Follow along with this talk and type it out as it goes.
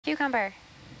Cucumber.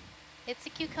 It's a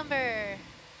cucumber.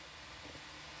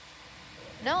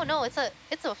 No, it's a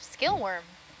scale worm.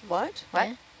 What? What?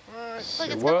 Look,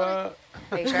 it's What?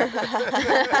 Are you sure? look,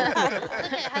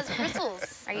 it has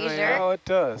bristles. Are you Oh, sure? yeah, it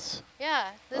does.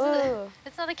 Yeah,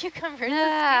 It's not a cucumber, it's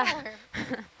a scale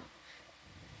worm.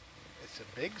 It's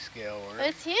a big scale worm.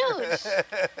 It's huge.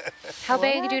 How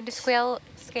big do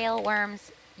scale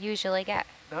worms usually get?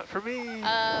 Not for me.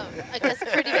 I guess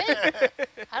pretty big.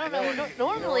 I don't know.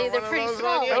 Normally they're pretty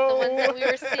small, like the ones that we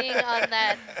were seeing on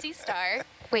that sea star.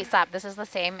 Wait, stop. This is the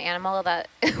same animal that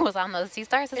was on those sea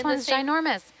stars? This one's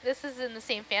ginormous. This is in the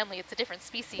same family. It's a different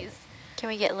species. Can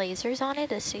we get lasers on it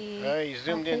to see? You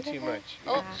zoomed in too much.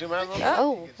 Oh. Zoom out a little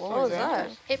Oh, bit. what was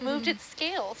that? It moved its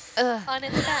scales Ugh. on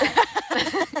its back.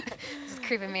 This is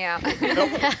creeping me out.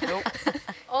 Nope.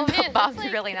 Oh man, Bob's that's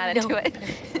like, really not into it.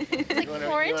 it's like You 4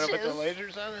 want to inches. put the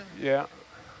lasers on it? Yeah.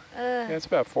 Yeah, it's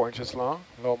about 4 inches long.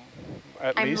 A little,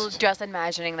 at I'm least. just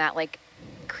imagining that like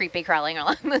creepy crawling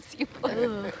along the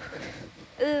seafloor.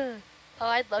 Oh,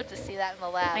 I'd love to see that in the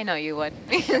lab. I know you would.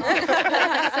 Such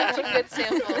a good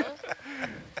sample.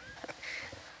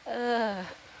 You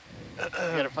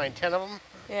gotta find 10 of them?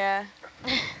 Yeah.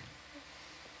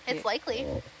 It's likely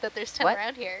that there's 10 What?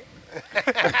 around here.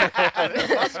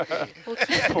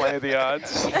 Play the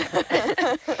odds.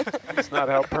 It's not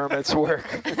how permits work.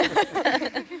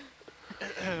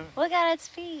 Look at its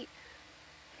feet.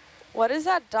 What is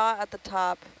that dot at the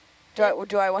top? Do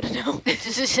I want to know?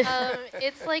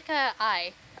 It's like a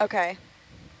eye. Okay.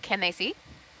 Can they see?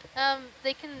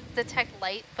 They can detect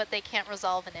light, but they can't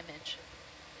resolve an image.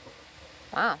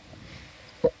 Wow.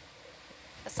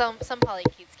 Some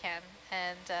polychaetes can,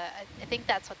 and I think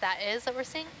that's what that is that we're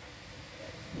seeing.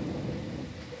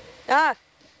 Ah!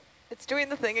 It's doing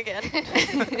the thing again.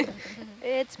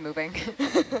 It's moving.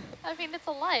 I mean, it's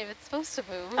alive. It's supposed to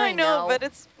move. I know, know. but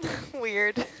it's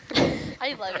weird.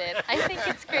 I love it. I think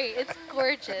it's great. It's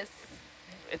gorgeous.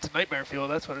 It's nightmare fuel,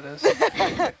 that's what it is.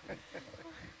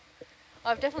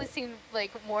 I've definitely seen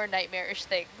like more nightmarish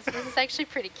things. This is actually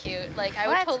pretty cute. Like I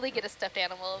What? would totally get a stuffed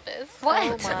animal of this. What?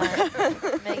 Oh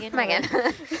my. Megan.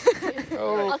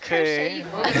 I'll crochet you.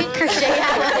 I can crochet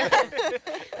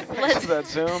out. Let's that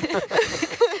zoom.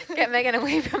 Get Megan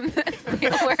away from the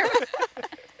mealworm.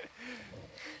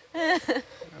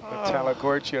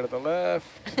 Metaligorgia to the left.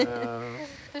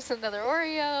 There's another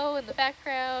Oreo in the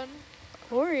background.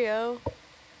 Oreo.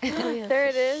 Oh, yeah. There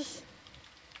it is.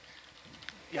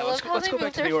 Yeah, I love how they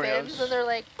move their fins and they're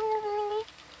like.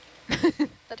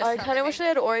 I kind of wish they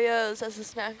had Oreos as a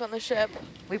snack on the ship.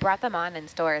 We brought them on in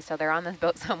stores, so they're on this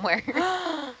boat somewhere.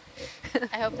 I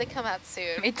hope they come out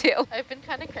soon. Me too. I've been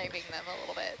kind of craving them a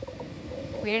little bit.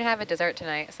 We didn't have a dessert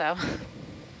tonight, so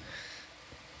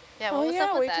Yeah, what was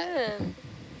up with we that? did.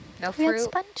 no We had fruit.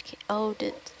 sponge cake. Oh,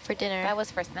 for dinner. That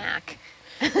was for snack.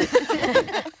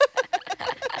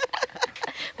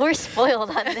 We're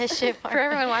spoiled on this ship. For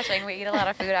everyone watching, we eat a lot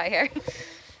of food out here.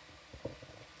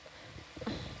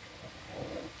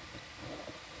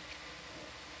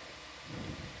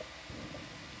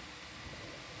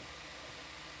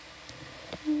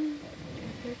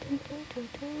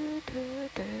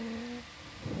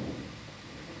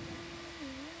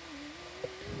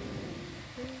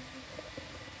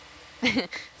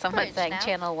 Someone Bridge saying now.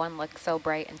 channel 1 looks so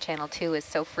bright and channel 2 is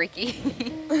so freaky.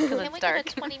 Can It's we dark.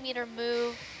 get a 20-meter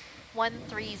move?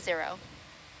 130.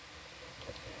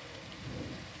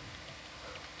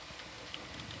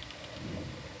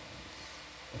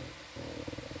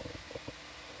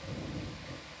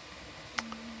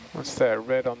 What's that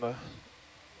red on the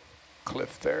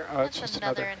cliff there? Oh, it's That's just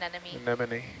another another anemone.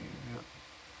 anemone.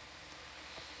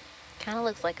 Kind of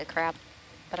looks like a crab,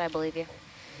 but I believe you.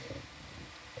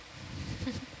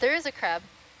 There is a crab.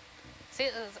 See,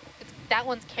 that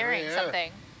one's carrying yeah.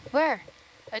 something. Where?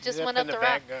 I just He's went up in the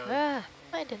rock. background. Ah,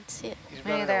 I didn't see it. He's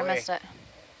me running neither, I away. missed it.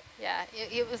 Yeah,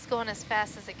 it was going as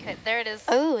fast as it could. There it is.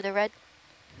 Oh, the red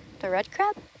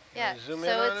crab? Yeah, zoom in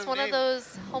so on it's him, one of Dave.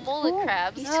 those homolid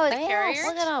crabs. he's with fast. carriers.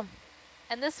 Look at him.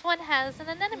 And this one has an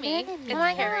anemone. Anemone. It's Oh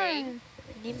my carrying.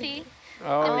 See?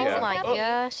 Oh, Oh yeah. my Oh.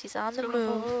 gosh, she's on the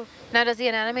move. Now, does the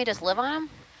anemone just live on him?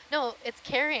 No, it's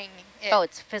carrying it. Oh,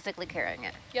 it's physically carrying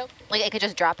it. Yep. Like it could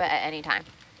just drop it at any time.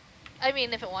 I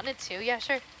mean, if it wanted to, yeah,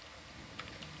 sure.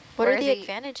 What Where are is the he?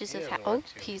 advantages He of doesn't oh, want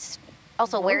to. he's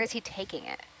Also, where Whoa. is he taking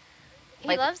it? He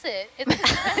Like- loves it. It's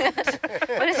his friend.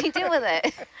 What does he do with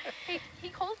it? He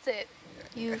holds it.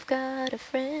 you've got a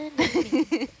friend in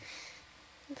me.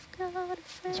 You've got a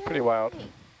friend. It's pretty wild. in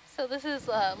me. So this is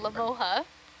Lamoha.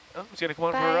 Oh, he's gonna come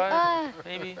on for Bye. a ride? Ah.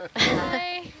 Maybe.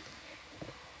 Hi.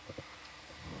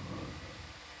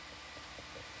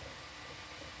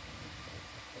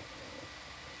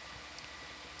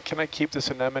 Can I keep this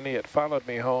anemone? It followed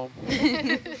me home.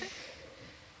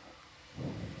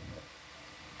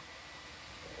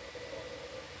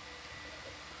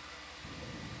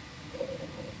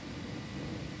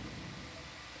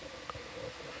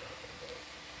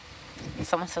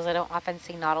 Someone says I don't often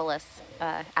see Nautilus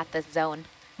at this zone.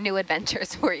 New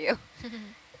adventures for you.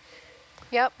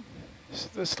 Yep.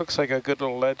 This looks like a good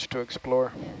little ledge to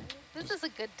explore. This is a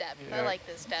good depth. I Yeah. like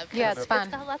this depth. Yeah, it's fun.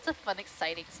 It's got lots of fun,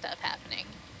 exciting stuff happening.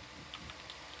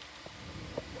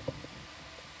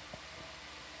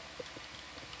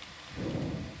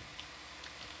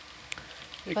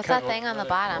 What's that thing on the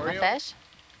bottom? A Oreo? fish?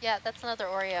 Yeah, that's another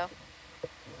Oreo.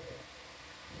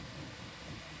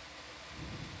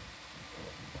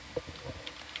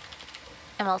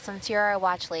 And well, since you're a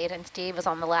watch lead and Steve was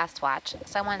on the last watch,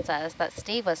 someone says that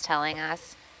Steve was telling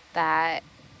us that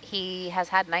he has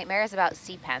had nightmares about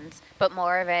sea pens, but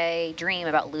more of a dream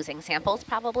about losing samples,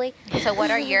 probably. So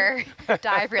what are your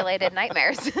dive-related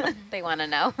nightmares? They want to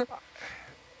know.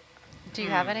 Do you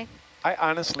have any? I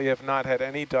honestly have not had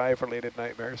any dive-related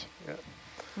nightmares. Yeah.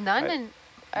 None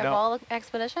of no. all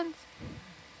expeditions?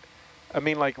 I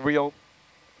mean, like real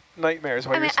nightmares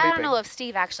while I mean, you're sleeping. I don't know if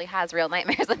Steve actually has real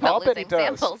nightmares I'll about bet he losing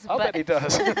does. samples. I'll but bet he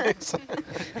does.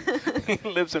 He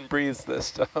lives and breathes this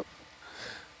stuff.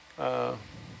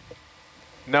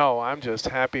 No, I'm just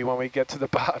happy when we get to the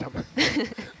bottom.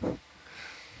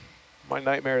 My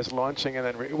nightmare is launching and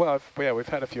then, yeah, we've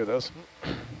had a few of those.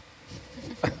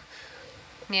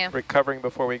 Yeah. Recovering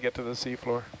before we get to the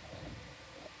seafloor.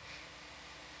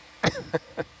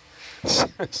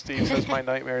 Steve says my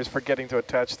nightmare is forgetting to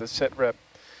attach the SITREP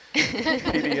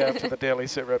PDF to the daily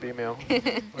SITREP email.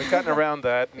 We've gotten around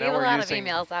that. We have a lot of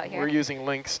emails out here. We're using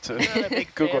links to I'm not a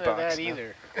big Google fan of Docs that now.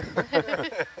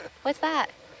 either. What's that?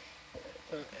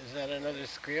 Is that another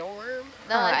scale worm?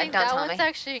 No, Oh, I think don't that tell one's me.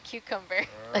 actually a cucumber.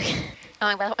 I'm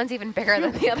like, well, that one's even bigger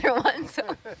than the other one,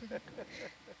 so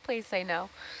please say no.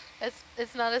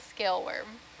 It's not a scale worm.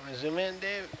 Want to zoom in,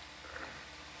 Dave?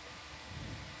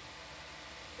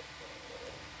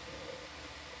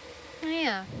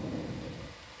 Yeah.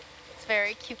 It's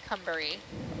very cucumbery.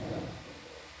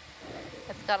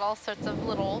 It's got all sorts of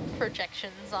little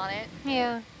projections on it.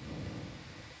 Yeah.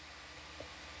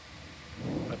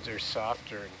 But they're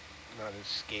softer and not as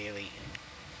scaly.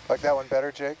 Like that one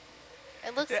better, Jake?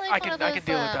 It looks Yeah, like one of those, I can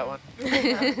deal with that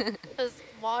one. those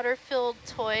water-filled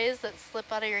toys that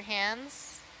slip out of your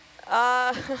hands.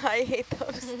 I hate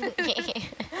those.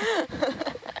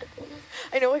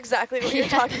 I know exactly what you're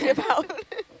talking about.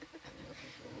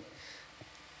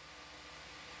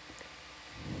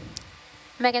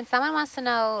 Megan, someone wants to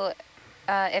know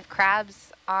if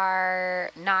crabs are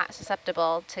not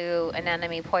susceptible to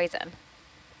anemone poison,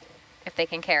 if they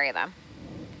can carry them.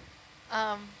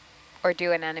 Or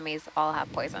do anemones all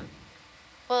have poison?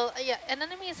 Well, yeah,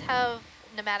 anemones have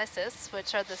nematocysts,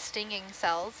 which are the stinging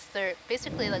cells. They're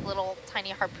basically like little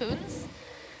tiny harpoons,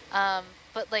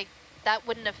 but like that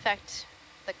wouldn't affect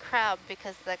the crab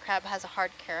because the crab has a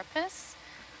hard carapace.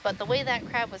 But the way that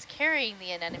crab was carrying the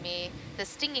anemone, the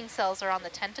stinging cells are on the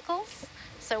tentacles,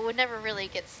 so it would never really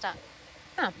get stung.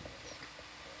 Oh.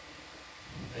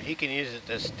 He can use it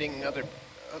to sting other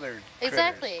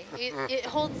Exactly. It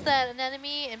holds that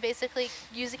anemone and basically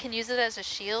can use it as a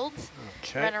shield,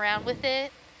 Okay. run around with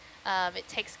it. It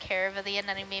takes care of the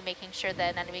anemone, making sure the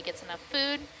anemone gets enough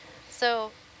food.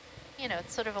 So, you know,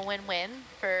 it's sort of a win-win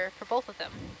for both of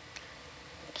them.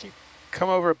 Come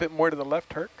over a bit more to the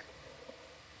left, Herc.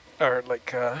 Or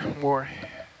like more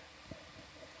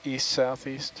east,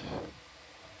 southeast.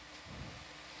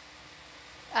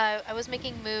 I was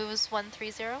making moves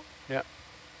 130. Yeah.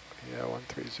 Yeah,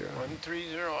 130.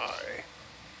 130I.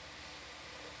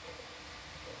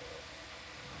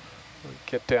 We'll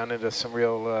get down into some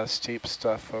real steep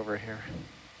stuff over here.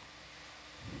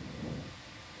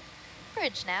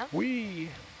 Bridge now. Whee!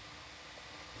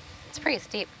 It's pretty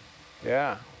steep.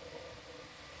 Yeah.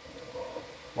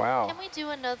 Wow. Can we do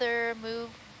another move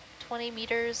 20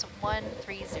 meters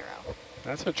 130?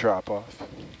 That's a drop off.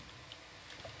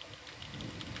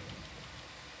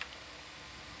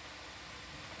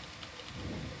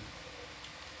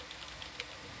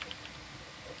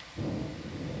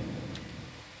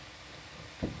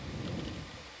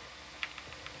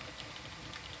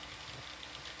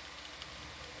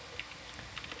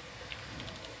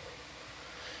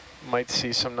 Might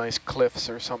see some nice cliffs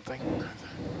or something.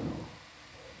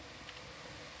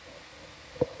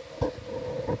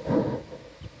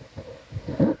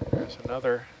 There's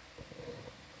another.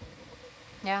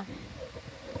 Yeah.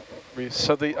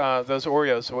 So those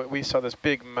Oreos, we saw this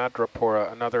big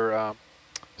madrepora, another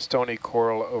stony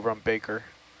coral over on Baker.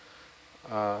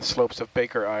 slopes of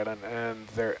Baker Island, and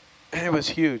it was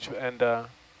huge. And the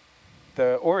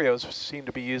Oreos seem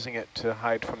to be using it to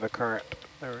hide from the current.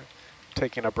 They were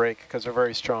taking a break because there's a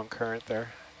very strong current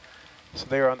there. So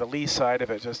they were on the lee side of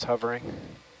it, just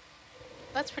hovering.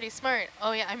 That's pretty smart.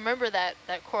 Oh yeah, I remember that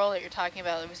coral that you're talking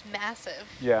about. It was massive.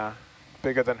 Yeah,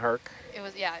 bigger than Herc. It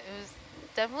was, yeah, it was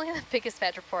definitely the biggest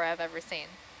madrepore I've ever seen.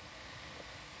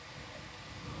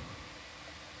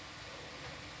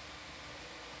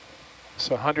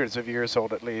 So hundreds of years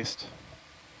old at least.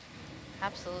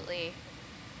 Absolutely.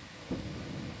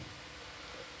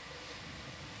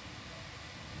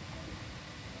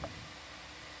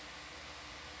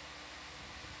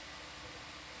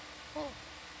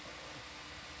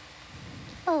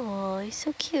 Oh, he's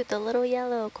so cute, the little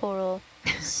yellow coral.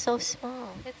 So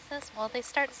small. It's so small. They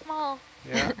start small.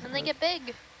 Yeah. And they get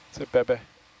big. It's a bebe.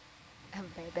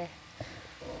 Baby.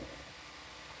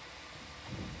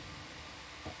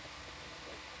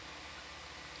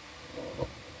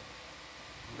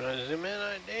 Zoom in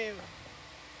on it, Dave.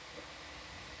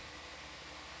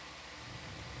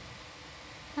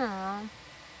 Aww.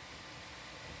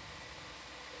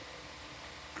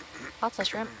 Lots of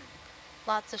shrimp.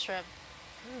 Lots of shrimp.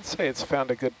 I'd say it's found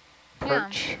a good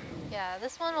perch. Yeah,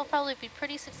 this one will probably be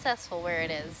pretty successful where it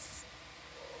is.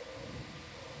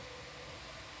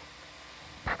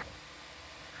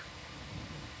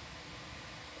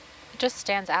 It just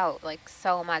stands out like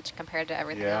so much compared to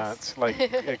everything Yeah, else. it's like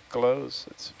it glows.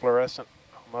 It's fluorescent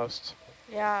almost.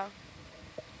 Yeah.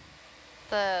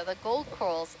 The gold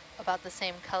coral's about the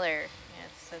same color.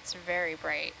 It's very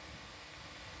bright.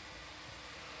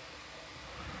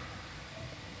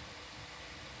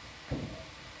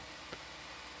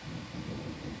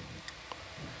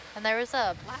 And there was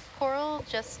a black coral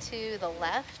just to the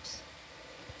left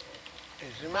Hey,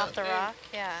 zoom off out, the Dave. rock.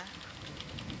 Yeah.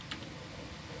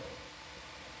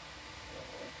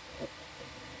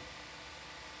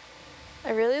 I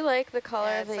really like the color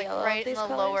Yeah, of it's the like yellow right of these in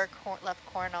the colors. lower left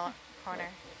corner.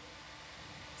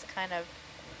 It's kind of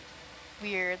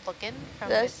weird looking from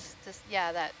This? this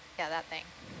yeah, that thing.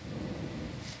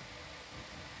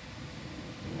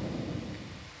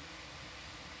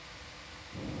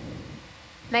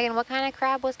 Megan, what kind of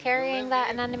crab was carrying that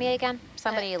Babe. anemone again?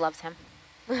 Somebody loves him.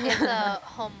 It's a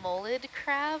homolid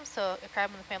crab, so a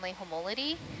crab in the family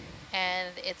Homolidae,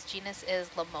 and its genus is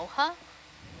Lamoha.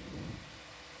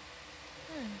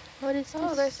 What is Oh,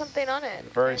 this? there's something on it.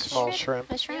 Very It's small shrimp.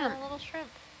 shrimp. A shrimp. Yeah, a little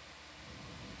shrimp.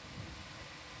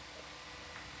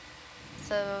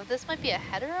 So this might be a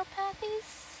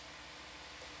Heteropathes.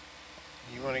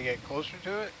 You want to get closer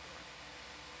to it?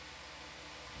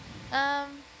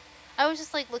 I was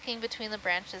just like looking between the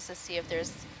branches to see if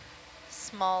there's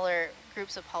smaller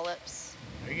groups of polyps.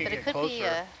 You can But it get could be closer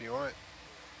a- if you want.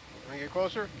 Want to get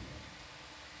closer?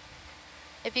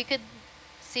 If you could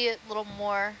see it a little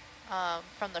more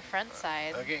from the front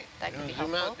side, Okay. that You could be wanna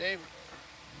zoom helpful. out, Dave?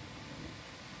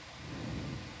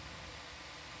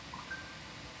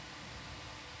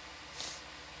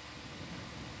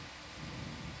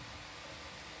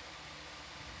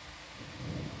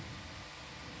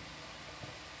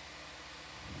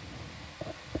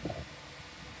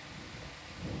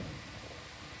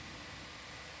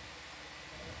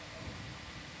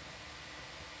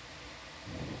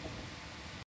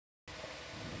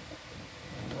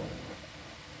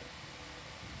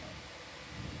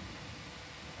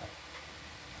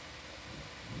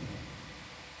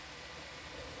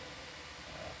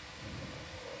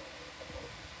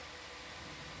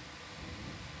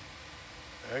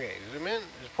 Okay, zoom in.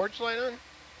 Is porch light on?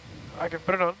 I can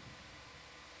put it on.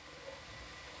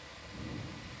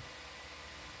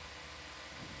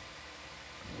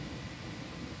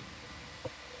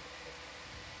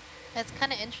 It's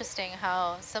kind of interesting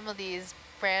how some of these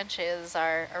branches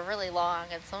are really long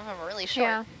and some of them are really short.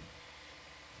 Yeah.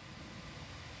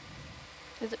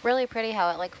 It's really pretty how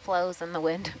it like flows in the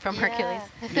wind from Hercules.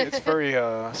 Yeah, it's very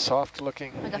soft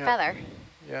looking. Like a Yeah. feather.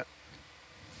 Yeah.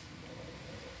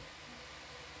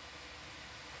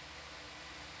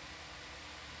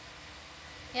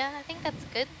 Yeah, I think that's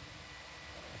good.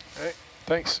 All right.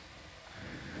 Thanks.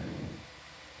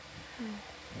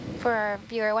 For our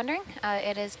viewer wondering,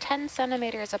 it is 10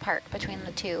 centimeters apart between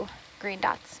the two green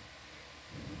dots.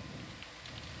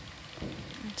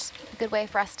 It's a good way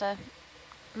for us to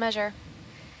measure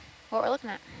what we're looking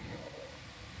at.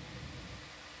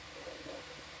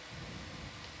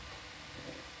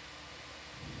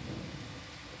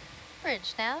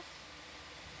 Bridge nav.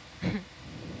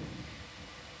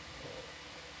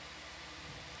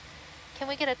 Can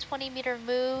we get a 20-meter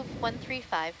move,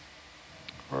 135?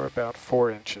 Or about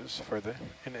 4 inches for the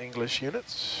in English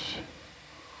units.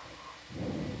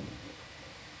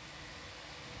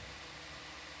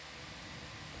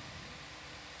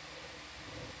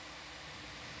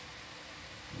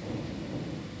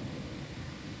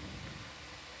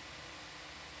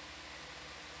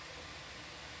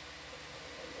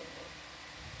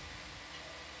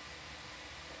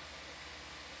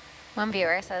 One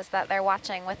viewer says that they're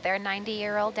watching with their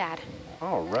 90-year-old dad,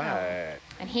 All right.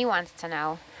 and he wants to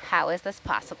know, how is this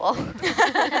possible?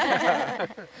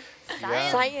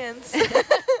 Yeah. Science.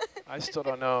 I still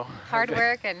don't know. Hard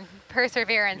work and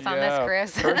perseverance on this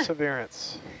cruise.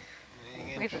 Perseverance.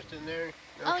 Anything interest in there?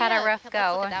 Oh, Had a yeah, rough let's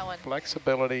go. look at that one.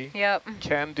 Flexibility. Yep.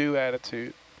 Can-do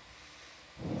attitude.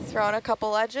 Throw in a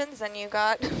couple legends and you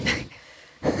got...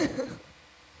 Okay,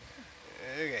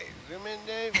 zoom in,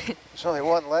 Dave. There's only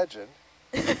one legend.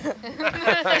 There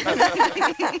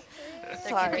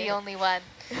could be only one.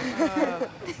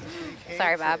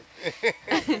 Sorry, Bob.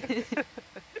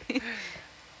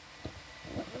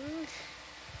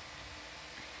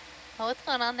 Oh, what's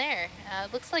going on there?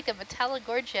 It looks like a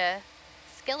Metaligorgia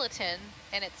skeleton,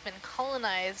 and it's been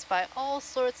colonized by all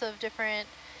sorts of different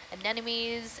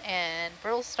anemones and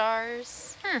brittle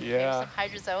stars. Maybe Yeah. some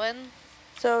hydrozoans.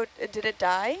 So, did it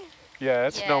die? Yeah,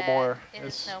 it's no more. It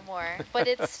is no more. But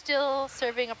it's still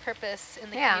serving a purpose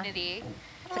in the Yeah. community.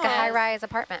 It's like a high-rise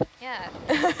apartment. Yeah,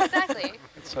 exactly.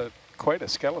 It's quite a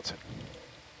skeleton.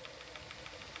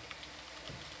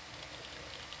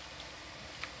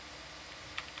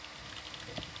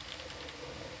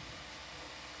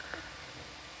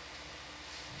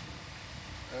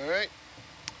 All right.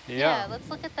 Yeah, let's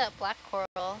look at that black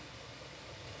coral.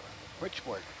 Which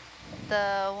one?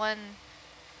 The one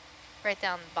right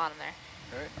down the bottom there.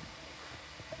 All right.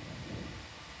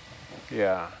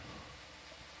 Yeah.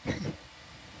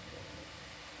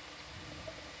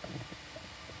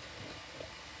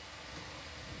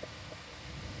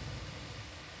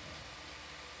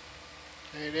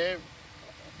 Hey, Dave.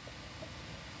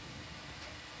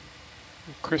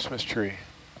 Christmas tree.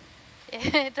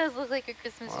 It does look like a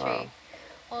Christmas Wow. tree.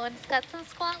 Oh, and it's got some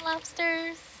squat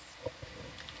lobsters.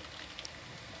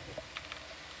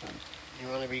 You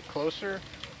want to be closer?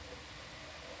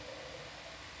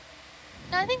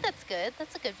 No, I think that's good.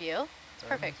 That's a good view. It's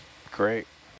perfect. Great.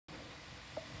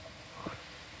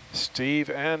 Steve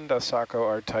and Asako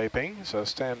are typing, so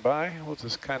stand by. We'll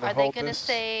just kind Are of they hold going to this.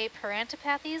 say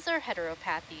parentopathies or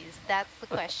heteropathies? That's the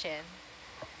question.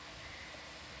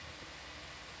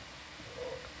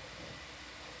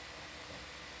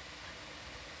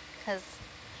 Because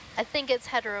I think it's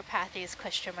heteropathies,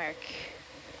 question mark.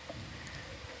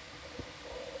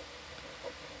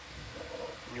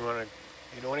 You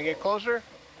don't want to get closer?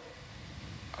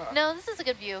 No, this is a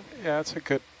good view. Yeah, it's a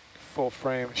good full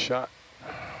frame shot.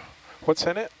 What's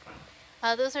in it?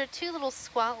 Those are two little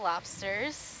squat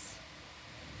lobsters.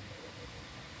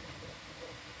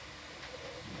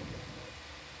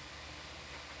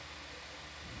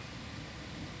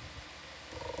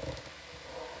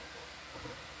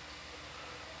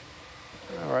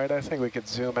 All right, I think we could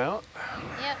zoom out.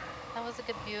 Yep, that was a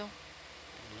good view.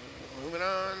 Moving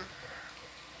on.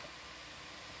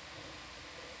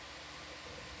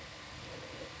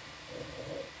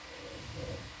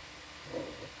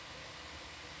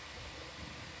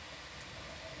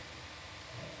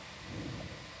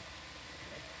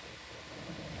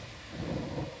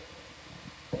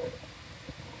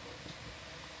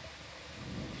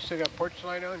 You still got porch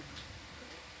light on?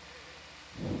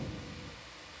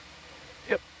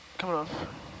 Yep, coming off.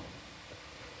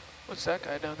 What's that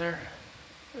guy down there?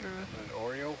 I don't know. An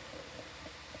Oreo?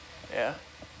 Yeah.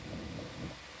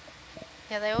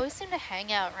 Yeah, they always seem to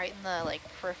hang out right in the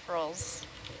peripherals.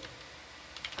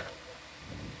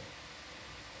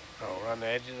 Oh, around the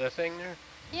edge of the thing there?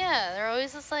 Yeah, they're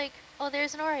always just like, oh,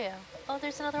 there's an Oreo. Oh,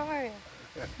 there's another Oreo.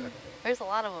 There's a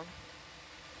lot of them.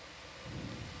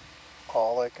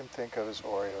 All I can think of is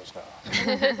Oreos now.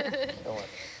 Killing me.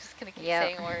 Just gonna keep Yep.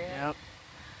 saying Oreo. Yep.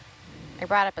 I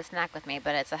brought up a snack with me,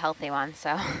 but it's a healthy one,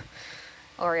 so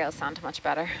Oreos sound much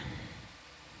better.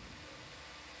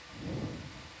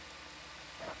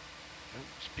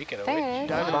 Speaking of There which, it is.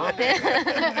 Dive bomb.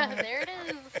 There it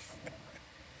is.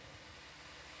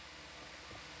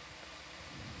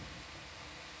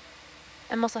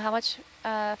 And also, how much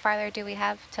farther do we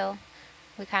have till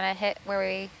we kind of hit where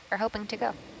we are hoping to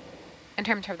go in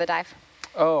terms of the dive?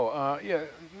 Oh, yeah.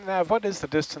 Nav, what is the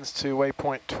distance to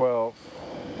waypoint 12?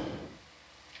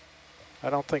 I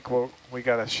don't think we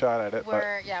got a shot at it, but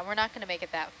We're not gonna make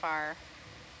it that far.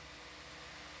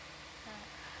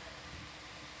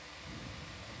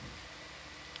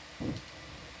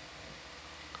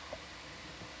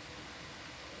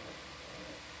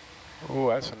 oh,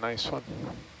 that's a nice one.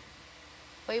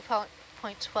 Waypoint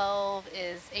 12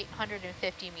 is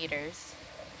 850 meters.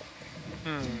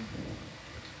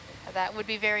 That would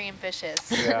be very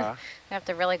ambitious. Yeah. We have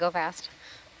to really go fast.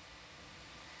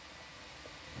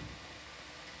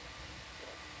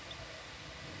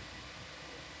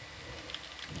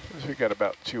 We got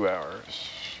about 2 hours.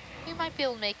 We might be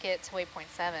able to make it to waypoint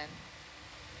 7.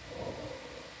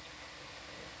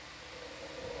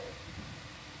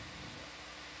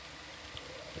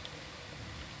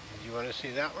 Do you want to see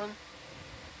that one?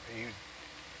 Or you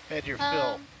had your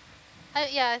fill?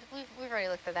 Yeah, we've already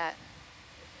looked at that.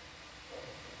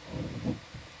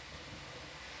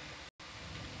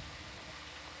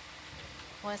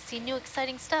 Want to see new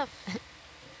exciting stuff?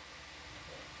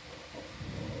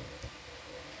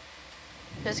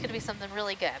 There's going to be something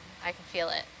really good. I can feel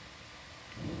it.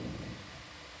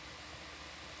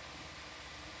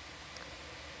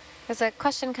 There's a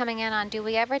question coming in on, do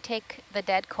we ever take the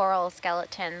dead coral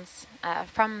skeletons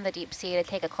from the deep sea to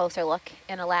take a closer look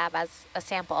in a lab as a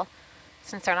sample?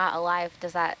 Since they're not alive,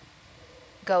 does that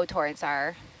go towards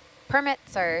our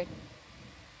permits, or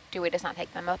do we just not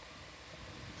take them up?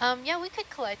 Yeah, we could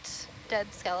collect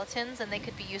dead skeletons, and they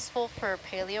could be useful for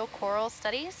paleocoral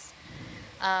studies.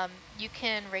 You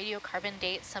can radiocarbon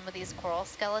date some of these coral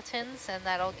skeletons, and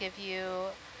that'll give you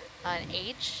an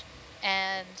age.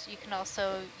 And you can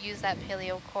also use that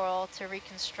paleocoral to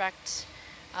reconstruct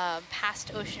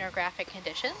past oceanographic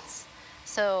conditions.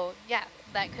 So yeah,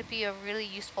 that could be a really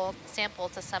useful sample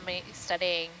to somebody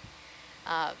studying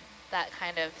that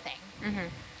kind of thing. Mm-hmm.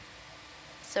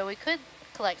 So we could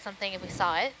collect something if we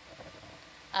saw it.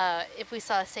 If we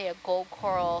saw, say, a gold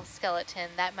coral skeleton,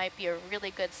 that might be a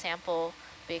really good sample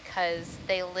because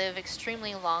they live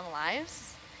extremely long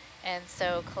lives, and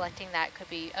so collecting that could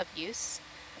be of use.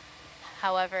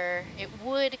 However, it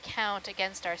would count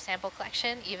against our sample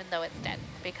collection even though it's dead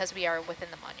because we are within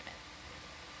the monument.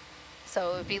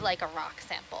 So it would be like a rock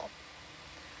sample.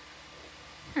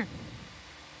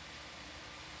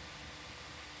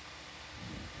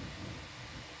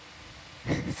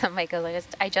 Somebody goes,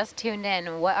 I just tuned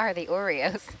in. What are the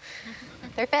Oreos?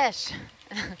 They're fish.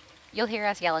 You'll hear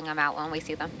us yelling them out when we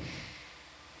see them.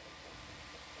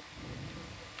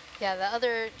 Yeah, the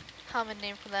other common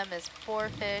name for them is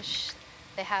boarfish.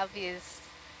 They have these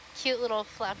cute little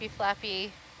flappy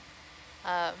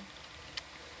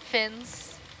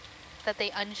fins that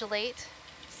they undulate,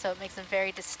 so it makes them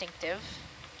very distinctive.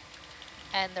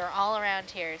 And they're all around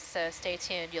here, so stay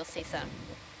tuned, you'll see some.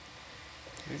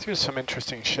 These are some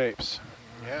interesting shapes.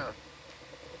 Yeah.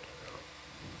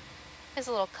 There's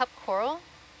a little cup coral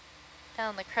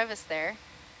down in the crevice there.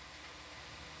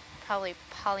 Probably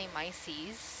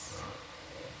polymyces.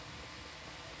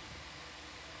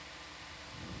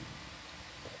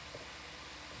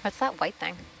 What's that white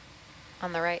thing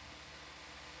on the right?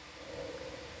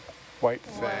 White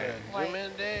thing. White. Zoom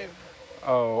in, Dave.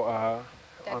 Oh,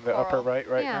 Dead on the upper coral.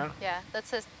 right Yeah. now? Yeah,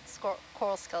 that's a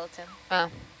coral skeleton. Oh.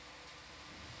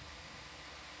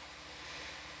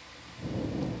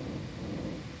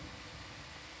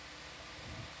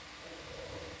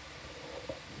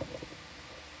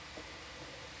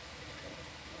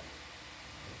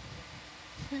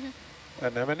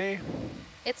 Anemone?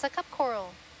 It's a cup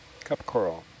coral. Cup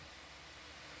coral.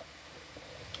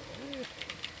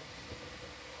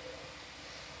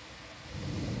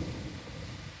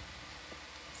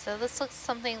 So this looks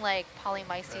something like Not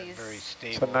polymyces. very It's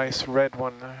stable. a nice red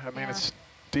one. I mean, Yeah. it's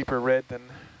deeper red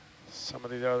than some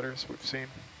of the others we've seen.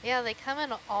 Yeah, they come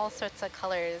in all sorts of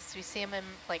colors. We see them in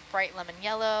like bright lemon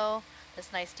yellow,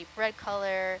 this nice deep red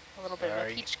color, a little bit of a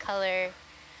Sorry. peach color.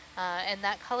 And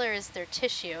that color is their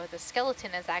tissue. The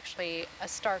skeleton is actually a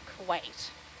stark white.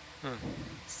 Hmm.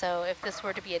 So if this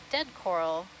were to be a dead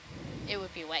coral, it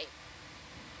would be white.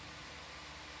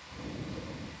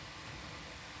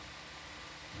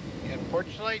 You got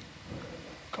porch light?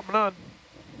 Coming on.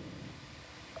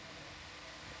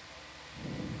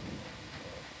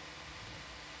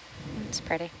 It's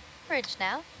pretty. Bridge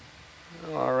nav.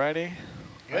 Alrighty.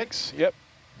 Good. Thanks. Yep.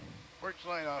 Porch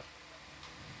light off.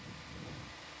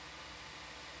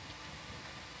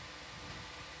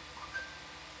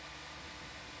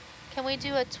 Can we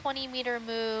do a 20-meter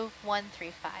move,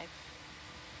 135?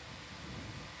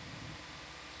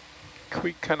 Can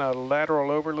we kind of lateral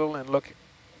over a little and look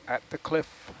at the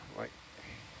cliff? Like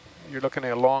you're looking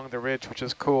along the ridge, which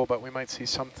is cool, but we might see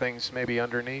some things maybe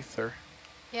underneath or...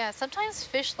 Yeah, sometimes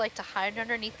fish like to hide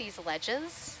underneath these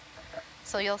ledges.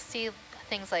 So you'll see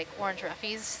things like orange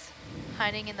roughies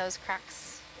hiding in those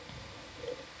cracks.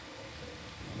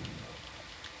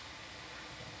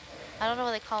 I don't know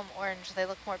why they call them orange. They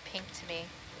look more pink to me.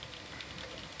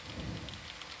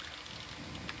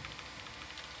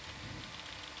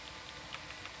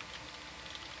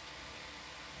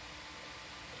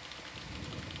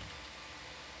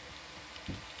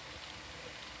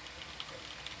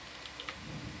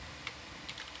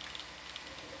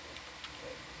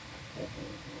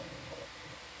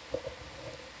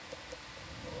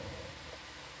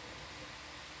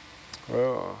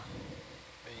 Whoa.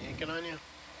 Are you yanking on you?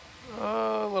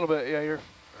 A little bit, yeah, you're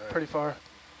pretty far.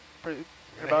 You're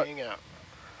You're about hang out.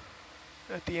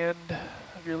 at the end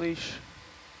of your leash.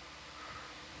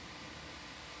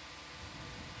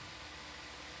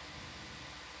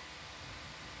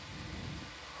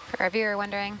 For our viewer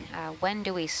wondering, when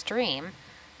do we stream?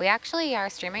 We actually are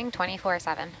streaming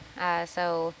 24/7.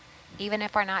 So even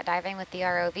if we're not diving with the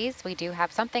ROVs, we do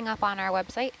have something up on our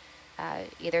website,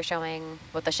 either showing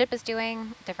what the ship is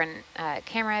doing, different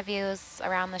camera views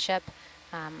around the ship,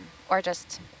 or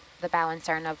just the bow and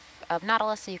stern of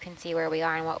Nautilus, so you can see where we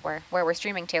are and where we're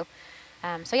streaming to.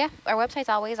 So yeah, our website's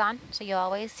always on, so you'll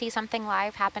always see something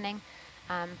live happening.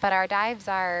 But our dives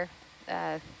are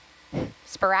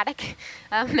sporadic.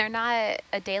 They're not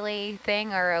a daily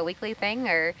thing or a weekly thing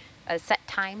or a set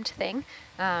timed thing.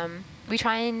 We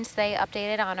try and stay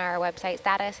updated on our website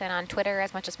status and on Twitter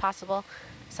as much as possible,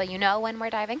 so you know when we're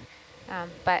diving.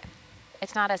 But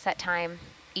it's not a set time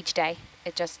each day.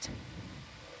 It just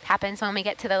happens when we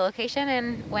get to the location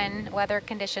and when weather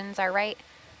conditions are right.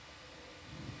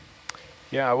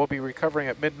 Yeah, we'll be recovering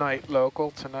at midnight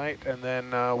local tonight, and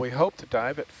then we hope to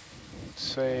dive at,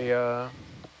 say,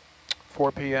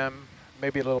 4 p.m.,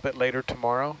 maybe a little bit later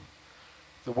tomorrow.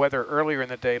 The weather earlier in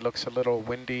the day looks a little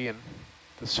windy and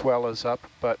the swell is up,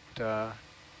 but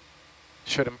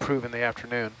should improve in the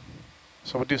afternoon.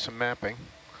 So we'll do some mapping.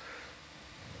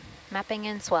 Mapping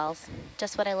in swells,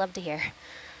 just what I love to hear.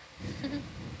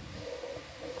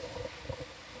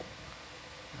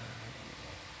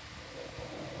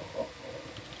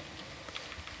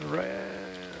 Right,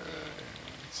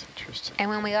 it's interesting.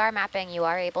 And when we are mapping, you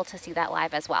are able to see that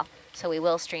live as well. So we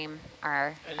will stream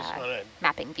our I just want to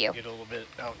mapping view. get a little bit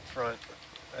out in front.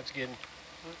 That's good.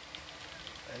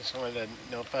 I just wanted to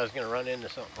know if I was going to run into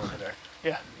something over there.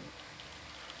 Yeah.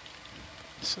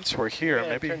 Since we're here, Yeah,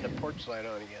 maybe... turn the porch light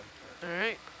on again. All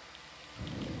right.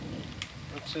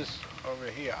 What's this over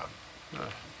here?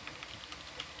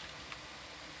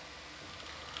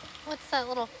 What's that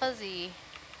little fuzzy?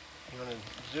 You want to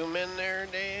zoom in there,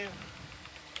 Dave?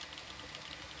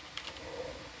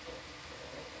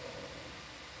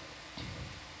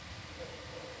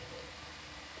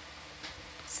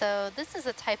 So this is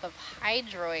a type of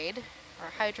hydroid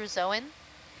or hydrozoan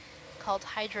called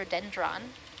hydrodendron.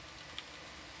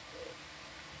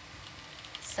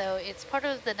 So it's part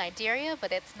of the Cnidaria,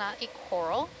 but it's not a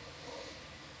coral.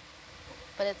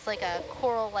 But it's like a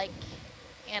coral-like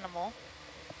animal.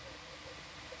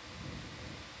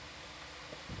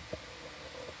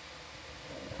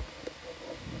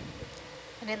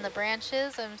 And in the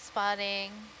branches, I'm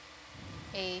spotting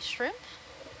a shrimp.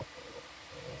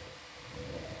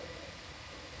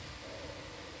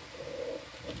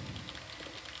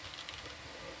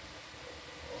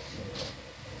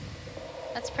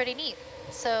 That's pretty neat.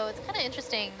 So it's kind of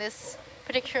interesting. This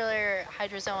particular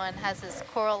hydrozoan has this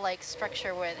coral-like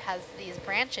structure where it has these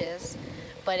branches,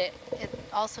 but it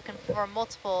also can form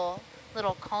multiple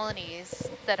little colonies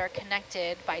that are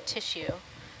connected by tissue.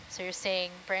 So you're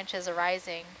seeing branches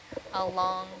arising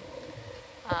along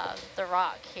the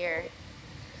rock here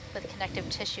with connective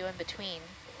tissue in between.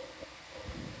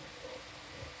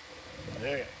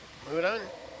 Okay, move it on.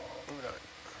 Move it on.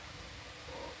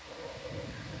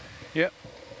 Yep.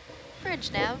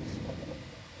 Bridge nav.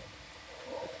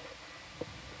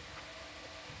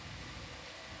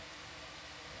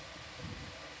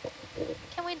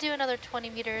 Can we do another 20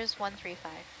 meters,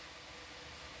 135?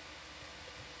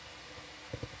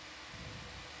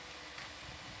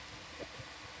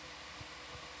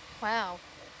 Wow.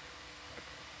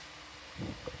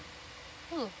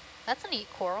 Ooh, that's a neat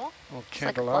coral. Little It's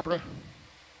like candelabra.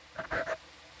 fluffy.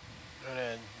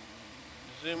 Gonna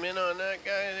zoom in on that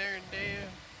guy there, Dave.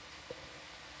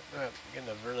 Not getting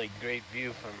a really great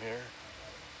view from here.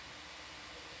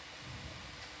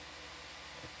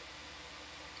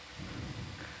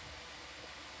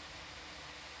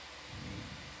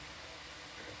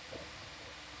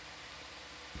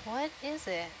 What is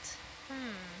it?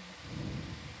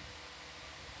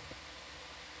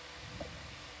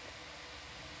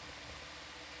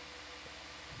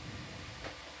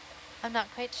 I'm not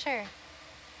quite sure.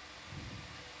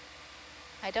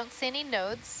 I don't see any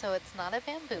nodes, so it's not a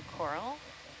bamboo coral.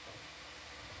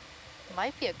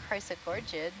 Might be a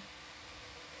chrysogorgid.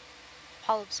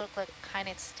 Polyps look like kind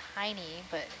of tiny,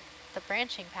 but the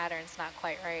branching pattern's not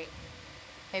quite right.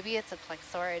 Maybe it's a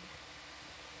plexaurid.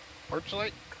 Porch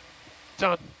light?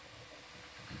 Done.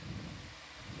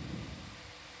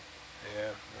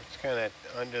 Yeah, it's kind of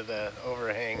under the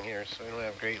overhang here, so we don't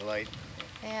have great light.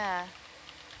 Yeah.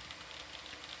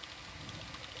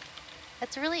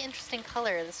 It's a really interesting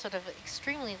color, this sort of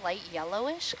extremely light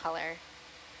yellowish color.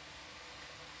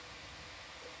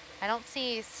 I don't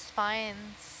see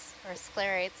spines or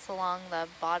sclerates along the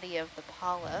body of the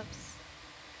polyps.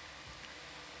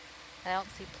 I don't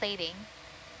see plating.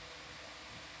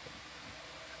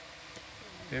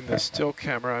 In the still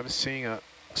camera, I'm seeing a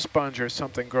sponge or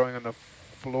something growing on the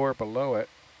floor below it.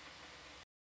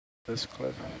 This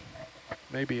cliff.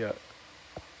 Maybe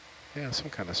yeah, some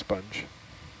kind of sponge.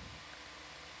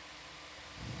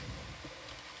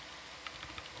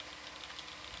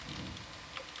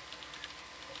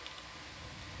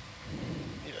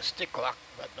 Need a stick lock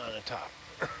button on the top.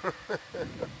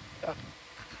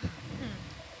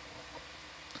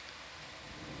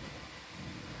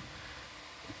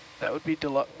 That would be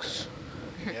deluxe.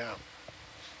 Yeah.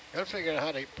 Gotta figure out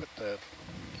how to put the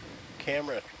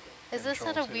camera. Is this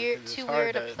at controls a in, weird, 'cause it's too hard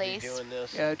weird to a be place doing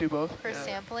this. Yeah, I do both. for Yeah.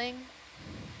 sampling?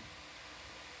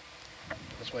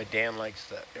 That's why Dan likes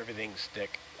the everything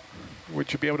stick.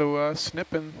 Would you be able to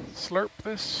snip and slurp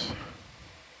this?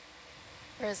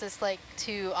 Or is this like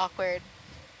too awkward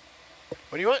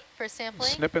What do you want? for sampling?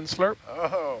 Snip and slurp?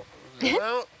 Oh, zoom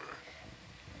out.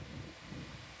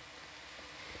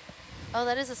 Oh,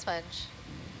 that is a sponge.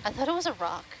 I thought it was a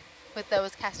rock that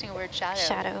was casting a weird shadow.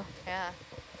 Shadow. Yeah.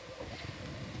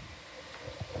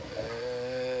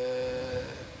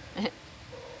 You're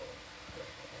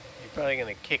probably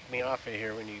gonna kick me off of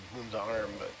here when you move the arm,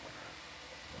 but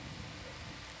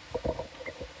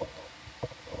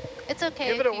It's okay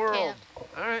give if it a you whirl. can't.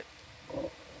 All right.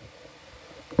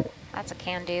 That's a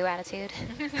can-do attitude.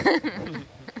 He's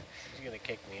gonna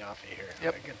kick me off of here.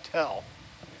 Yep. I can tell.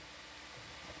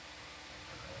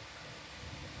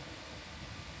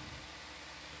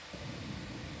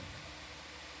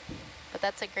 But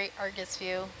that's a great Argus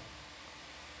view.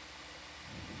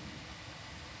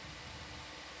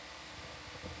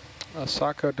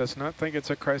 Sako does not think it's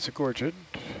a Heterogorgia.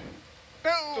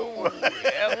 No!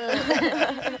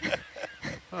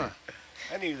 Huh.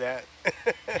 I knew that.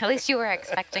 At least you were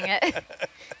expecting it.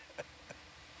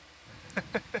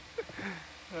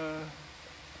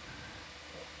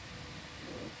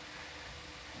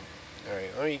 All right,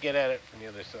 let me get at it from the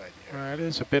other side here. It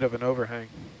is a bit of an overhang.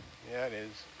 Yeah, it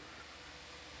is.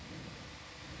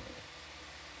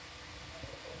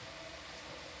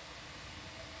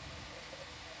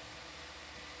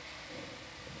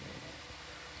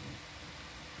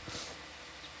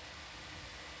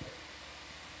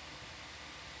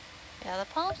 Yeah, the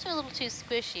polyps are a little too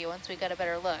squishy once we got a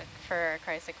better look for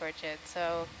Heterogorgia.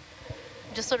 So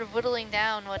I'm just sort of whittling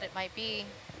down what it might be.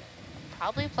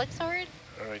 Probably a plexaurid,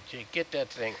 All right, Jake, get that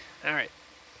thing. All right.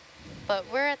 but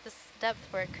we're at this depth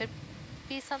where it could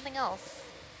be something else.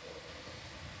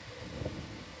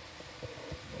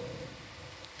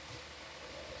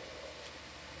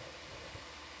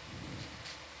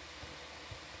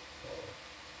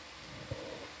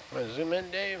 Want to zoom in,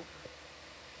 Dave?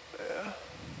 Yeah.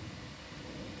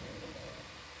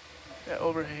 That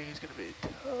overhang is going to be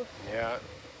tough. Yeah.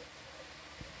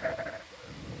 I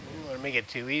don't want to make it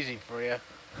too easy for you.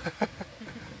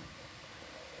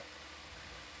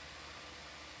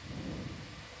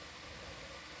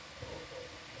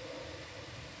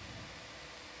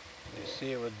 You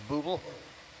see it with Booble?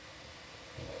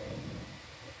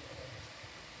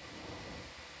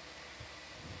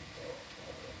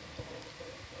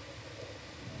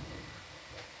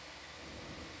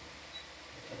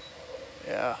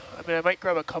 Yeah. I mean, I might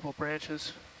grab a couple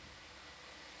branches.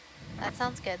 That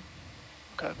sounds good.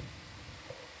 Okay.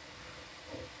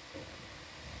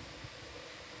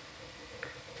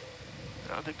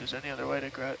 I don't think there's any other way to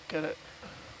get it.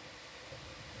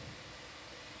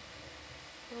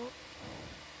 Oh.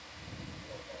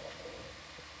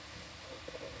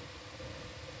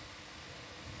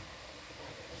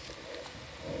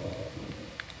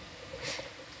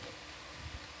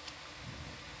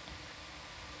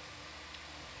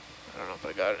 I don't know if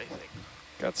I got anything.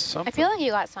 Got something. I feel like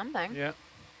you got something. Yeah.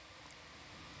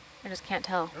 I just can't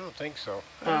tell. I don't think so.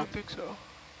 I don't think so.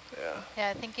 Yeah. Yeah,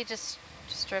 I think you just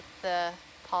stripped the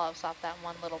polyps off that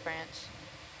one little branch.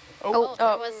 Oh,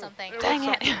 There was something. There Dang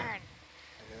was it. Yeah.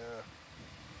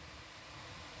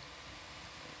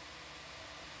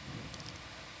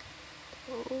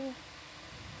 Oh.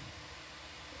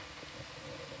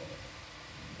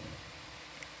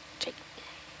 Jake.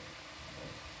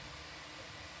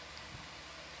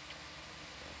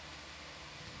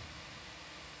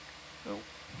 Oh.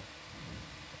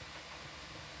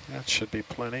 That should be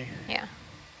plenty. Yeah.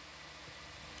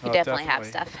 You definitely have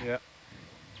stuff. Yeah.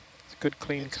 It's a good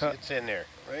clean cut. It's in there,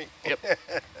 right?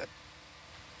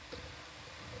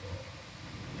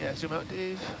 Yeah, zoom out,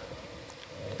 Dave.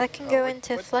 That can Oh, go what-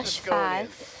 into what's flush this going in?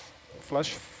 5.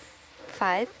 Flush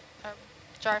 5?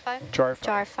 Jar 5? jar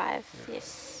Jar 5. 5,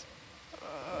 yes. I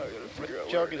gotta What figure out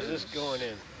jug where it is this going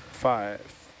in? 5.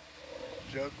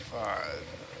 Jug 5.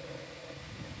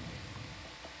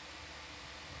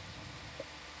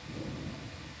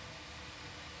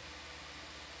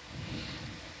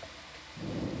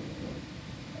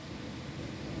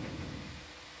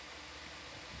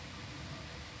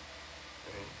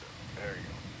 There you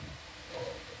go.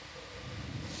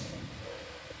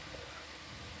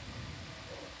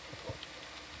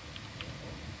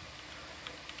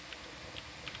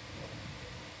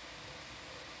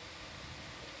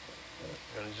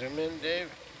 Gonna zoom in, Dave?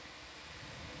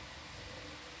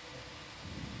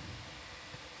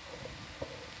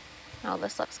 Oh,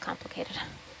 this looks complicated.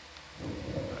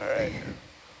 All right.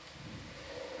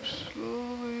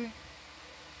 Slowly.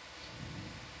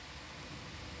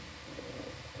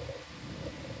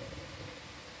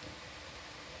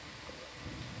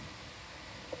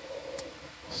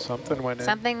 Something went in.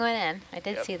 Something went in. I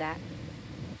did Yep. see that.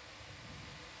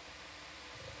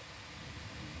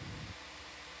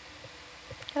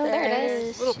 Oh, there it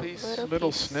is. Little piece.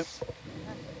 Little snip.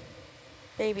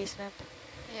 Baby snip.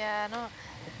 Yeah, no,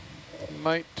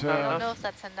 Might. I don't enough. know if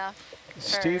that's enough.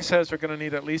 Steve says we're going to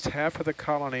need at least half of the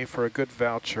colony for a good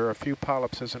voucher. A few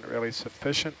polyps isn't really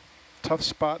sufficient. Tough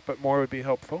spot, but more would be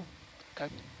helpful. Okay.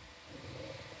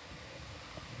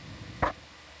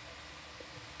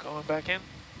 Going back in.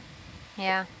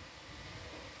 Yeah.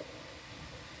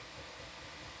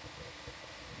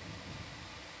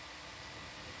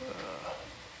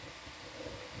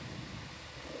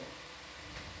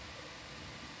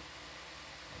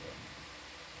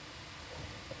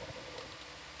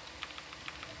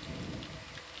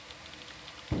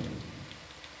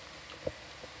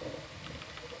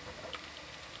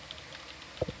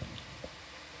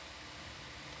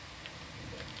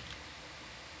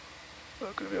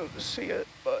 Not gonna be able to see it,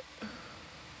 but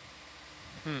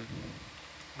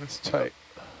That's tight.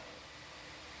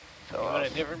 fell You want a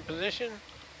off. different position?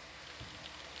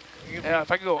 You Yeah,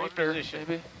 if I can go under, reposition.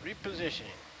 maybe.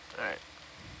 Repositioning. All right.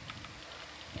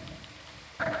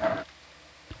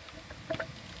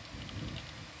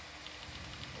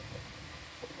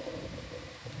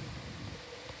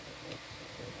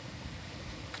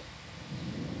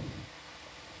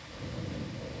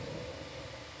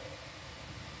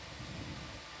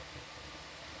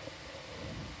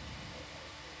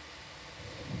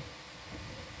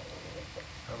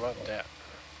 How about that?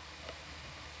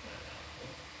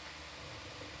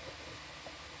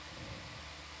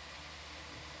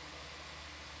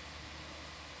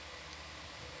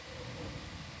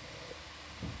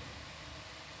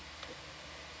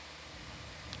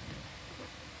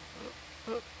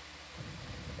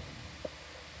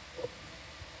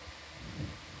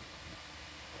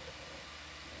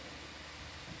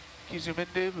 Can you zoom in,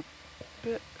 Dave, a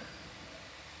bit?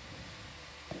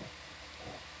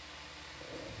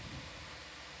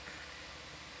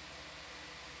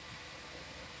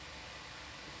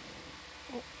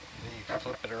 Then you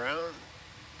flip it around,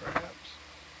 perhaps.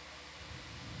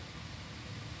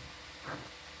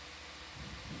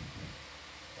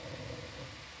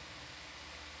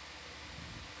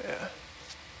 Yeah.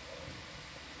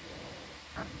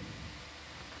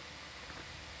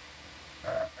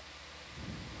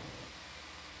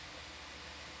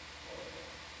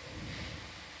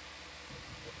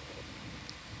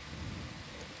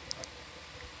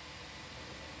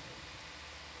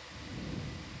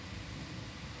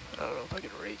 I don't know if I can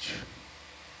reach.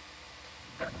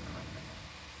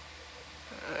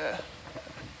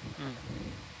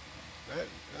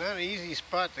 Not an easy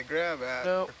spot to grab at.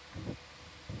 No.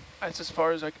 That's as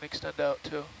far as I can extend out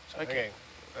too. So I Okay,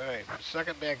 all right, suck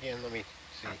it back in, let me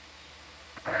see.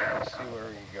 Let's see where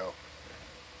we can go.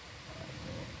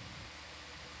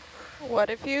 What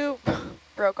if you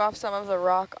broke off some of the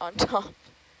rock on top?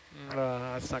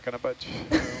 That's not going to budge, I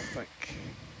don't think.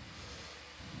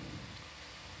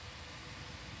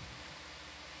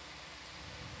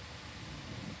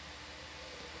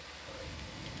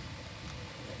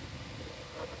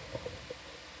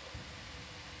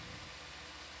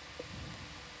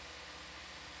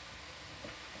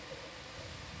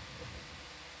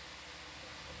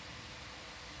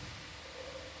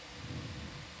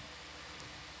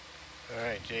 All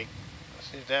right, Jake, let's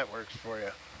see if that works for you.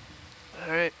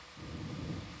 All right.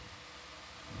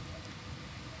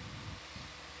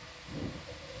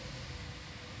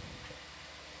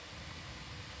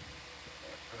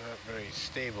 We're not very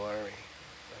stable, are we?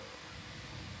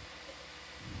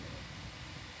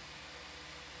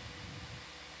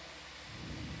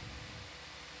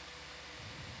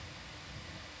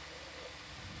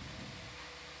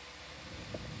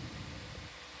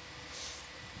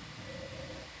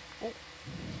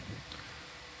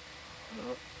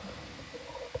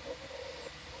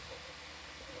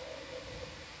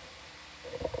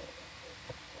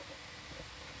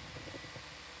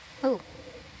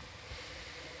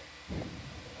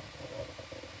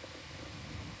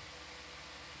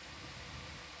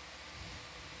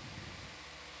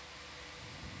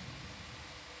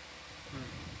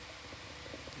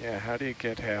 Yeah, how do you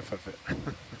get half of it?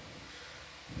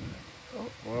 Oh,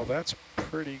 well, that's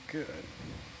pretty good.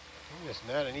 It's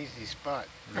not an easy spot.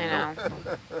 I know.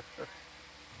 I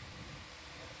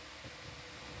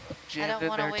Jammed don't in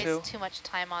want to there waste too. too much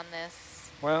time on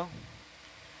this. Well,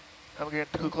 I'm getting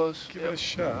too close. give it a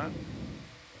shot.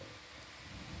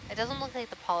 It doesn't look like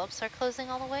the polyps are closing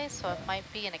all the way, so it might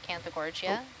be an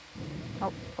Acanthogorgia,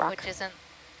 Oh, rock. which isn't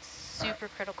super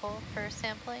critical for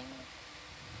sampling.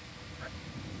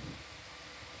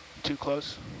 Too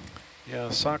close. Yeah,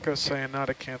 Sako's saying not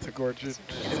a Canthogorgia.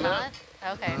 It's not?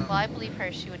 Okay, well, I believe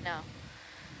her. She would know.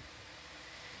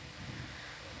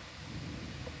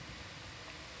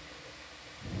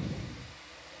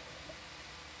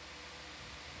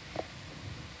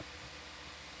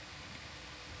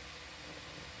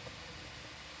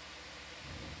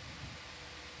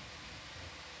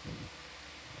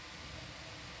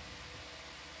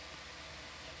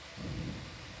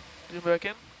 Zoom back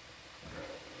in.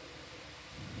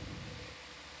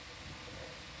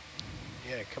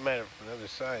 Yeah, come at it from the other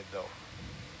side, though.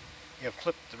 Yeah,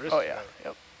 flip the wrist. Oh, yeah. around.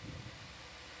 Yep.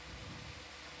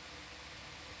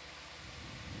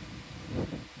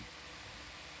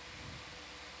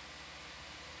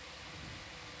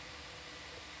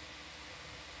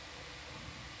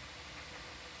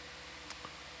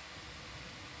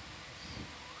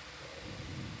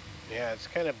 Yeah, it's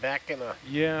kind of back in a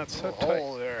Yeah, it's so little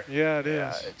hole tight. there. Yeah, it is.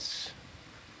 Yeah, it's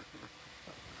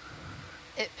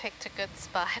It picked a good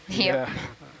spot. Yep. Yeah.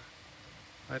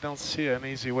 I don't see an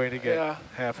easy way to get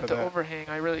half of the that. overhang.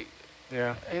 I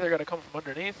Yeah, either got to come from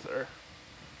underneath or,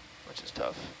 which is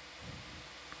tough.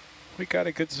 we got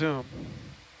a good zoom.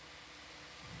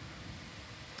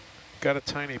 Got a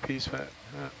tiny piece of it.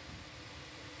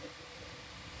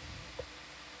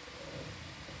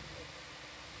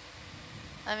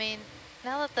 I mean,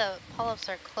 now that the polyps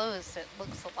are closed, it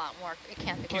looks a lot more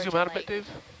Acanthogorgia-like. Can you zoom out a bit, Dave?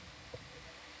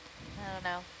 I don't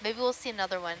know. Maybe we'll see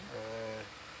another one.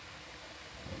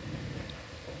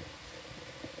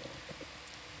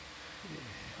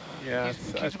 Yeah,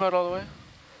 Can you zoom out all the way?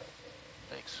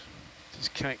 Thanks.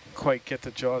 just can't quite get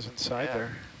the jaws inside Yeah.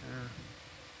 there.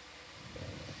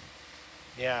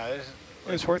 Yeah, this is,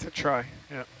 Yeah. It's worth a try.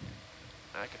 Yeah.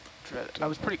 I can try it. I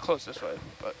was pretty close this way,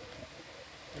 but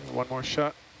One more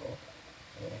shot.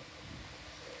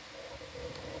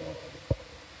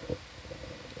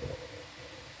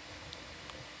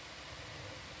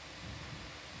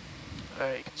 all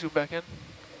right, you can zoom back in.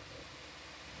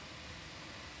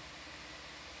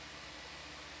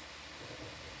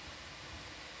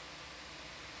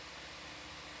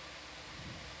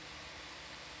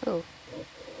 Ooh.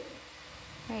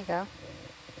 There you go.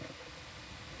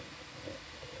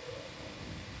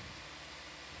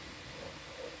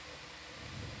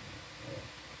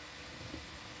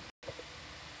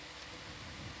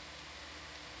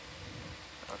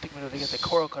 I don't think we know to get the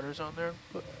coral cutters on there,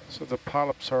 but So the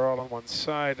polyps are all on one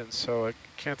side, and so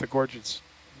Canthogorgids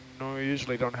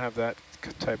usually don't have that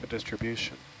type of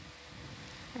distribution.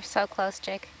 We're so close,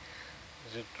 Jake.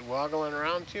 is it woggling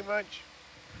around too much?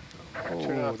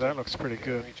 Turn Oh, off that the- looks pretty Let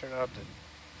good. me turn off the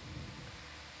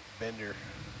bender.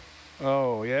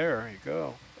 Oh, yeah, there you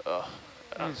go.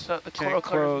 it's not the Can't coral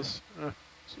cutters. close.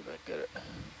 See if I can get it.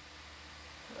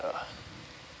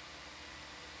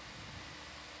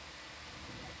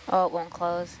 Oh, it won't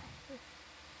close.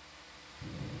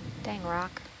 Dang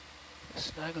rock. The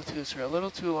snaggletooths are a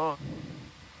little too long.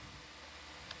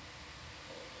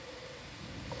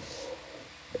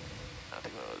 I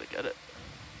think we'll be able to get it.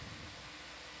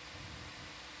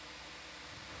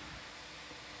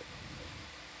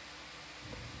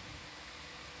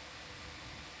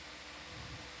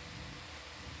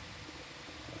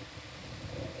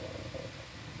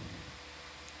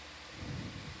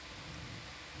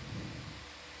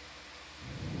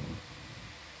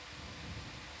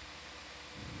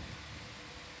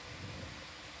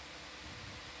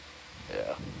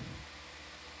 Yeah.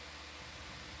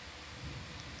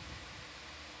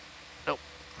 Nope.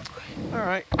 All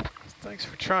right. Thanks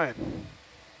for trying.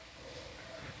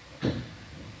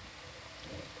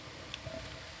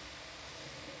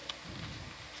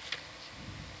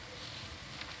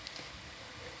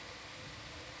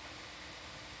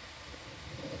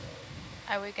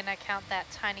 Are we going to count that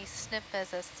tiny snip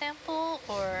as a sample,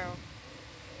 or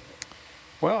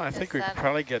Well, I Is think we could that-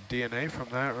 probably get DNA from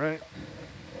that, right?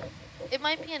 it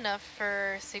might be enough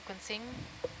for sequencing?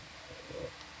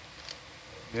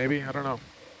 Maybe, I don't know.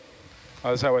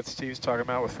 Oh, is that what Steve's talking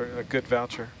about with a good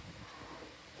voucher?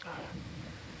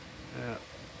 Yeah.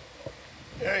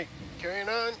 Hey, carrying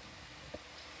on.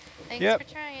 Thanks Yep.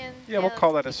 for trying. Yeah, we'll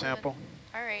call that a let's keep moving. sample.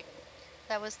 All right.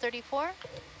 That was 34?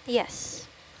 Yes.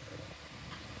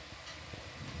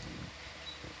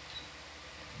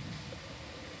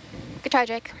 Good try,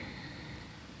 Jake.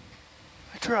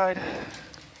 I tried.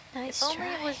 Nice If only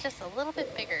try. it was just a little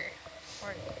bit bigger,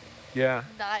 or Yeah.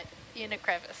 not in a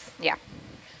crevice. Yeah.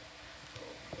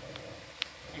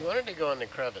 You wanted to go in the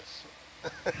crevice.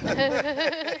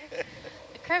 The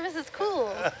crevice is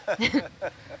cool.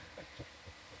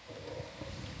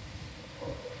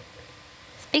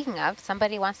 Speaking of,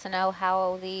 somebody wants to know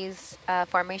how these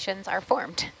formations are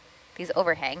formed, these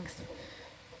overhangs.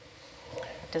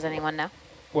 Does anyone know?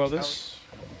 Well, this,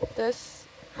 This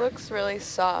looks really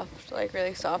soft, like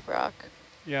really soft rock.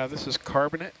 yeah, this is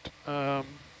carbonate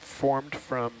formed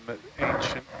from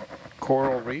ancient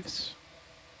coral reefs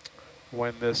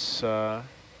when this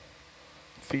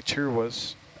feature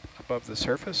was above the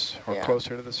surface or Yeah.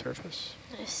 closer to the surface.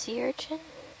 A sea urchin?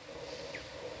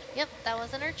 Yep, that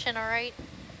was an urchin, all right.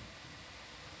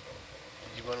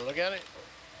 Did you want to look at it?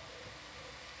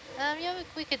 Yeah,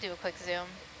 we could do a quick zoom.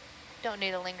 Don't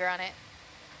need to linger on it.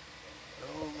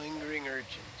 No lingering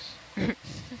urchins. All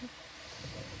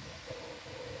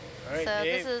right, So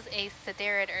Dave. this is a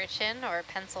sedarid urchin, or a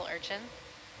pencil urchin.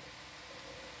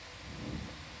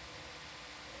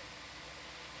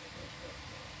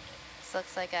 This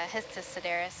looks like a Histus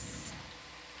sedaris.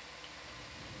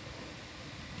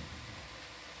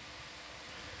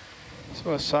 So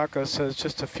Asaka says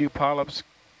just a few polyps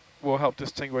will help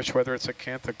distinguish whether it's a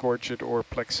Heterogorgia or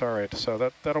plexarid.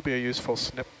 So that'll be a useful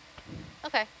snip.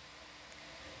 Okay.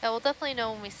 Yeah, we'll definitely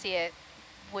know when we see it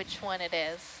which one it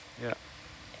is. Yeah.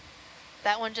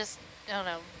 That one just, I don't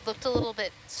know, looked a little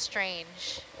bit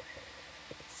strange.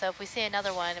 So if we see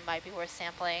another one, it might be worth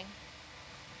sampling.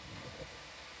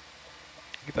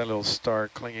 Get that little star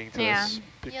clinging to Yeah. this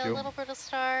big Yeah, a deal. little brittle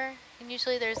star. And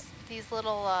usually there's these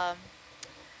little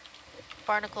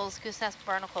barnacles, goose nest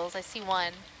barnacles. I see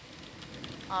one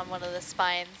on one of the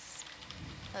spines.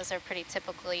 Those are pretty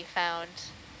typically found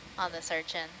on this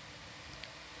urchin.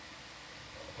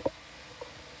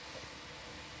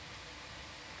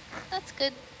 That's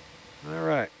good. All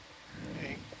right.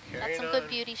 Hey, That's carrying some on. good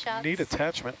beauty shots. Neat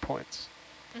attachment points.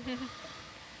 Can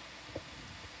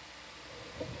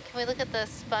we look at the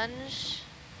sponge?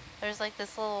 There's like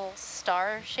this little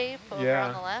star shape over Yeah.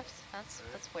 on the left. That's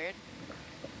weird.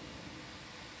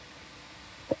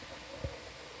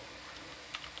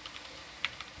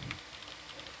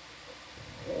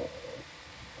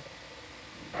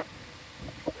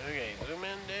 Okay, zoom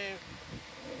in, Dave.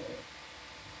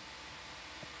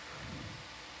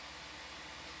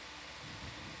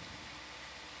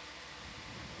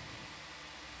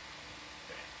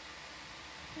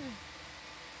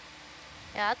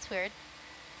 Yeah, that's weird.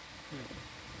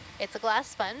 It's a glass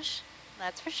sponge,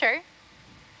 that's for sure.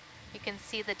 You can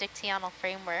see the dictyonal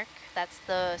framework. That's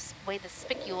the way the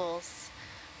spicules,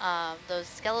 those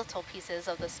skeletal pieces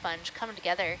of the sponge come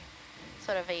together.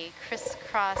 Sort of a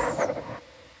crisscross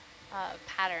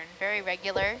pattern, very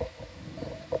regular.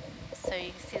 So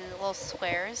you can see the little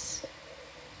squares.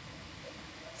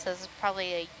 So this is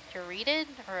probably a euretid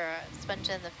or a sponge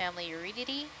in the family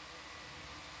Euretidae.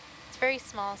 It's very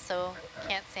small, so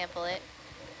can't sample it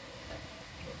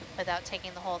without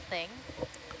taking the whole thing,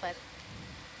 but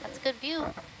that's a good view.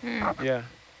 Mm. Yeah.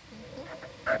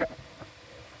 Yeah,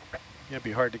 it'd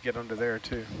be hard to get under there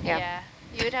too. Yeah.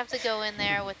 You would have to go in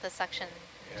there with the suction,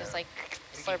 just Yeah. like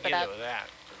We slurp can it get up. with that.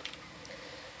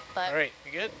 But All right,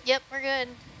 you good? yep, we're good.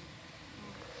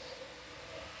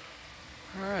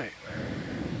 All right.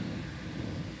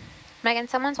 Megan,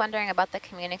 someone's wondering about the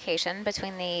communication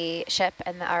between the ship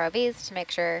and the ROVs to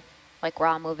make sure like we're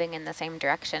all moving in the same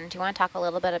direction. Do you want to talk a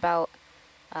little bit about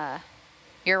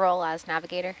your role as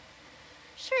navigator?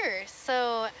 Sure.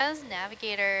 So as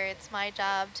navigator, it's my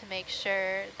job to make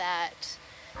sure that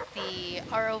the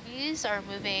ROVs are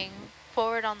moving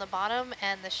forward on the bottom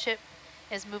and the ship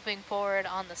is moving forward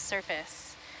on the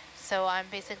surface. So I'm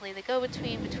basically the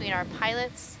go-between between our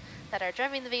pilots that are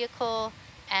driving the vehicle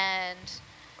and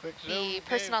Quick the zoom,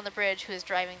 person Dave. on the bridge who is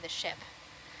driving the ship.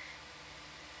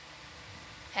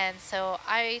 And so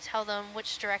I tell them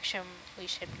which direction we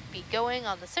should be going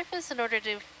on the surface in order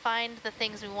to find the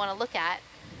things we want to look at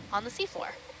on the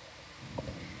seafloor.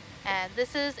 And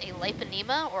this is a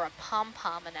Liponema or a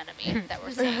pom-pom anemone that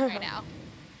we're seeing right now.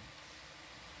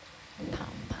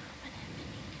 Pom-pom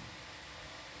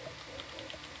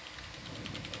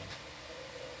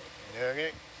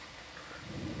Okay.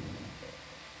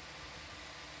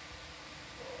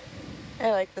 I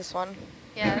like this one.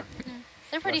 Yeah,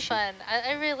 they're pretty Bless you. fun.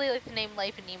 I really like the name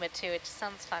Liponema too. It just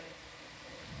sounds fun.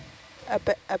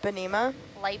 Eponema?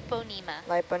 Liponema.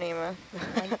 Liponema.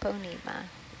 Liponema.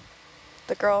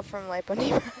 The girl from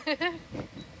Liponema.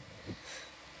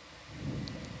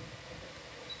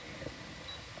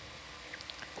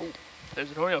 There's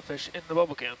an Oreo fish in the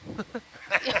bubble can.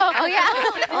 Oh, yeah.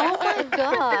 Oh my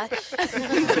gosh.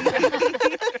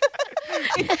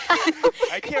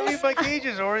 I can't read my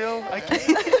gauges, Oreo. I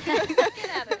can't. Get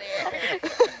out of there.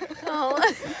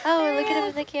 Oh. Oh, look at him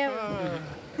in the camera.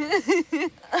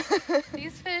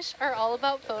 These fish are all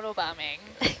about photobombing.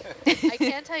 I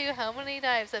can't tell you how many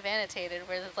dives I've annotated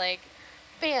where it's like,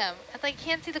 bam, I like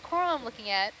can't see the coral I'm looking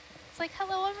at. It's like,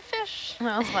 hello, I'm a fish.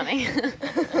 That was funny.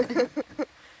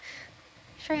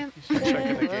 Shrimp.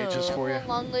 Checking the gauges for you. Little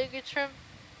long-legged shrimp.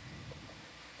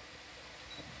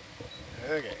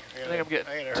 Okay. I think I'm getting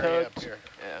I gotta hurry up tugged. here.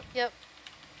 Yeah. Yep.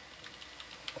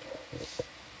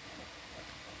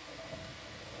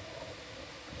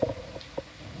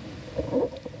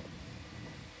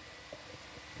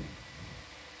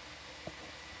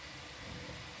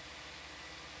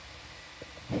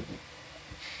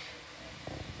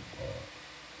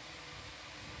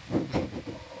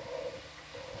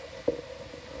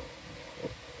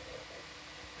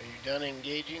 Are you done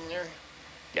engaging there?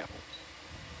 Yeah.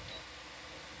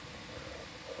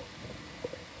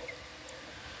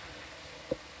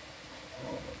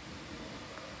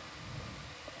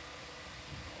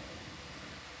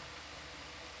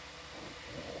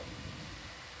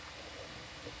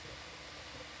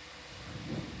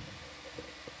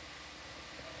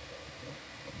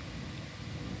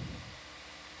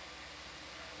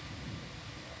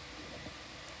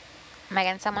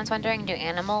 Megan, someone's wondering, do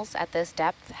animals at this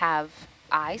depth have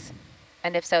eyes?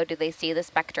 And if so, do they see the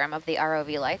spectrum of the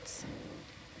ROV lights?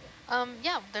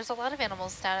 Yeah, there's a lot of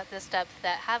animals down at this depth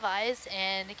that have eyes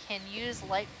and can use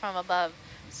light from above.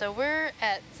 So we're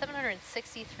at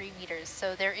 763 meters,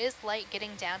 so there is light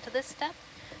getting down to this depth.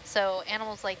 So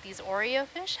animals like these Oreo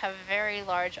fish have very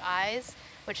large eyes,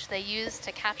 which they use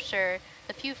to capture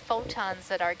the few photons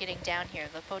that are getting down here.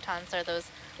 The photons are those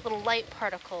little light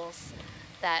particles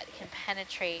that can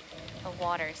penetrate the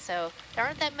water. So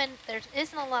there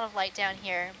isn't a lot of light down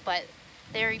here, but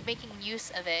they're making use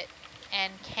of it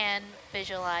and can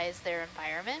visualize their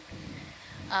environment.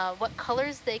 What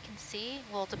colors they can see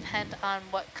will depend on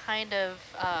what kind of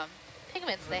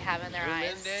pigments they have in their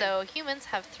eyes. So humans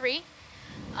have 3.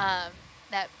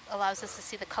 That allows us to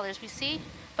see the colors we see,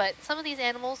 but some of these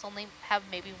animals only have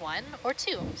maybe 1 or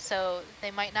 2. So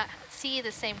they might not see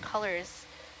the same colors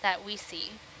that we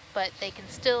see, but they can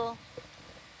still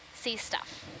see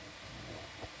stuff.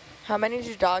 How many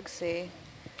do dogs see?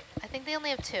 I think they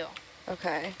only have 2.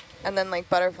 Okay. And then like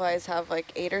butterflies have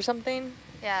like 8 or something?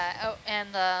 Yeah, oh, and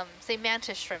say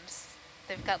mantis shrimps,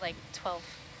 they've got like 12.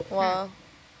 Wow. All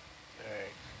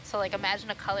right. So like imagine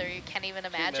a color you can't even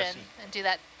imagine messy. and do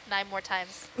that 9 more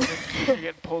times. You're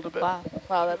getting pulled a bit. Wow.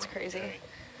 Wow, that's crazy. Okay.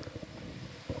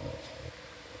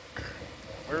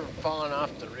 We're falling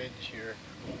off the ridge here.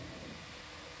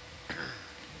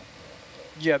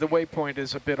 Yeah, the waypoint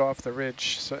is a bit off the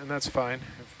ridge, so, and that's fine.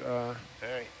 If, All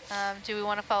right. Do we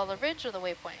want to follow the ridge or the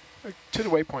waypoint? to the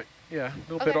waypoint, yeah, a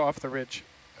little bit Okay. off the ridge.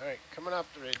 All right. Coming off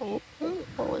the ridge. Oh,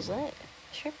 what was that?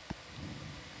 Shrimp.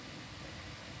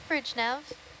 Bridge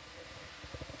nav.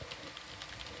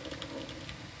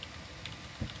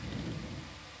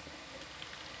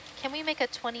 Can we make a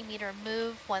 20-meter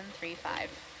move, 135?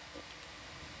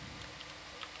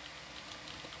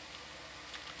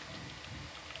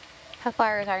 How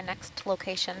far is our next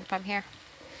location from here?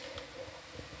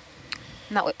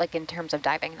 Not like in terms of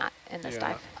diving, not in this Yeah.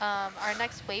 dive. Our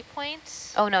next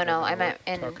waypoint. Oh, no, And no, then I meant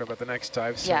we'll in, talk about the next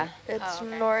dive. yeah. It's Oh,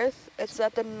 okay. north. It's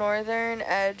at the northern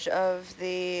edge of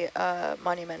the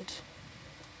monument.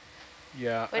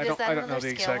 Yeah, Wait, I is don't, that I don't know another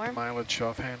the scale exact worm? mileage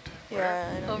offhand.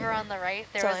 Yeah, I know. Over on the right,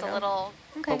 there That's is all a I know. little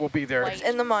Okay. But we'll be there. White. It's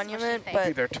in the Smushy monument, thing. but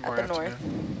Be there at tomorrow the north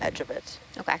afternoon. edge of it.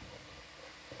 Okay.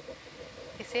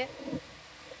 You see it?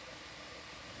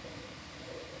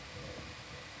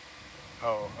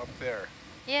 Oh, up there.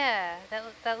 Yeah,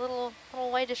 that little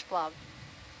whitish blob.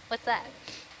 What's that?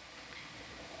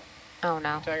 Oh,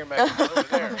 no. Talking about over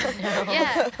there.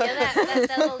 Yeah,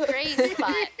 that little gray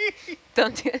spot.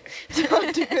 Don't do it.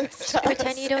 Don't do this.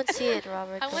 Pretend you don't see it,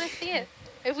 Robert. I want to see it.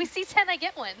 If we see 10, I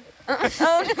get one.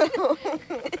 Oh no.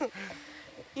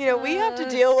 You know, we have to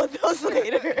deal with those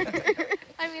later.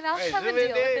 I mean, I'll Hey, come and zoom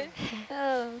in, deal with it.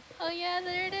 Oh. Oh yeah,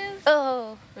 there it is.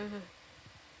 Oh.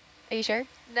 Are you sure?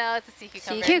 No, it's a sea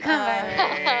cucumber. Sea cucumber.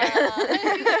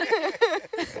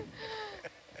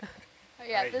 Oh,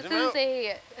 yeah, Alright, this zoom is out.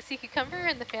 a sea cucumber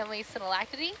in the family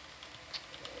Synallactidae.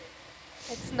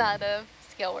 It's not a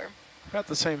scale worm. About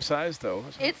the same size, though.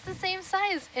 Isn't it? It's the same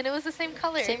size, and it was the same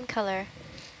color. Same color.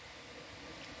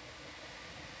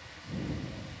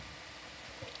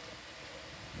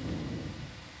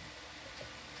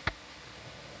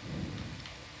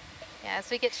 Yeah, As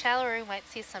we get shallower, we might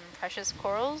see some precious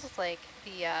corals like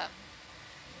the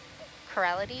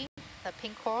corallity, the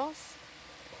pink corals.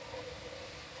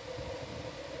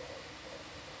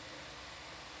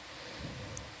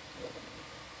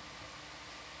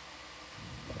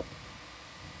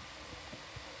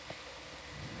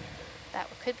 That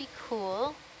could be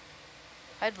cool.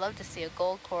 I'd love to see a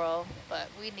gold coral, but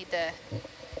we need to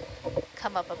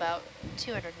come up about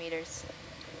 200 meters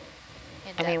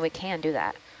in depth. I mean, we can do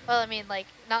that. Well, I mean, like,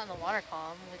 not in the water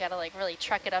column. We gotta, like, really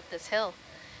trek it up this hill.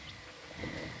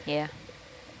 Yeah.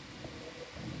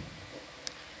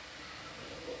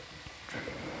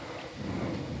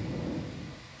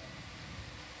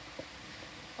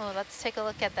 Well, let's take a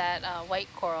look at that white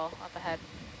coral up ahead.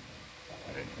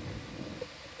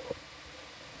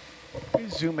 Can you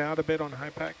zoom out a bit on high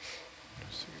pack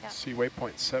so you can Yeah. see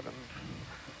waypoint 7?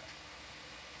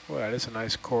 Well, that is a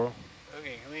nice coral.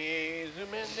 Okay, can we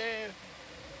zoom in, Dave?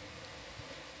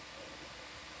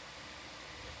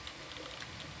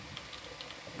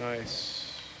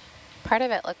 Nice. Part of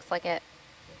it looks like it,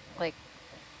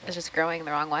 is just growing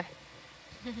the wrong way.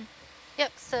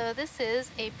 Yep, so this is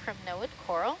a primnoid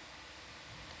coral.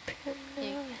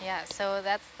 Yeah, so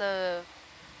that's the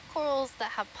corals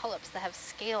that have polyps, that have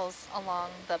scales along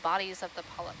the bodies of the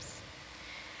polyps.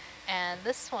 And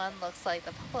this one looks like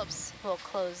the polyps will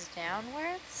close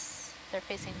downwards. They're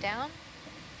facing down.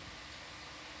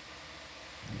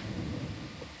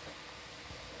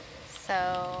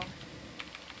 So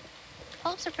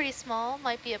polyps are pretty small,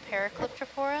 might be a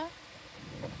Paracalyptrophora.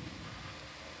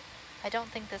 I don't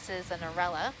think this is an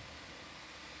Arella.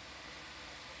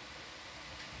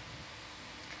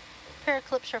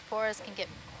 Paracalyptrophoras can get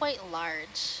quite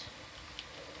large.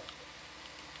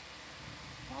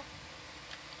 Oh,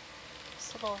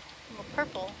 this little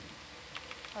purple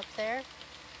up there.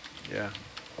 Yeah.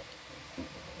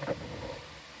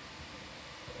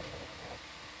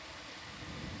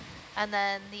 And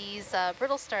then these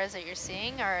brittle stars that you're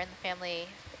seeing are in the family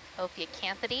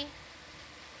Ophiacanthidae,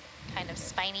 kind of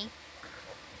spiny.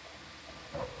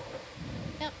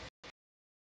 Yep.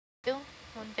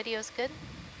 One video's good.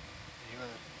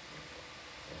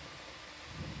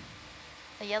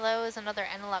 The yellow is another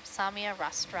Anelopsamia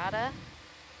rostrata.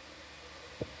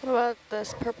 What about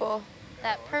this purple?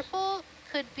 That purple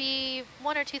could be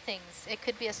one or two things. It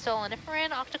could be a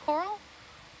stoloniferan octocoral,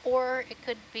 or it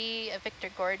could be a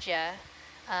Heterogorgia.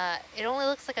 It only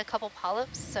looks like a couple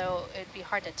polyps, so it'd be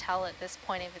hard to tell at this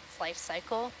point of its life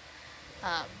cycle.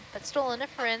 But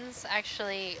stoloniferans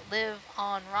actually live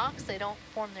on rocks. They don't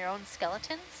form their own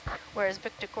skeletons, whereas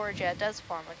Heterogorgia does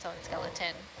form its own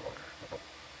skeleton.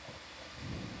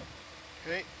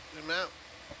 Okay, zoom out.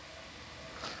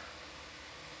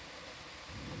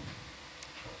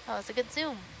 Oh, it's a good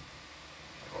zoom.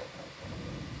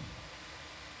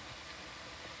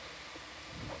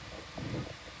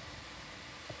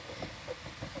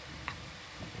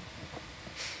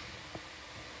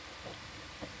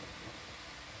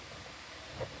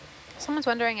 Someone's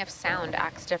wondering if sound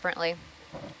acts differently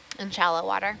in shallow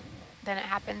water than it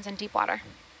happens in deep water.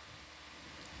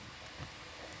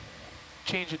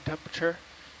 Change in temperature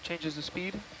changes the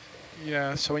speed.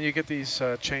 Yeah, so when you get these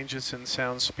changes in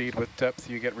sound speed with depth,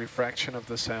 you get refraction of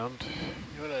the sound.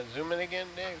 You want to zoom in again,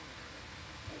 Dave?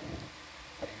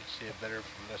 You can see it better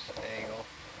from this angle.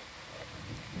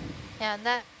 Yeah, and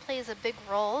that plays a big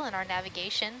role in our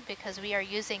navigation because we are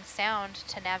using sound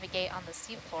to navigate on the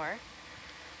seafloor.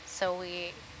 So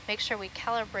we make sure we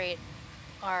calibrate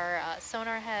our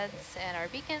sonar heads and our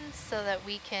beacons so that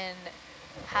we can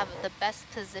have the best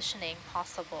positioning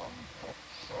possible.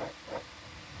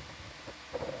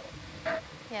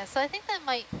 Yeah, so I think that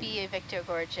might be a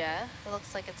Heterogorgia. It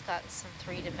looks like it's got some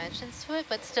 3 dimensions to it,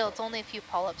 but still it's only a few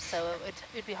polyps, so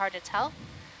it'd be hard to tell.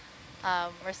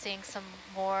 We're seeing some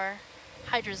more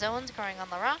hydrozoans growing on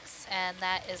the rocks, and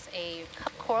that is a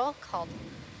cup coral called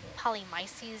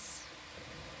Polymyces.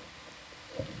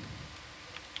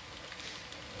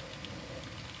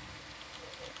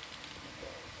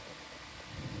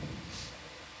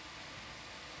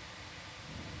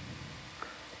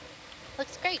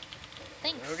 Looks great.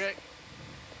 Thanks. Okay.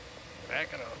 Back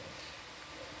it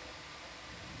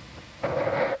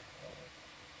up.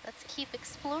 Let's keep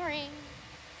exploring.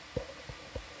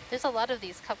 There's a lot of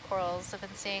these cup corals. I've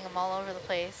been seeing them all over the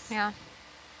place. Yeah.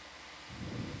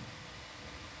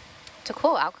 It's a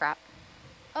cool outcrop.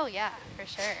 Oh yeah, for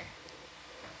sure.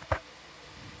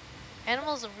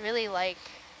 Animals really like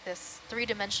this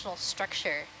 3-dimensional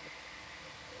structure.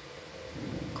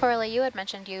 Coralie, you had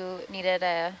mentioned you needed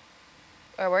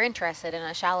or were interested in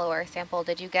a shallower sample.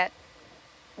 Did you get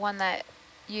one that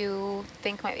you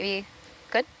think might be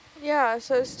good? Yeah,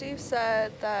 so Steve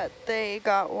said that they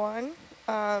got one.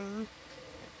 I'm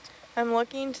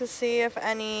looking to see if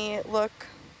any look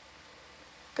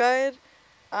good.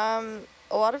 A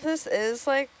lot of this is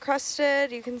like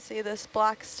crusted. You can see this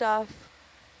black stuff.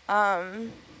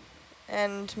 And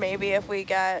maybe if we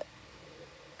get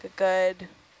a good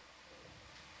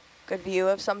view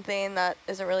of something that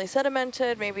isn't really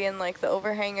sedimented, maybe in like the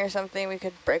overhang or something, we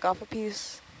could break off a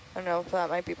piece. I don't know if that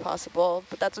might be possible,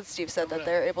 but that's what Steve said that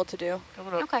they're able to do.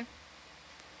 Coming up. Okay.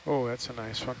 Oh, that's a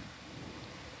nice one.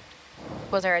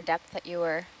 Was there a depth that you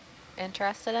were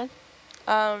interested in?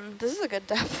 This is a good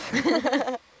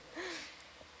depth.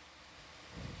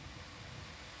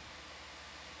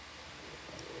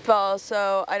 But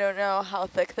also, I don't know how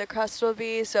thick the crust will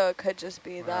be, so it could just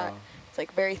be that it's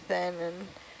like very thin and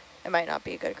it might not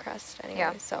be a good crust anyway,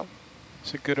 Yeah. so.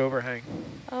 It's a good overhang.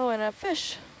 Oh, and a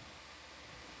fish.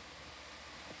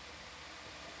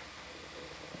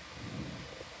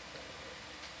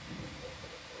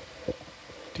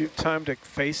 Do you have time to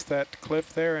face that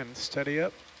cliff there and steady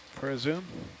up for a zoom?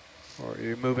 Or are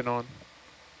you moving on?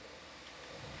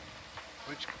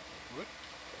 What?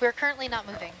 We're currently not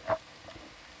moving.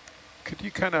 Could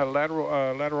you kind of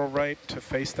lateral right to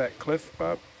face that cliff,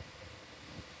 Bob?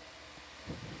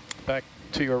 Back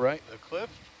to your right? The cliff?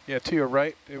 Yeah, to your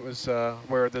right. It was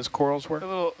where those corals were.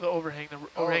 The overhang, the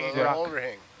overhanging the rock.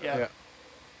 overhang. Yeah.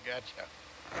 Gotcha.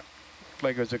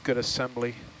 Like it was a good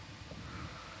assembly.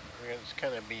 It's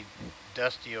kind of be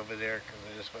dusty over there because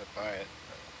I just went by it.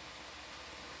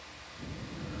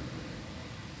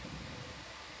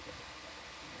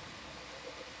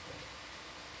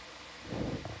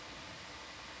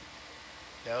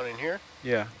 Down in here?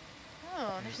 Yeah.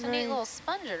 Oh, there's a neat little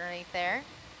sponge underneath there.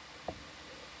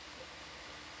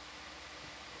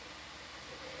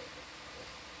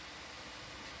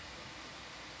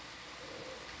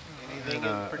 Anything in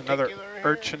Another particular here?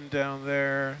 urchin down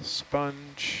there,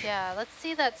 sponge. Yeah, let's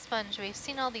see that sponge. We've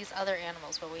seen all these other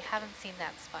animals, but we haven't seen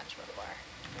that sponge before.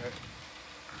 Right.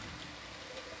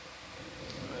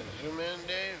 Zoom in,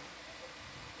 Dave.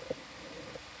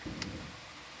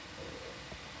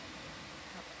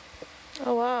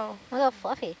 Oh, wow. Look how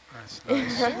fluffy. That's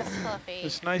nice. It is fluffy.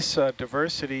 There's nice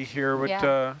diversity here. Would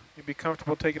you be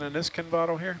comfortable taking a Niskin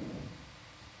bottle here?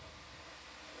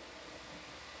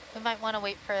 We might want to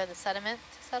wait for the sediment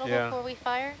to settle before we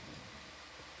fire.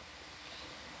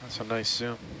 That's a nice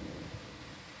zoom.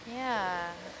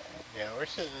 Yeah. Yeah, we're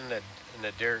sitting in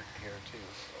the dirt here too.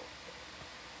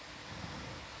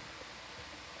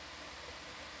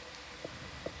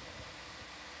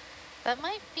 That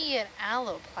might be an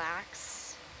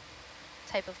alloplax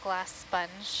type of glass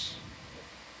sponge.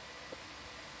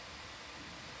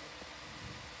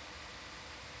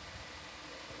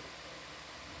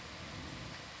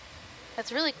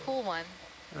 That's a really cool one.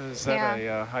 Is that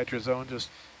a hydrozone? Just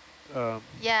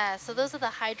yeah, so those are the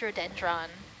hydrodendron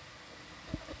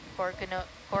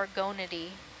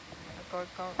gorgonidae, or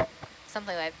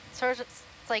something like that. Sort of, it's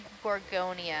like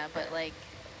gorgonia, but like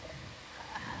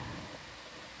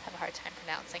have a hard time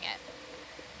pronouncing it.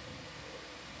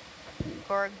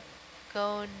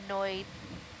 Gorgonoidae.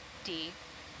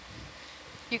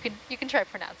 You can try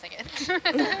pronouncing it.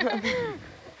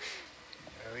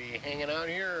 Are we hanging out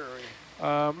here? Or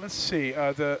are we... let's see.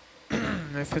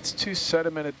 If it's too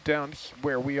sedimented down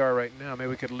where we are right now, maybe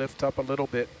we could lift up a little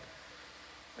bit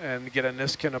and get a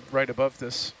Niskin up right above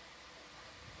this.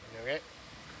 Okay.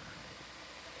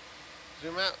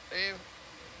 Zoom out, Dave.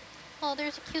 Oh,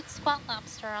 there's a cute squat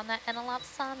lobster on that Enelopsamia.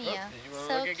 Oh, did you want to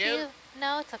So look again? cute.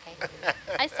 No, it's okay.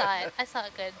 I saw it. I saw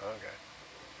it good. Okay.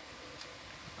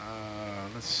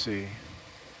 Let's see.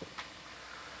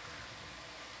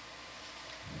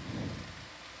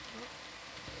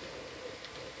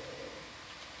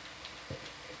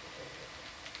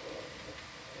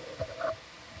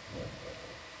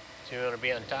 Do you want to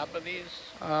be on top of these?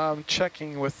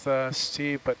 Checking with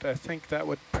Steve, but I think that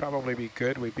would probably be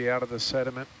good. We'd be out of the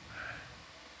sediment.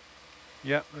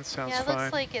 Yeah, that sounds fine. Yeah, it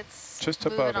looks like it's just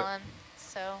moving above it. on,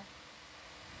 so.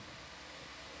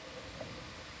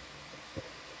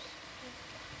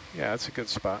 Yeah, it's a good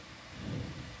spot.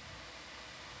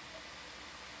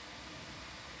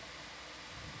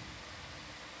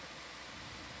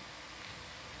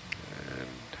 And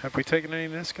have we taken any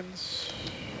Niskins?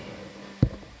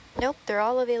 Nope, they're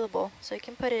all available. So you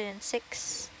can put it in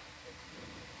 6.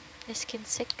 Niskin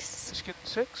 6. Niskin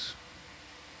 6.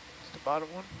 It's the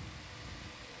bottom one.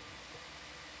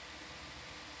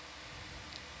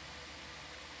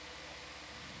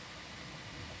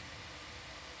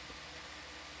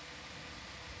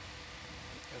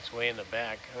 It's way in the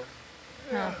back, huh?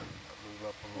 Yeah. Move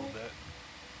up a little bit.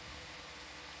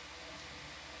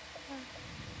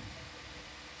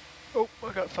 Oh,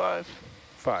 I got 5.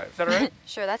 5. Is that all right?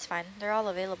 Sure, that's fine. They're all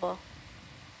available.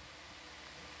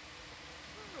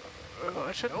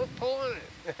 I shouldn't. Don't pull on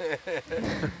it.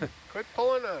 Quit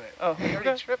pulling on it. Oh, You already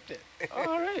okay. tripped it.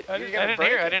 All right. I You're didn't gonna break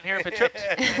hear. it. I didn't hear if it tripped.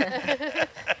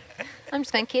 I'm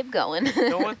just going to keep going.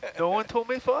 No one told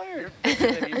me fire. You're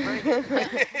thinking that you break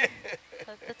it.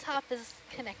 The top is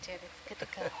connected. It's good to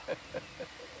go.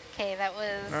 Okay, that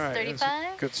was All right, that's a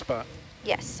 35. good spot.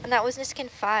 Yes, and that was Niskin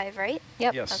 5, right?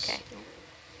 Yep. Yes. Okay.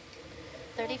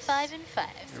 35 and 5.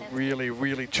 You Sounds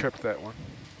really tripped that one.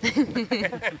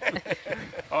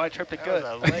 Oh, I tripped it That good.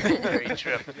 was a legendary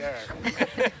trip there.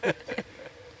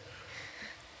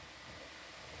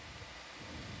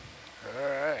 All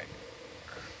right.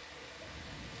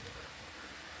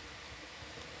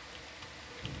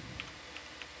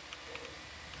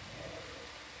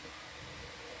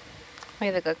 We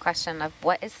have a good question of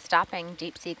what is stopping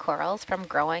deep sea corals from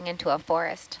growing into a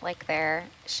forest like their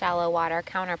shallow water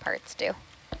counterparts do?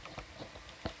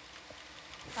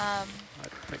 I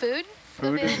think food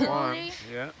food is one. availability.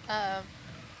 Yeah.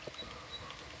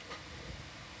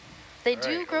 They All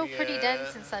do right, grow we, pretty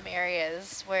dense in some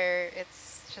areas where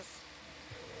it's just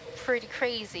pretty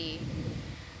crazy.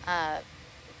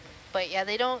 But yeah,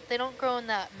 they don't grow in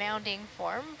that mounding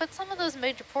form. But some of those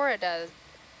Madrepora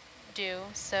do.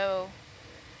 So,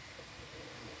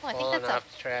 well, I think Falling that's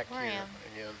off the track where I here am.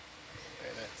 again.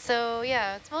 So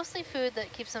yeah, it's mostly food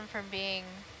that keeps them from being,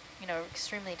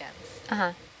 extremely dense.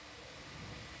 Uh-huh.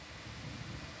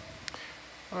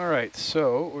 All right,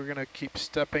 so we're going to keep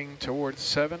stepping towards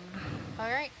 7, All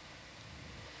right.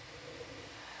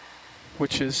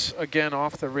 which is, again,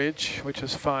 off the ridge, which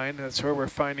is fine. That's where we're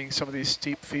finding some of these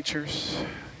steep features,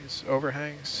 these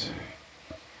overhangs.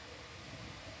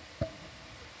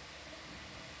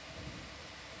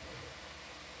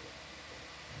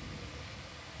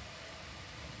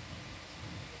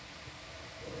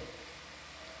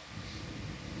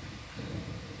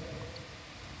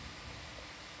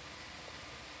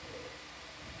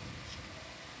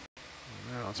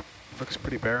 Wow, it looks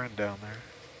pretty barren down there.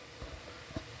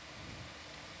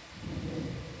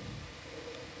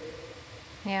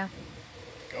 Yeah.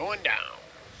 Going down.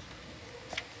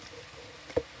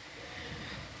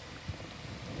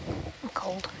 I'm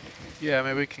cold. Yeah,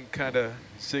 maybe we can kind of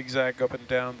zigzag up and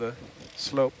down the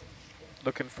slope,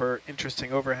 looking for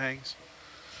interesting overhangs.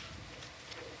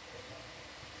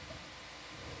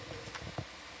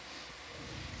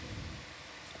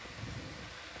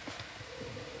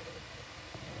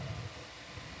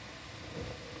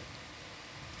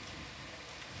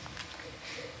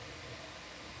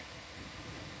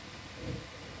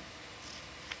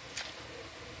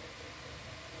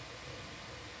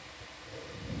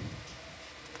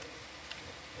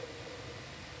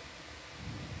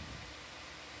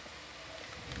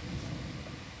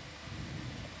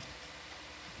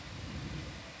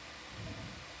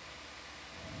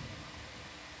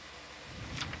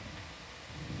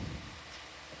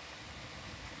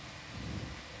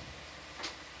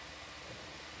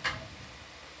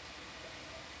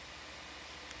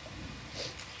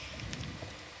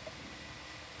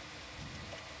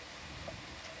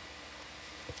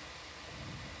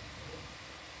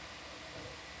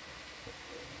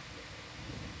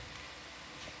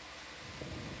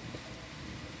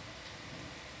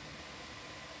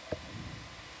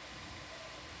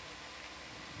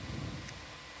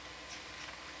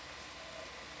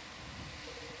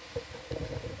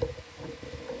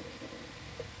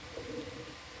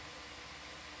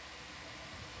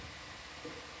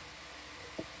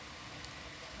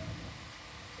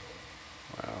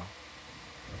 Wow.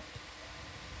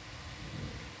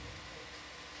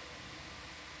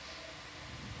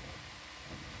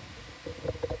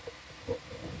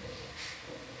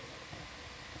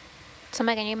 So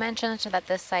Megan, you mentioned that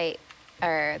this site,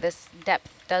 or this depth,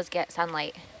 does get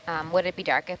sunlight. Would it be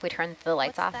dark if we turned the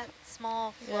lights What's off? that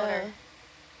small floater?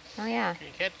 Oh yeah. Can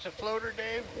you catch the floater,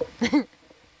 Dave?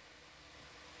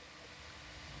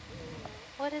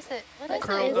 What is it? What What is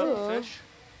Curled it? up fish.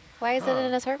 Why is it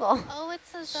in a circle? Oh,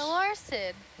 it's a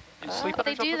zoarcid. You sleep on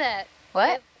They or something? do that.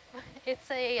 What?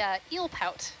 It's a eel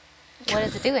pout. What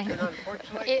is it doing? Turn on porch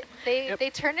light? They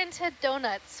turn into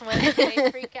donuts when they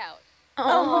freak out.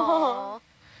 Oh.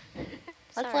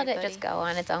 Let's Sorry, let it buddy. just go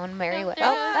on its own merry way. No.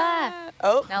 Oh, ah.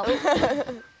 Oh.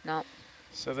 Nope. Nope.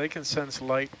 So they can sense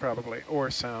light probably, or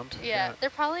sound. Yeah,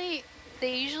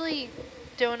 they usually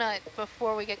donut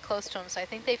before we get close to them, so I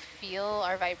think they feel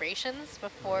our vibrations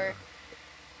before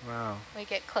Wow. we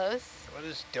get close. What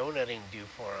does donutting do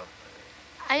for them?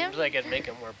 Seems like it'd make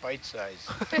them more bite-sized.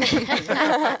 Like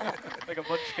a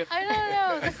munchkin. I don't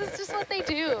know. This is just what they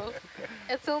do.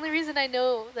 It's the only reason I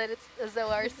know that it's a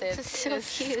zooarcid. This is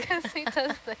so cute. Because he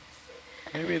does this.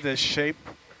 Maybe the shape,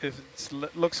 if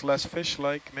it looks less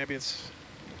fish-like, maybe it's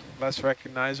less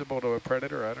recognizable to a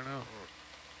predator. I don't know.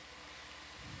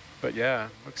 But yeah,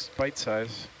 looks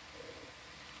bite-sized.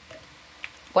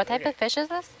 What type of fish is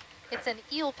this? It's an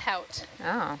eel pout.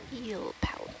 Oh. Eel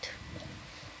pout.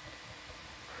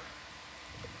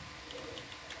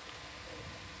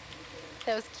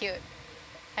 That was cute.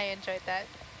 I enjoyed that.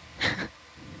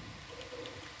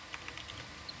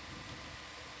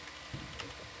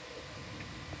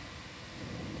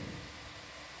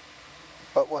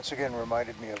 But once again,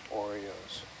 reminded me of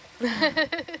Oreos. I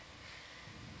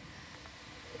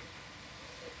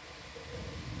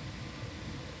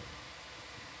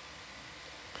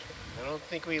don't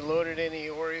think we loaded any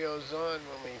Oreos on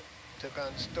when we took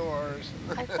on stores.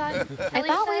 I thought I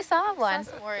thought we saw one.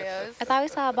 some Oreos. I thought we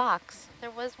saw a box. There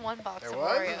was one box There of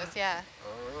was? Oreos, yeah.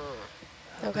 Oh.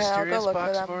 Okay, I'll go Mysterious look for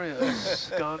box them. of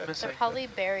Oreos gone missing. They're probably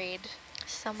buried,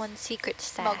 Someone's secret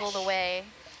stash. smuggled away.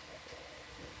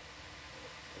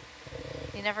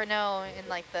 You never know in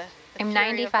like the I'm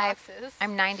fury of 95. boxes.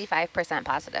 I'm 95%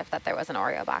 positive that there was an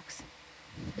Oreo box.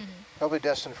 Probably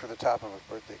destined for the top of a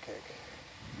birthday cake.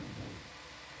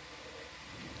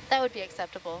 That would be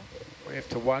acceptable. We have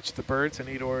to watch the birds and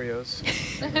eat Oreos.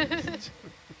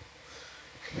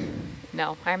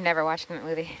 No, I'm never watching that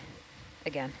movie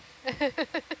again.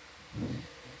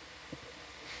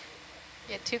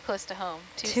 Yeah, too close to home.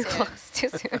 Too Too soon. close, too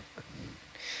soon.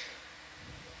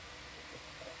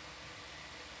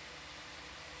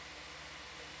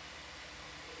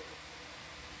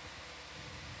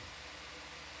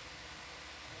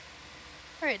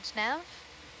 Bridge nav.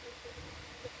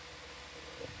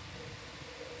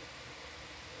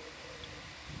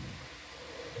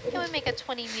 Can we make a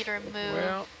 20-meter move?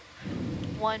 Well,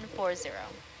 140.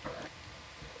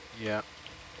 yeah.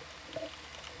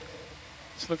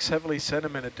 This looks heavily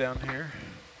sedimented down here.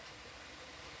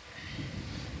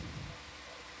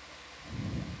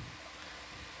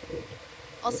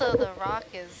 Also, the rock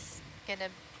is gonna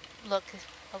look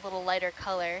a little lighter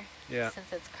color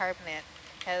since it's carbonate.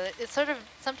 It's sort of,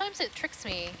 sometimes it tricks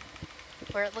me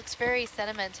where it looks very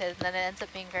sedimented and then it ends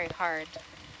up being very hard.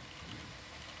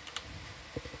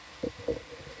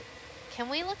 Can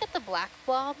we look at the black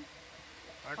blob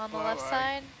on the left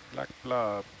side? Black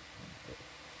blob.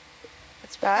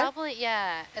 It's That? probably,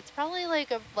 yeah, it's probably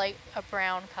like a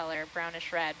brown color,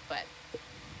 brownish red, but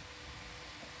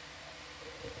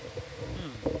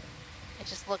it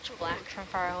just looked black from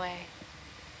far away.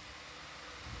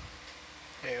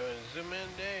 Hey, you want to zoom in,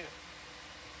 Dave?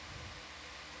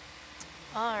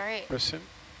 All right. Percent?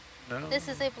 No. This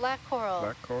is a black coral.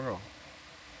 Black coral.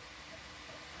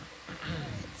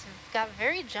 It's got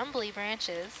very jumbly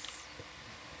branches.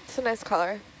 It's a nice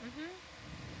color.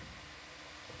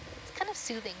 It's kind of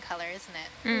soothing color, isn't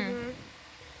it? Mm.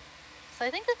 So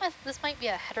I think this might be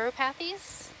a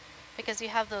Heteropathes, because you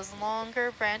have those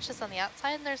longer branches on the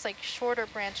outside and there's like shorter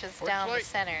branches down the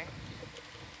center.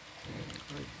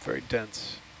 Very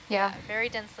dense. Yeah. Very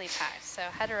densely packed. So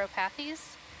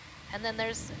Heteropathes. And then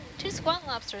there's 2 squat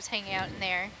lobsters hanging out in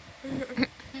there.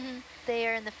 They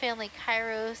are in the family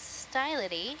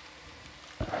Chirostylidae.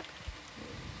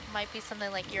 Might be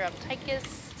something like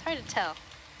Europtychus. It's hard to tell.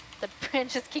 The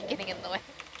branches keep getting in the way.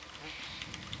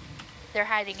 They're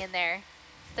hiding in there.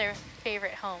 It's their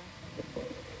favorite home.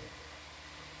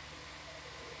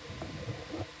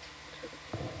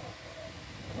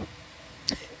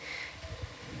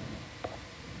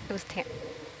 It was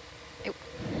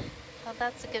Well,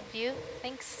 that's a good view.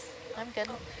 Thanks. I'm good.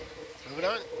 Moving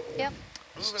on. Yep.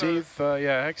 Moving Steve,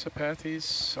 yeah,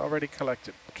 Hexapathes already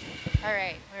collected. All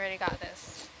right. We already got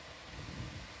this.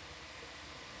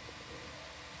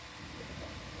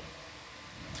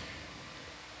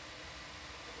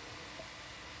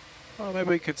 Well, maybe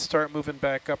we could start moving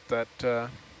back up that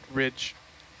ridge,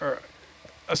 or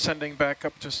ascending back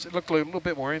up. Just it looked a little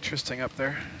bit more interesting up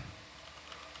there.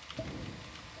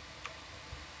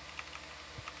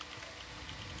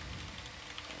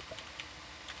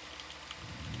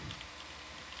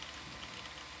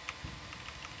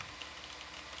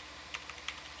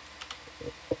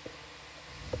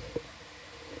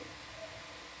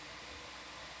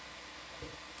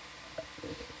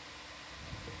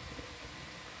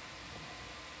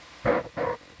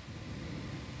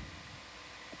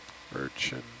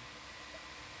 Urchin,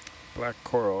 black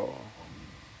coral.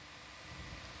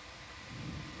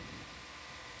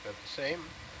 Is that the same?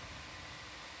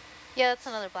 Yeah, that's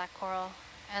another black coral.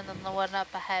 And then the one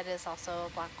up ahead is also a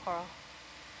black coral.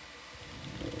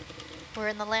 We're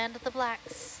in the land of the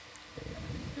blacks.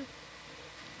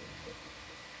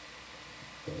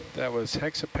 That was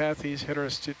Hexapathes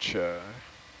heterostitcha.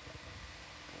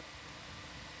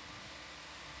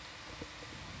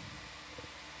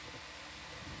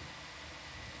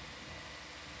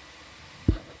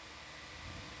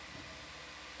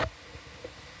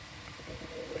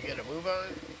 We gotta move on.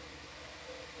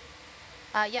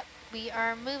 Yep, we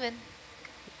are moving.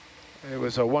 It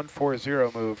was a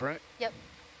 140 move, right? Yep.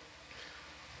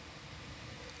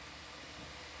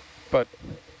 But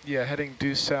yeah, heading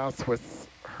due south with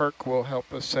Herc will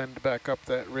help us send back up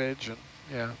that ridge, and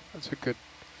yeah, that's a good,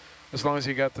 as long as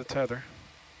you got the tether.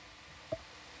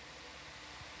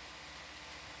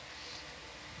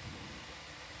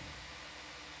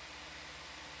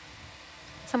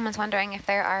 Someone's wondering if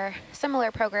there are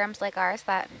similar programs like ours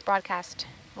that broadcast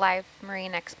live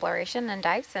marine exploration and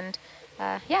dives, and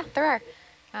yeah, there are.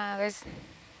 There's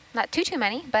not too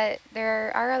many, but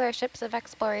there are other ships of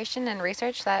exploration and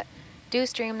research that do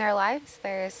stream their lives.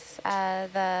 There's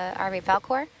the RV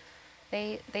Falcor.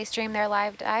 They stream their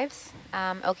live dives.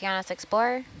 Okeanos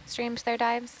Explorer streams their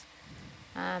dives.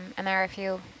 And there are a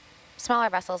few smaller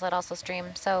vessels that also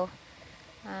stream. So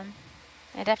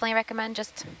I definitely recommend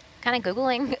just kind of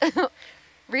Googling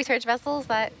research vessels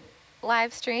that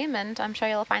live stream, and I'm sure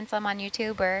you'll find some on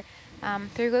YouTube or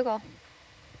through Google.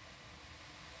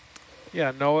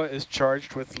 Yeah, NOAA is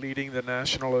charged with leading the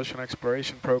National Ocean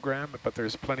Exploration Program, but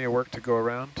there's plenty of work to go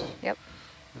around. Yep.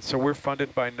 And so we're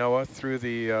funded by NOAA through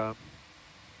the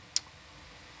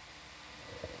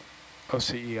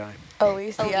OCEI.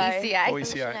 OECI.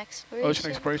 OECI.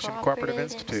 Ocean Exploration Cooperative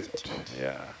Institute.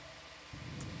 Yeah.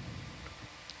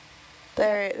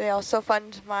 They also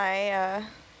fund my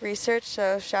research,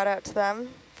 so shout out to them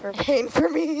for paying for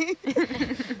me.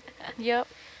 Yep.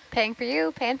 Paying for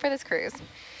you, paying for this cruise.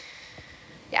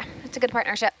 Yeah, it's a good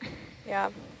partnership. Yeah,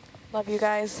 love you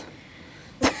guys.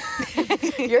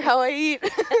 You're how I eat.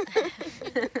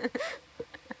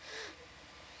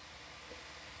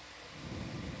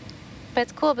 But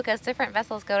it's cool because different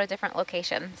vessels go to different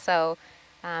locations. So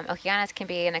Okeanos can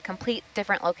be in a complete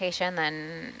different location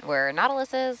than where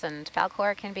Nautilus is, and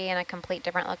Falcor can be in a complete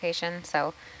different location.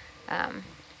 So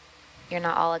you're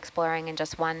not all exploring in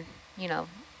just one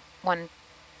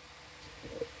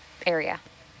area,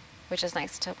 which is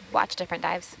nice to watch different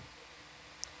dives.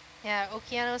 Yeah,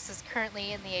 Okeanos is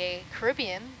currently in the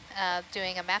Caribbean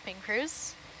doing a mapping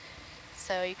cruise.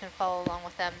 So you can follow along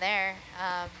with them there.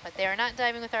 But they are not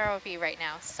diving with ROV right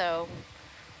now, so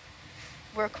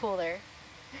we're cooler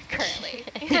currently.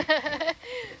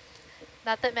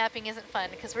 Not that mapping isn't fun,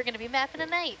 because we're going to be mapping at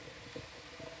night.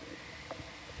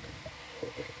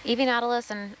 EV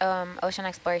Nautilus and Ocean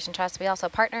Exploration Trust, we also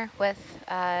partner with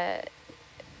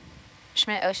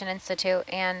Schmidt Ocean Institute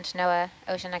and NOAA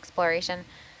Ocean Exploration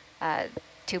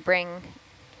to bring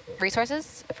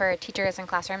resources for teachers and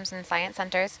classrooms and science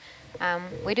centers.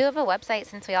 We do have a website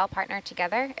since we all partner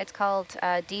together. It's called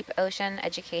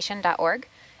deepoceaneducation.org,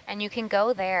 and you can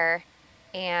go there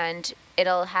and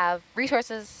it'll have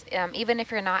resources, even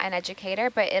if you're not an educator,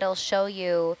 but it'll show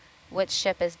you which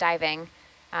ship is diving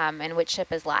and which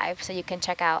ship is live. So you can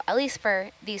check out, at least for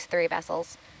these 3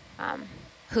 vessels,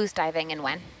 who's diving and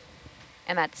when.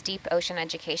 And that's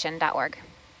deepoceaneducation.org.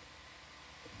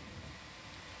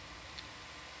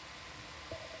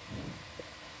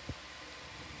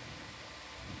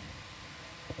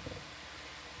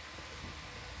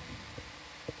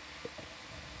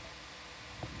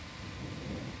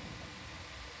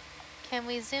 Can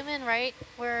we zoom in right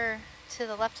where to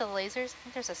the left of the lasers? I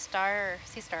think there's a star or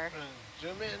sea star.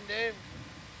 Zoom in, Dave.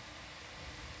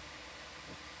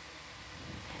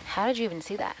 How did you even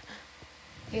see that?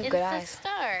 You have It's good a eyes.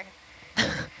 star.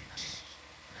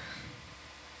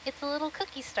 It's a little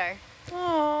cookie star.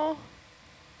 Oh.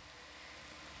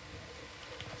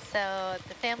 So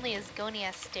the family is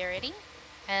Goniasteridae.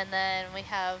 And then we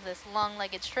have this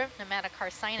long-legged shrimp,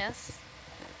 Nematocarcinus.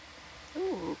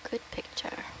 Ooh, good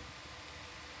picture.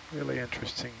 Really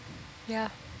interesting. Yeah.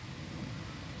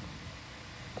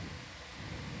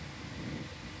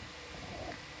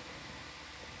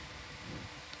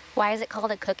 Why is it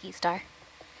called a cookie star?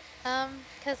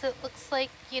 Because it looks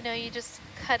like, you just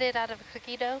cut it out of a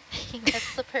cookie dough.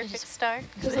 That's the perfect star.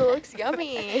 Because it looks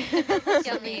yummy.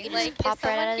 Yummy. can Like, just if pop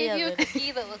right someone out of the gave you a oven.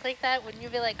 cookie that looked like that, wouldn't you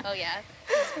be like, oh yeah,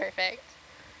 this is perfect?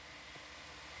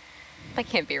 That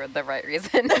can't be the right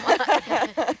reason.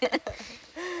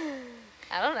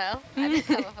 I don't know. I just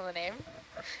come up with a name.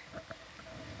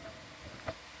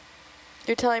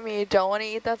 You're telling me you don't want to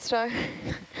eat that star?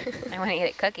 I want to eat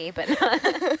a cookie, but not.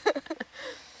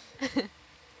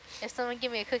 If someone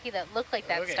gave me a cookie that looked like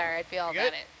that Okay. star, I'd be all Good.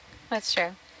 about it. That's true.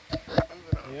 Moving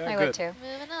on. Yeah, I good. would too.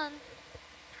 Moving on.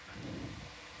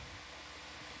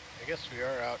 I guess we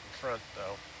are out in front,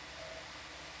 though.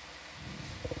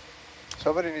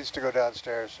 Somebody needs to go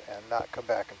downstairs and not come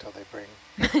back until they bring.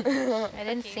 I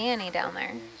didn't see any down there.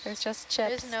 Cookies. There's just chips.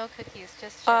 There's no cookies,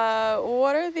 just chips.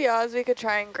 What are the odds we could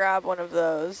try and grab one of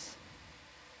those?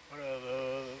 What are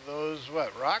those,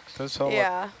 what, rocks? Those all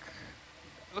Yeah,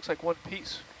 It looks like one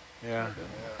piece. yeah. Yeah.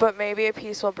 but maybe a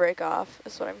piece will break off,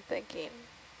 is what I'm thinking.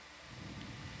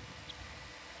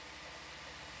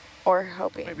 Or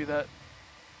hoping. Maybe that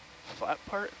flat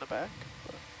part in the back.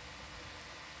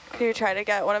 Can you try to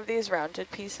get one of these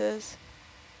rounded pieces?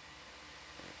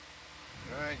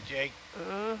 All right, Jake,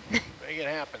 make it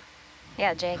happen.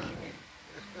 Yeah, Jake.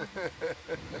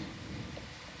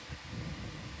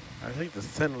 I think the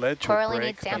thin ledge Coralie would break.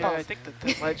 needs Yeah, samples. I think the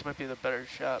thin ledge might be the better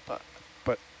shot, but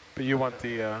But you want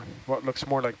the, what looks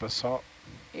more like basalt.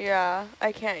 Yeah,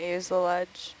 I can't use the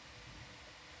ledge.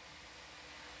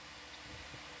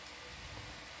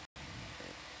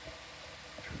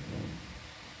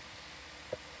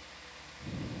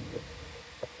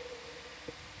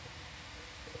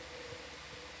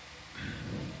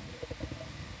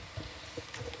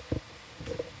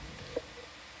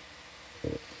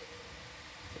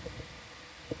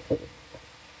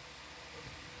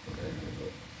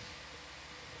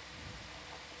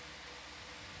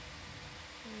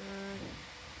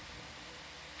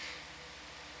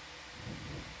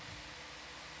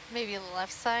 Maybe the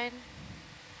left side.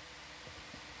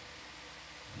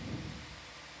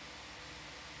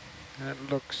 That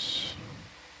looks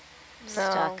No.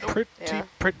 Stuck. pretty, Yeah.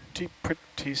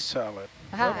 pretty solid.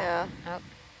 Ah. Yeah. Oh.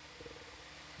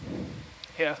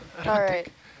 yeah. I don't All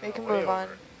right, think, we can way move on.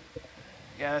 over.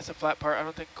 yeah, that's a flat part. I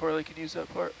don't think Coralie can use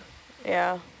that part.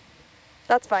 Yeah,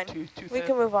 that's fine. Too We thin.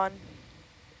 can move on.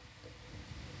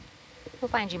 We'll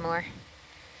find you more.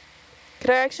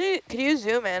 Could you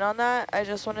zoom in on that? I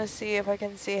just want to see if I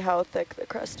can see how thick the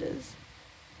crust is.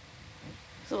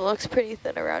 So it looks pretty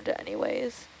thin around it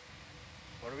anyways.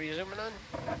 What are we zooming on?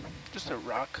 Just a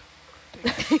rock.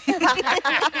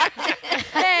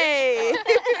 Hey!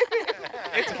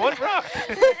 It's one rock.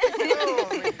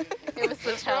 It was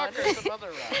the This rock challenge. or some other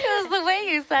rock? It was the way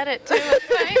you said it too. It's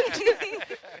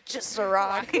fine. Just a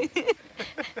rock.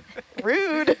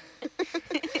 Rude.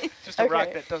 Just a rock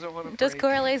Okay. that doesn't want to Just break.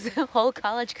 Coralie's whole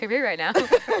college career right now.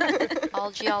 All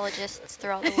geologists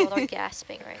throughout the world are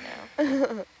gasping right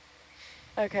now.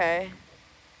 Okay.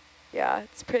 Yeah,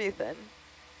 it's pretty thin.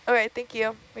 All right, thank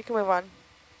you. We can move on.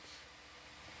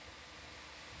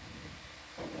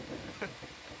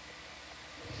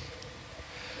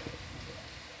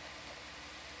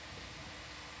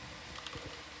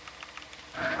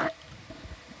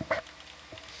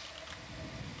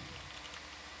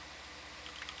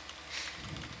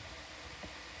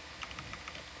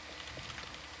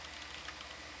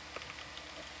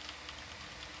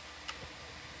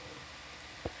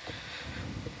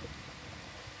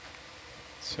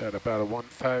 It's at about a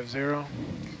 150.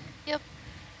 Yep.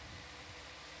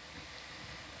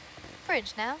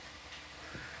 Bridge now.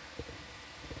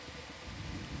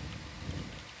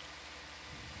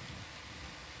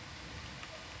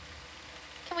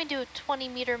 Can we do a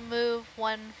 20-meter move,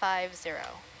 150?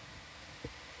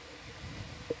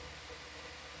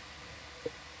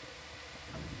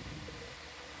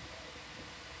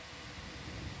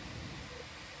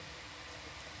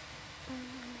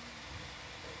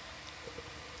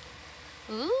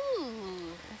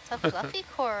 Ooh, it's a fluffy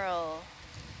coral.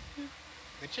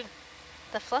 Which one?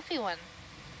 The fluffy one.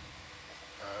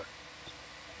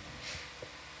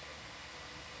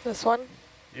 This one?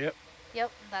 Yep.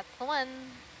 Yep, that's the one.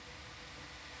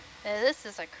 This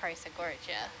is a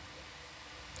Heterogorgia.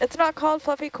 It's not called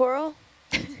fluffy coral?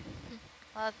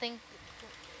 I think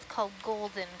it's called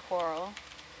golden coral.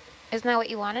 Isn't that what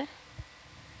you wanted?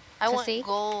 I To want see?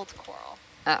 gold coral.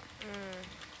 Oh.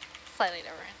 Slightly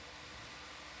different.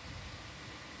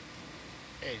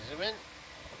 Hey, zoom in.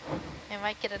 I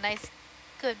might get a nice,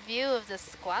 good view of this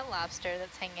squat lobster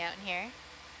that's hanging out in here.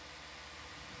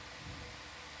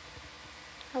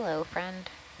 Hello, friend.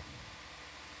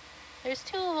 There's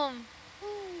two of them.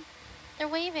 Ooh, they're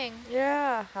waving.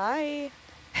 Yeah, hi.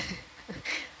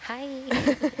 Hi.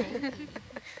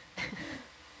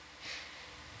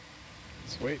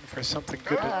 It's waiting for something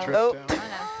good to Uh-oh. drip Oh. down.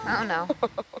 Oh no.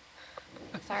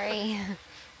 Sorry.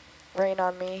 Rain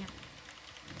on me.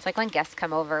 It's like when guests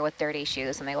come over with dirty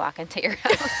shoes and they walk into your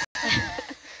house.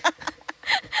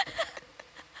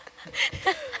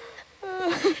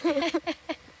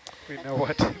 We know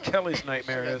what Kelly's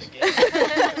nightmare is. And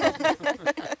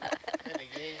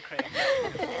again, crank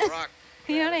up the rock.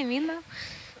 You know what I mean, though?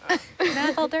 Now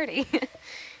it's all dirty.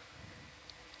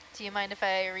 Do you mind if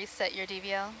I reset your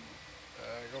DVL?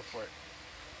 Go for it.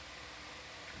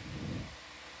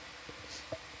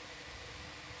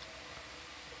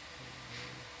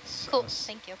 Cool,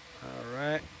 thank you. All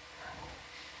right.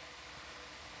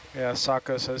 Yeah,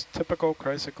 Sako says typical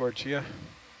Heterogorgia.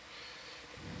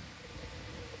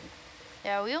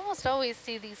 Yeah, we almost always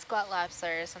see these squat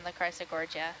lobsters in the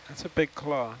Heterogorgia. That's a big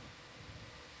claw,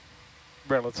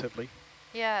 relatively.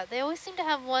 Yeah, they always seem to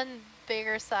have one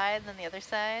bigger side than the other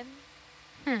side.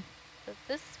 But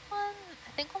this one,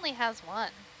 I think, only has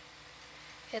one.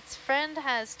 Its friend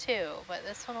has two, but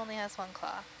this one only has one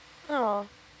claw. Oh.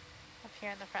 Up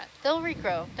here in the front. They'll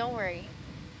regrow, don't worry.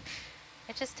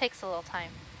 It just takes a little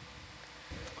time.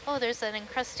 Oh, there's an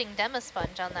encrusting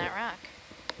demasponge on that rock.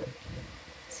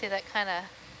 See that kind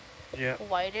of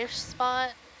whitish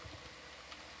spot?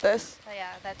 This? Oh,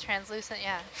 yeah, that translucent,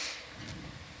 yeah.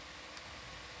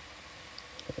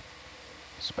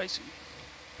 Spicy.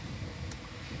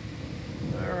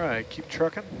 All right, keep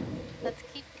trucking. Let's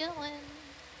keep going.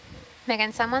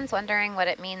 Megan, someone's wondering what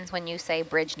it means when you say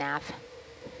bridge nav.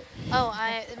 Oh,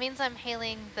 it means I'm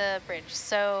hailing the bridge.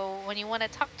 So when you want to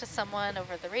talk to someone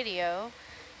over the radio,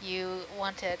 you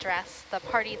want to address the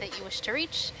party that you wish to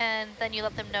reach, and then you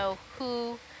let them know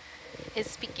who is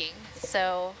speaking.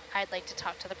 So I'd like to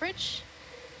talk to the bridge,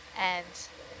 and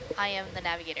I am the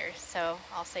navigator. So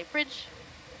I'll say bridge,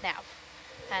 nav.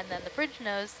 And then the bridge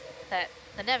knows that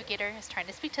the navigator is trying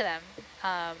to speak to them.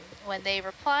 When they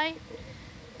reply,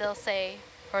 they'll say,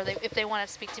 if they want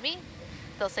to speak to me,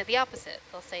 they'll say the opposite.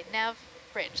 They'll say nav,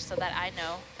 bridge, so that I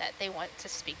know that they want to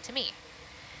speak to me.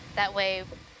 That way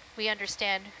we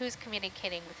understand who's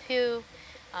communicating with who,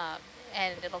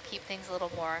 and it'll keep things a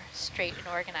little more straight and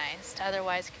organized.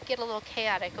 Otherwise, it could get a little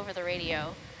chaotic over the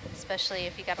radio, especially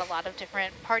if you got a lot of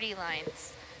different party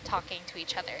lines talking to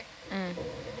each other.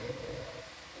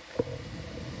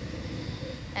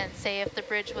 And say if the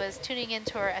bridge was tuning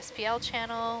into our SPL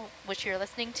channel, which you're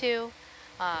listening to,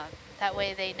 that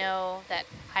way they know that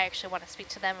I actually want to speak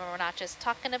to them and we're not just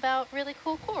talking about really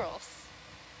cool corals.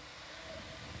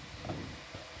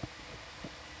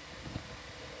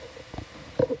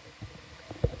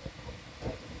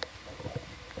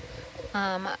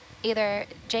 Either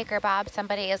Jake or Bob,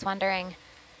 somebody is wondering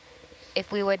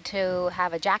if we would to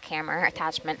have a jackhammer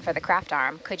attachment for the craft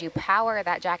arm, could you power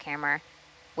that jackhammer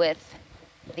with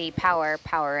the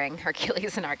powering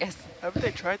Hercules and Argus? Haven't they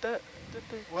tried that? Did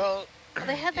they? Well,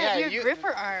 They had that weird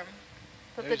gripper arm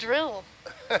with the drill.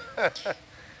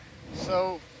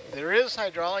 So there is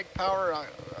hydraulic power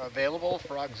available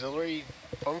for auxiliary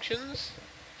functions,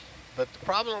 but the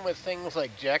problem with things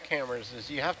like jackhammers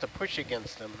is you have to push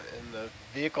against them, and the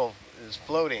vehicle is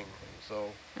floating, so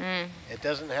it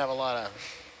doesn't have a lot of,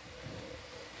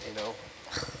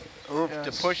 oomph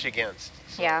to push against.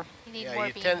 So, Yeah. You need more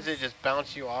it beams. tends to just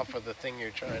bounce you off of the thing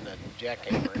you're trying to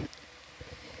jackhammer.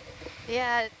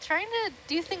 Yeah, trying to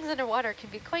do things underwater can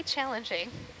be quite challenging.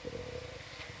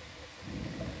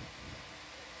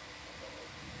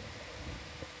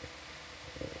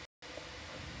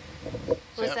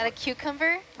 Was that a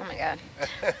cucumber? Oh my god.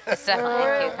 It's definitely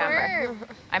a cucumber.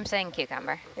 I'm saying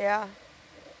cucumber. Yeah.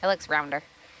 It looks rounder.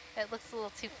 It looks a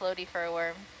little too floaty for a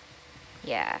worm.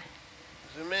 Yeah.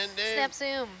 Zoom in, Dave. Snap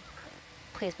zoom.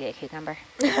 Please be a cucumber.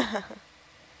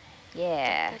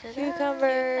 Yeah. Cucumber.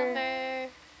 Cucumber.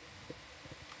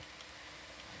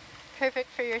 Perfect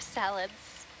for your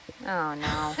salads. Oh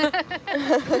no.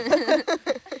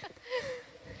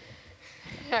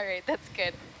 All right, that's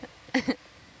good.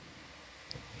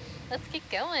 Let's get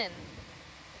going.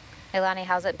 Hey Lonnie,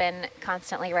 how's it been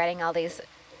constantly writing all these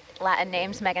Latin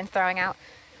names Megan's throwing out?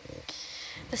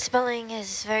 The spelling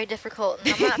is very difficult,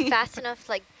 and I'm not fast enough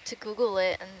to Google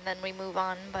it, and then we move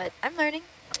on, but I'm learning.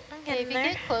 I'm Hey, getting if you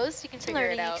there. get close, you can It's a figure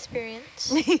it learning out.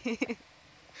 experience.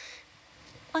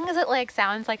 As long as it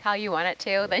sounds like how you want it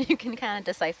to, then you can kind of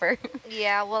decipher.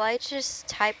 Yeah, well, I just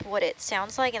type what it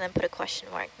sounds like and then put a question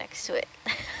mark next to it.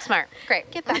 Smart.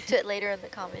 Great. Get back to it later in the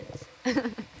comments.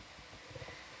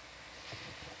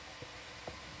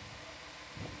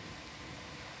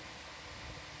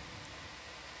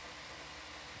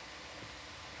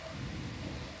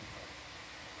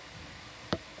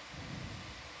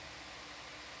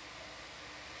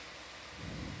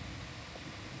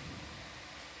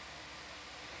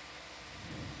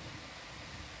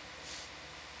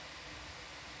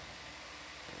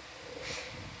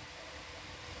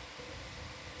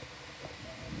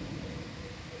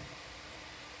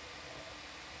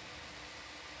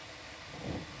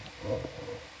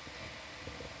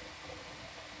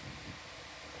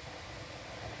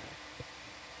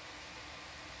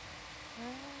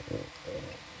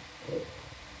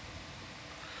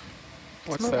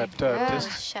 What's moving. that Yeah.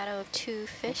 distance? Shadow of 2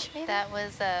 fish, maybe? That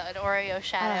was an Oreo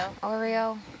shadow.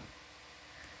 Oreo.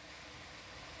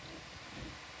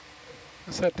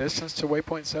 What's that distance to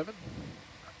waypoint 7?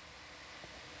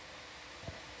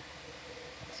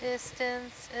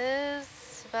 Distance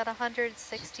is about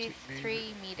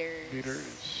 163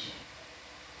 meters.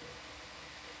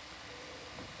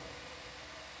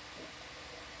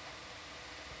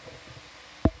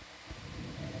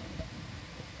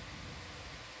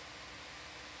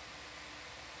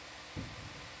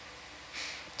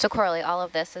 So Coralie, all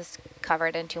of this is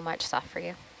covered in too much stuff for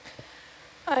you.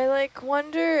 I like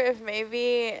wonder if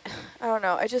maybe, I don't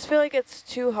know, I just feel like it's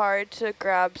too hard to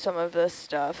grab some of this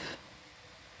stuff.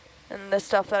 And the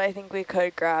stuff that I think we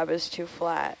could grab is too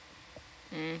flat.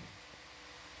 Mm.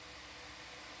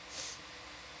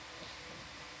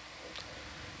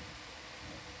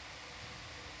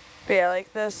 But yeah,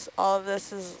 like this, all of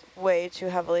this is way too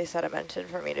heavily sedimented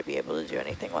for me to be able to do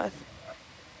anything with.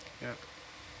 Yeah.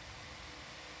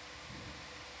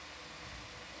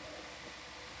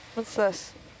 What's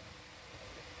this?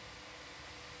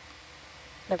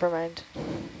 Never mind.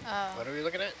 What are we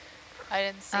looking at? I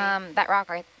didn't see. That rock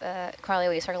right, Coralie,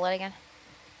 will you circle it again?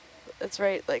 It's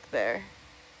right like there.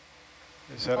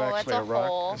 Is that Oh, actually it's a a rock?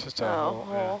 hole. It's just a hole.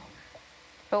 hole.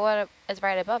 But what is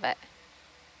right above it?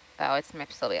 Oh, it's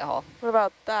might still be a hole. What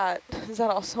about that? Is that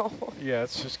also a hole? Yeah. Yeah,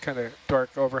 it's just kind of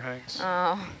dark overhangs.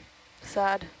 Oh.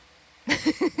 Sad.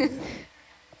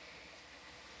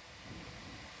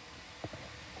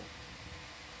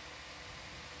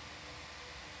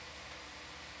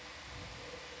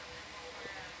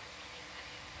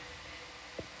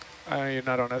 You're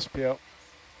not on SPL.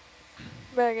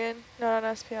 Megan, not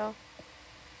on SPL.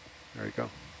 There you go.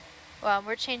 Well,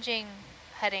 we're changing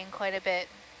heading quite a bit.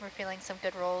 We're feeling some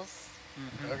good rolls.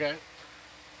 Mm-hmm. Okay.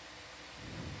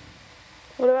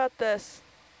 What about this?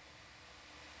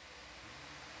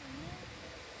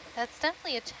 That's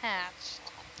definitely attached.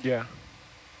 Yeah.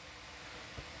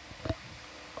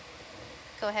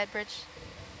 Go ahead, Bridge.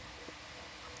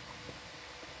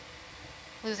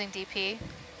 Losing DP.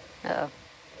 Uh-oh.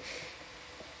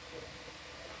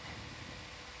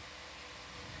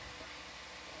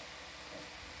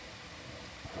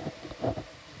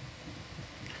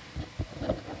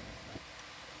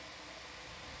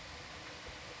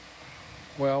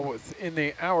 Well, within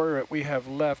the hour that we have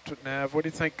left, Nav, what do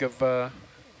you think of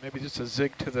maybe just a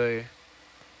zig to the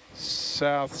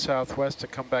south-southwest to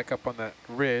come back up on that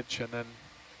ridge and then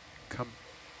come,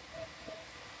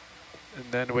 and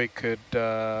then we could,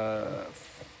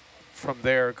 from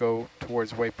there, go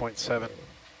towards waypoint 7.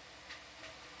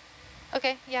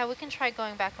 Okay, yeah, we can try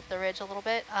going back up the ridge a little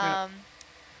bit. Yeah.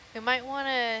 We might want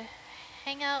to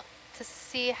hang out to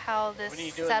see how this When are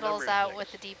you doing settles numbers out next?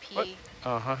 with the DP. What?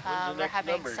 Uh-huh. When's the We're next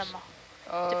having numbers? some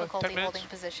 10 difficulty minutes. holding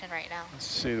position right now. Let's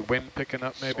see, the wind picking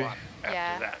up maybe. Swap after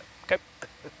Yeah. that. Okay.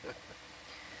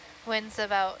 Wind's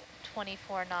about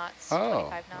 24 knots, Oh,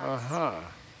 25 knots. uh-huh.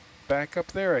 Back up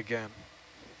there again.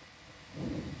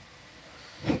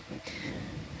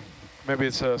 Maybe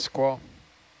it's a squall.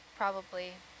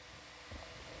 Probably.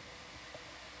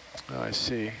 Oh, I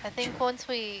see. I think once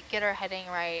we get our heading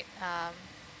right,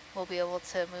 we'll be able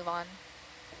to move on.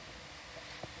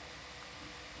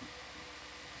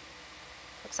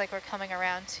 Looks like we're coming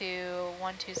around to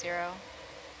 120.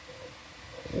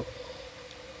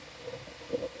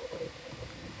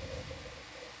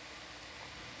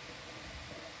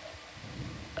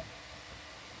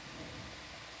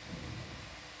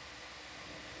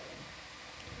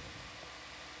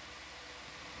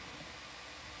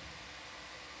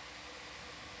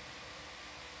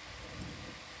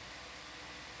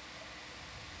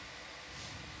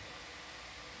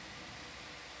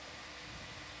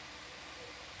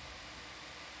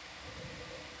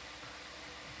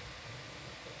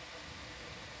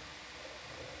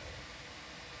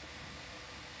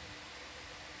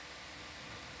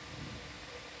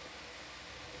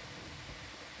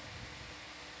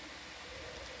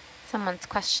 Someone's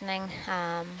questioning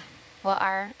what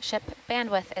our ship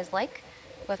bandwidth is like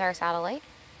with our satellite.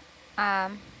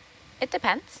 It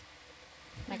depends,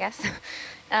 I guess.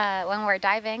 When we're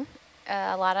diving,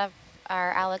 a lot of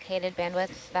our allocated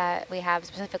bandwidth that we have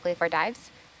specifically for dives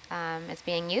is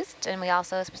being used, and we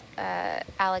also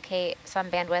allocate some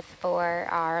bandwidth for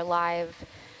our live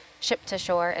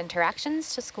ship-to-shore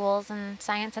interactions to schools and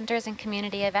science centers and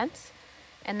community events.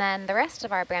 And then the rest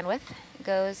of our bandwidth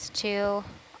goes to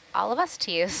all of us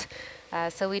to use.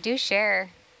 So we do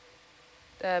share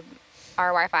our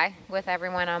Wi-Fi with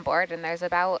everyone on board, and there's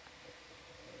about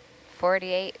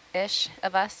 48-ish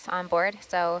of us on board.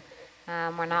 So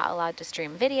We're not allowed to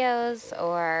stream videos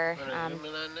or Want to zoom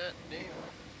in on that, Dave?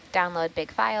 download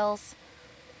big files.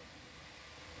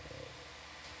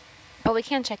 But we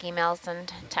can check emails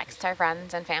and text our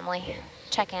friends and family.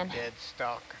 Check in. Dead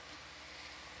stock.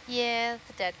 Yeah, it's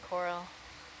a dead coral.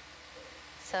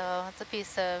 So it's a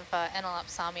piece of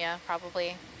Enelopsomia,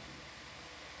 probably.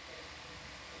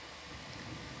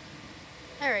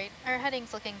 All right, our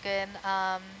heading's looking good.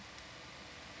 How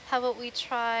about we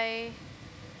try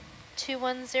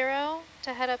 210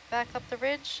 to head back up the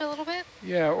ridge a little bit?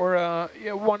 Yeah, or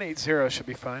yeah, 180 should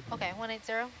be fine. Okay,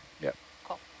 180. Yep.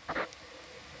 Cool.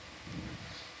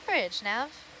 Bridge,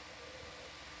 nav.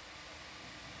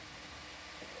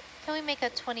 Can we make a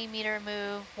 20-meter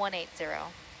move, 180?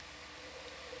 All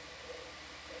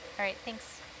right,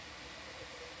 thanks.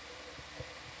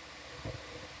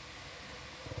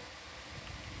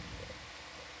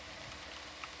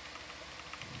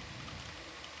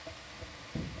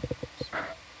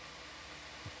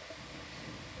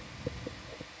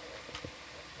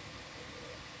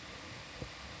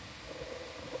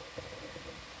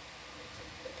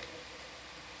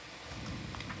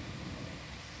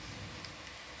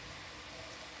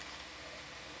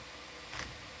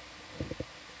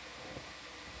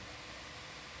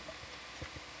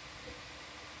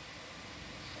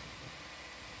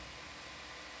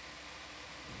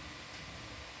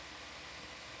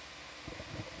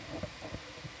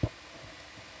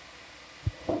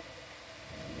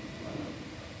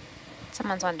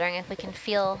 Someone's wondering if we can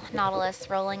feel Nautilus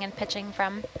rolling and pitching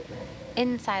from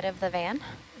inside of the van.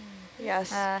 Yes.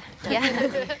 Yeah.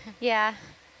 Yeah.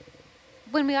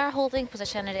 When we are holding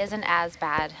position, it isn't as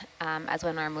bad as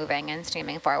when we're moving and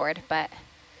streaming forward, but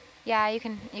yeah, you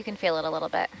can feel it a little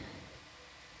bit.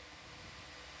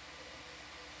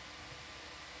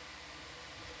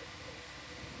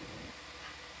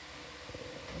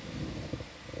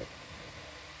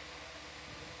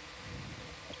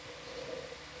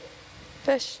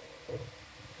 Fish.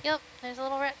 Yep, there's a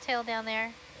little rat tail down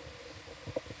there.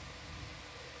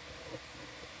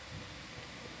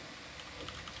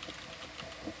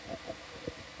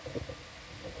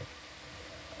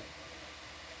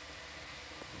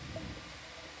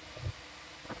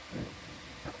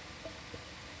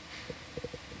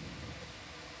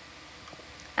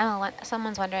 Oh,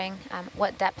 someone's wondering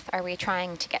what depth are we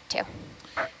trying to get to?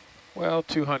 Well,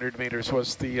 200 meters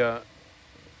was the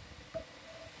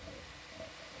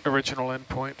original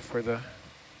endpoint for the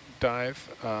dive.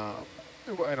 I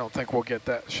don't think we'll get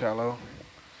that shallow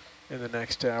in the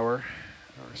next hour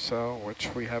or so, which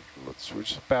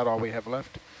is about all we have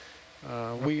left.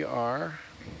 We are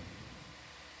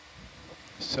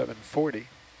 740.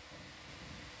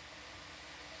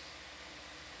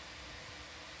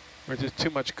 There's just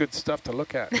too much good stuff to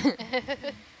look at.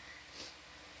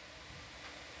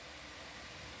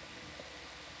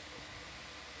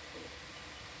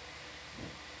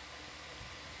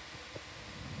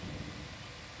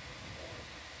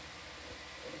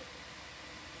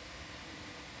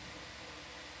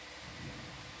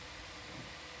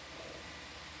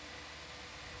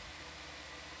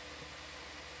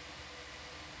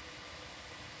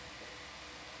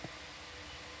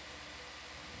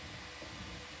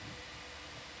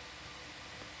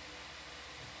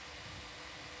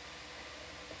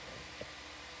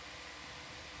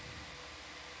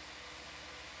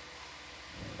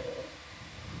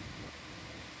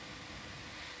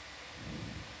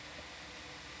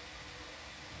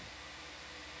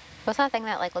 What's that thing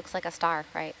that looks like a star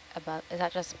right above? Is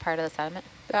that just part of the sediment?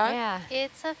 That? Yeah.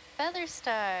 It's a feather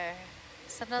star.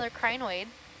 It's another crinoid.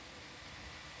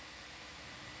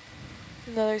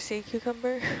 Another sea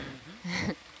cucumber.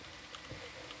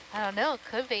 I don't know, it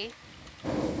could be.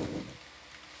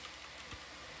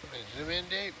 Zoom in,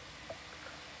 Dave.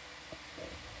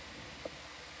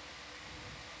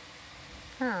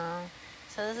 Oh.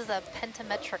 So this is a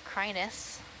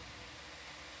pentametrocrinus,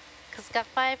 because it's got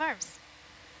 5 arms.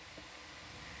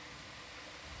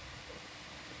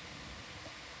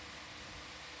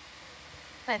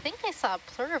 I think I saw a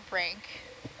pluribranch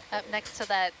up next to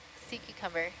that sea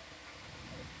cucumber.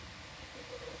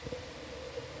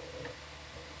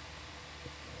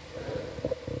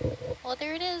 Oh,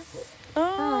 there it is.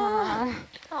 Oh,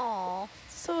 Oh,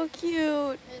 so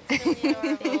cute. It's really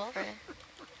adorable.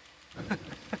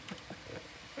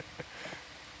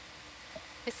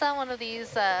 We saw one of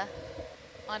these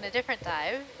on a different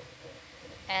dive,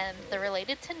 and they're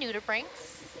related to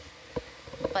nudibranchs,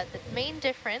 but the main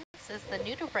difference is the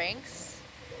nudibranchs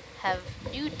have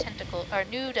nude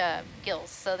gills,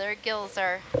 so their gills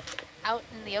are out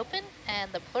in the open,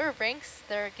 and the pluribranchs,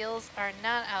 their gills are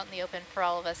not out in the open for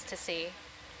all of us to see.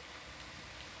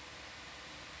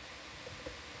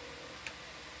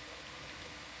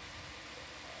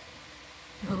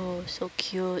 Oh, so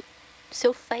cute.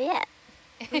 So fat.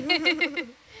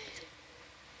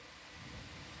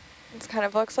 It kind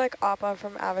of looks like Appa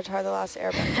from Avatar: The Last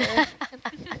Airbender.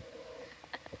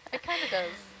 It kind of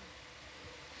does.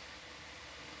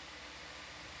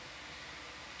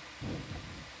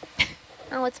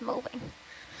 Oh, it's moving.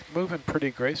 Moving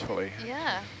pretty gracefully.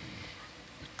 Yeah.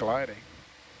 Gliding.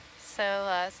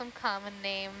 So some common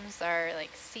names are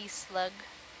like sea slug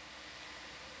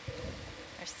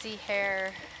or sea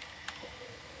hare.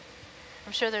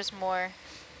 I'm sure there's more.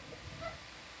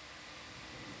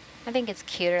 I think it's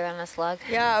cuter than a slug.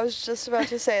 Yeah, I was just about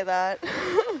to say that.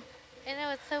 I know,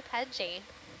 it's so pudgy.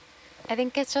 I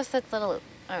think it's just its little,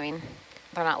 I mean,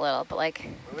 they're not little, but like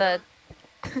the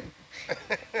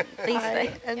these Eye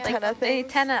things, antenna like the things.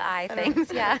 antenna eye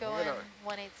things, yeah. Going I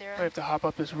 180. have to hop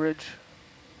up this ridge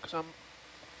because I'm.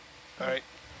 All right,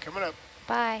 coming up.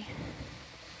 Bye.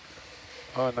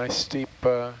 Oh, nice steep,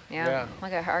 Yeah,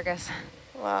 look at Argus.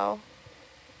 Wow.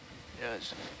 Yeah.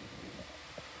 It's,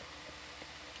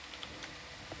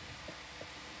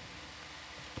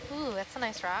 Ooh, that's a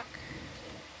nice rock.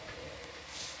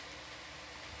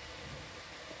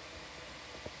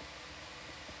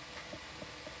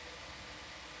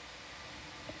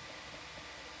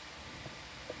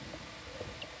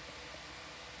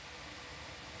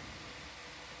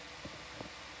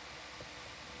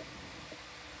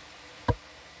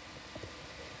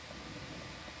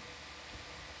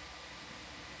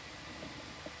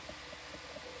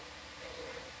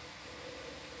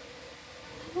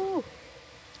 Ooh.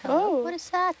 Oh. What is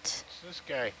that? It's this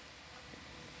guy.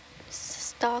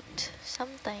 Stalked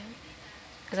something.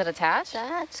 Is it attached?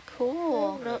 That's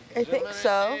cool. No, Zoom I think in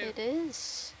so. it, It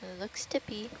is. It looks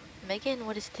tippy. Megan,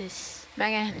 what is this?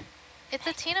 Megan. It's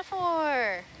a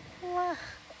ctenophore. Wow.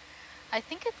 I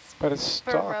think it's but it's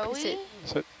stalked. burrowy. Is it-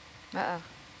 Is it? Uh-oh.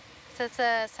 So it's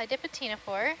a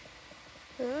ctenophore.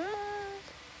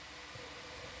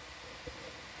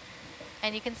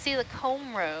 And you can see the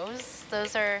comb rows.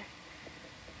 Those are,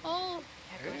 oh,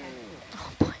 yeah, go ahead.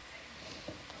 Oh boy.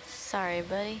 Sorry,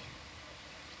 buddy.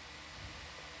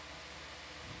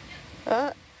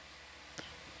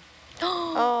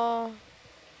 Oh.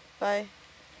 Bye.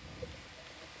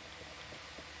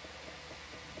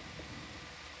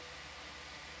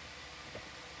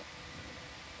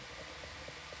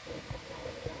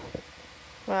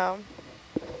 Wow.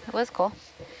 It was cool.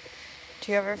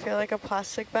 Do you ever feel like a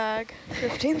plastic bag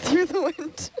drifting through the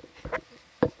wind?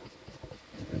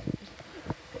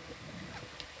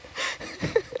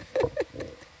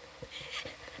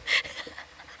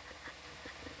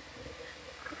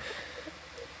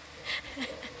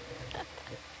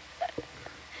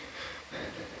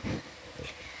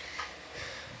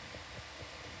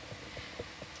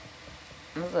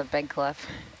 This is a big cliff.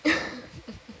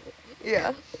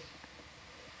 Yeah.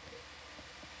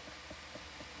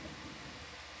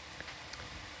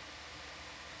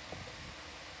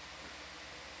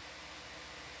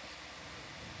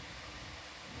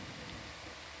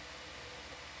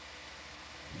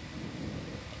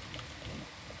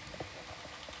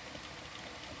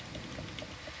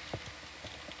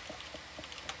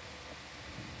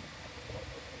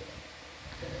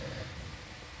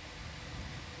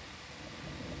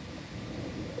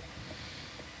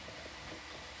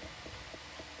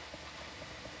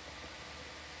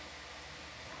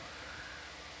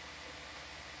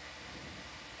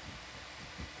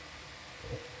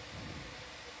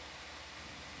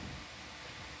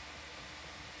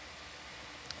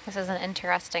 This is an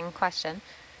interesting question.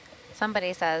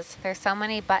 Somebody says, there's so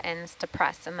many buttons to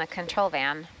press in the control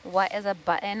van. What is a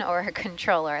button or a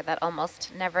controller that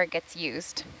almost never gets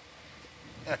used?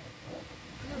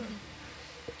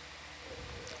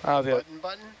 Oh,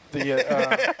 Button? the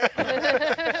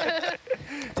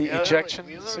ejection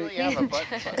We literally seat. have a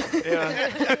button.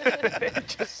 yeah. It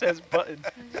just says button.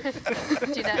 Do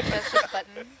not press this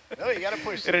button. No, you gotta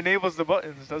push. It enables the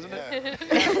buttons, doesn't it?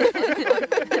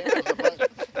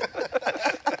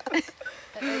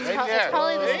 It's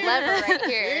probably this See? lever right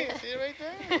here. See it right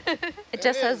there? It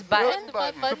just It says is. button,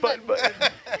 Button. The button.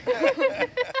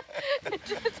 It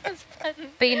just says button.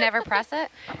 but you never press it?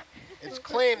 It's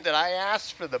claimed that I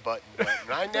asked for the button.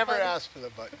 I never asked for the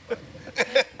button.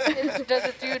 Does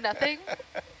it do nothing?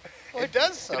 It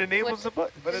does It something, enables the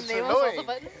button. but it's enables all the annoying.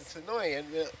 buttons? It's annoying, and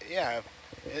yeah,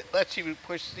 it lets you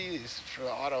push these for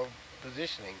auto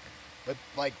positioning. But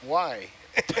like, why?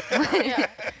 Yeah.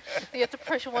 You have to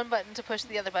push one button to push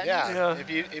the other button. Yeah. Yeah. If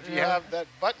you Yeah. have that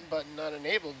button not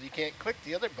enabled, you can't click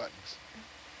the other buttons.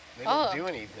 They Oh. don't do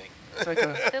anything. It's like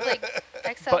a They like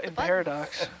X out the button buttons.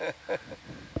 paradox.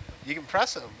 You can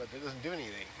press them, but it doesn't do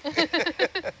anything.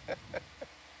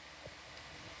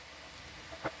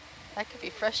 That could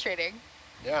be frustrating.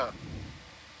 Yeah.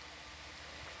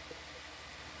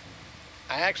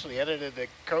 I actually edited the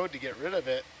code to get rid of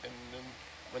it, and then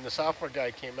when the software guy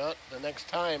came out, the next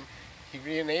time, he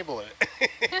re-enabled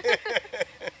it.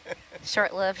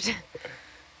 Short-lived.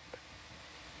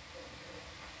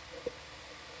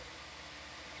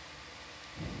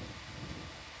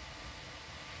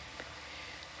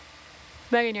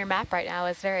 Megan, your map right now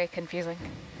is very confusing.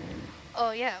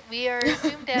 Oh yeah, we are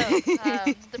zoomed out.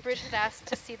 The bridge had asked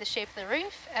to see the shape of the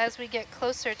reef. As we get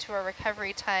closer to our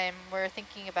recovery time, we're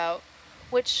thinking about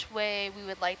which way we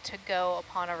would like to go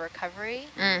upon our recovery.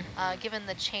 Given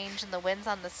the change in the winds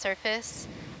on the surface,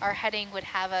 our heading would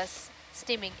have us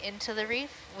steaming into the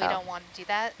reef. We don't want to do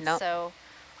that. Nope. So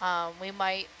we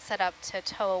might set up to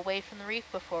tow away from the reef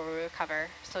before we recover,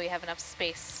 so we have enough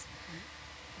space.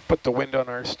 Put the wind on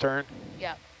our stern.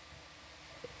 Yeah.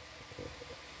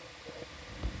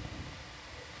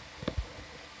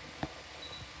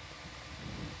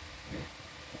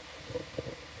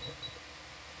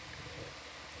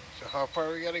 So how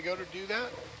far we got to go to do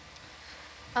that?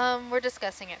 We're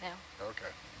discussing it now.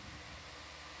 Okay.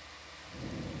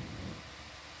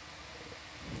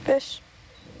 Fish.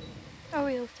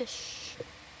 Oreo fish.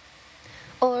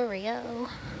 Oreo.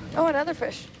 Oh, another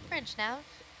fish. Fringe nav.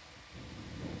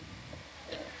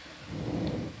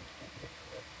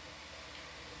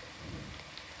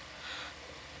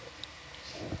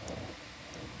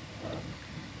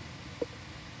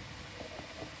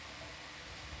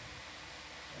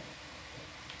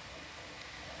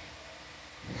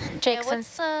 Jake, Yeah,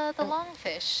 what's the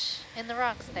longfish in the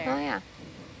rocks there? Oh, yeah.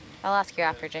 I'll ask you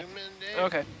after, Jake. Zoom in, Dave.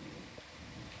 Okay.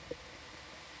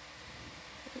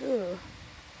 Ooh.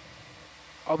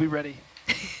 I'll be ready.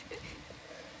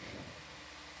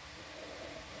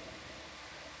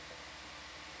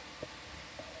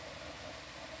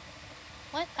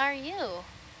 What are you?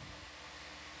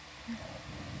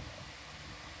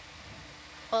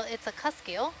 Well, it's a cusk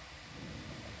eel.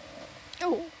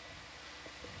 Oh.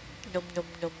 Num num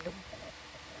num num.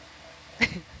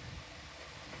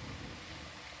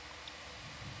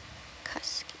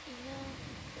 Cusk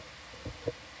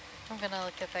eel. I'm gonna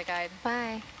look at the guide.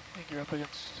 Bye. I think you're up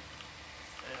against.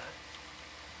 Yeah.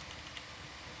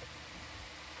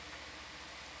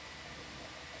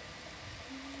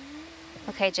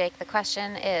 Okay, Jake, the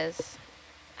question is,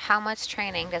 how much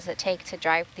training does it take to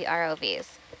drive the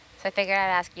ROVs? So I figured I'd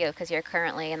ask you because you're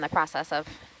currently in the process of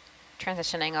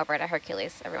transitioning over to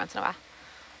Hercules every once in a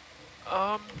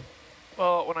while.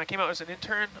 Well, when I came out as an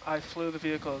intern, I flew the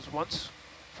vehicles once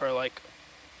for like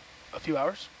a few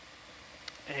hours.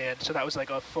 And so that was like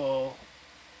a full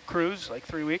cruise, like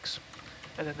 3 weeks.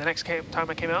 And then the next time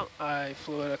I came out, I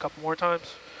flew it a couple more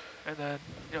times. And then,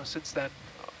 you know, since then,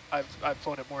 I've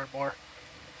flown it more and more.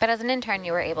 But as an intern,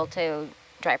 you were able to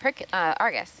drive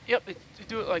Argus. Yep, they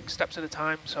do it like steps at a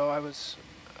time. So I was,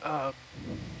 you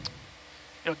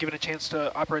know, given a chance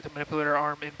to operate the manipulator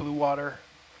arm in blue water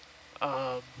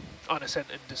on ascent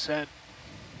and descent,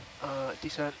 and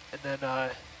then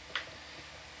I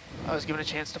was given a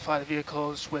chance to fly the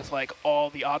vehicles with like all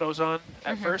the autos on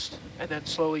at first, and then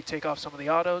slowly take off some of the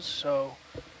autos. So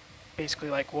basically,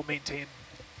 like we'll maintain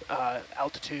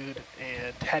altitude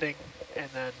and heading, and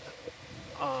then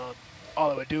all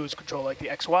I would do is control like the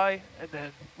XY, and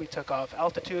then we took off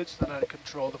altitudes. Then I'd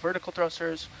control the vertical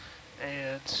thrusters,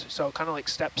 and so kind of like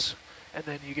steps, and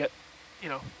then you get, you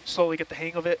know, slowly get the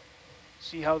hang of it,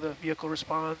 see how the vehicle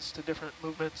responds to different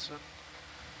movements,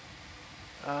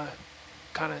 and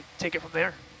kind of take it from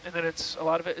there. And then it's a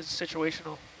lot of it is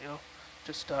situational, you know,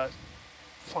 just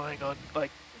flying on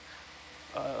like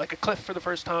a cliff for the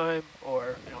first time,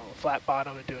 or you know, a flat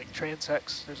bottom and doing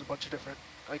transects. There's a bunch of different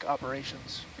like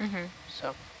operations.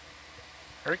 So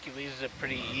Hercules is a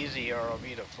pretty easy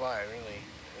ROV to fly, really.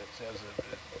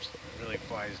 It really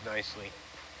flies nicely.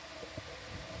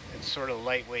 It's sort of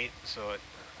lightweight, so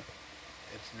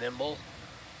it's nimble.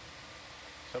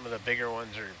 Some of the bigger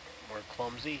ones are more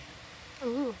clumsy.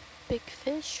 Ooh, big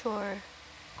fish or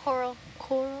Coral.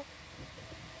 coral?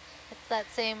 It's that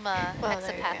same there you go.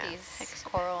 hexapathes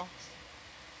coral.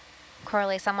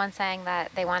 Corley, someone's saying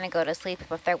that they want to go to sleep,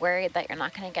 but they're worried that you're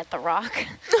not going to get the rock.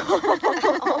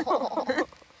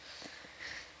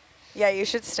 Yeah, you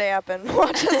should stay up and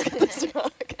watch us get this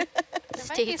rock. There might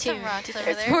Stay be some tuned. rocks over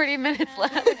There's there. 40 minutes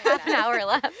left, half an hour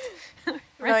left.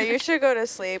 No, you should go to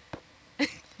sleep.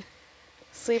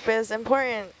 Sleep is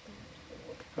important.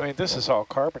 I mean, this is all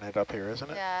carbonate up here,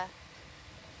 isn't it? Yeah.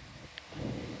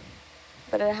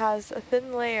 But it has a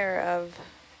thin layer of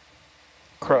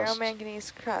Crust.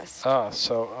 manganese crust. Ah,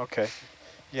 so, okay.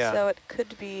 Yeah. So it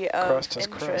could be of Crust is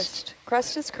interest. crust.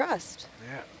 Crust is crust.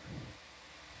 Yeah.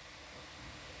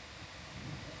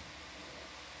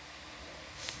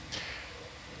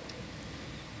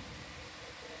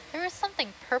 There is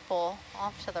something purple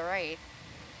off to the right.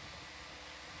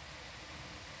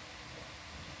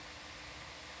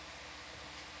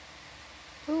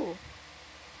 Ooh.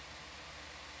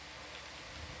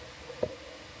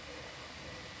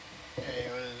 Hey,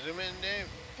 you want to zoom in, Dave?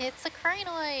 It's a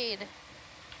crinoid.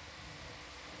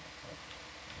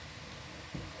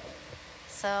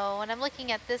 So when I'm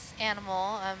looking at this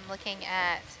animal, I'm looking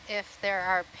at if there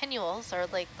are pinnules or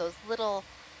like those little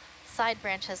side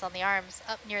branches on the arms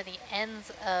up near the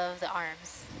ends of the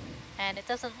arms. And it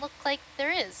doesn't look like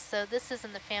there is. So this is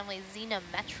in the family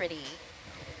Xenometridae.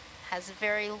 Has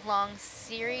very long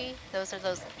cirri. Those are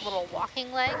those little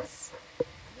walking legs.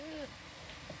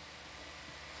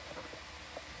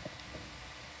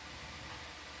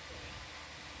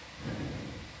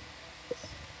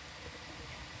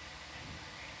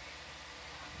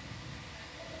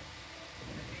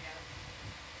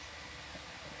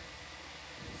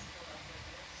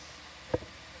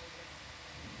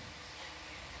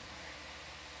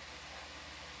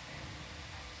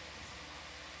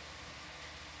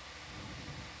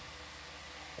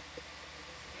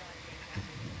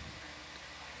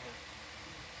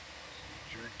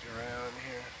 Jerked around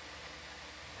here.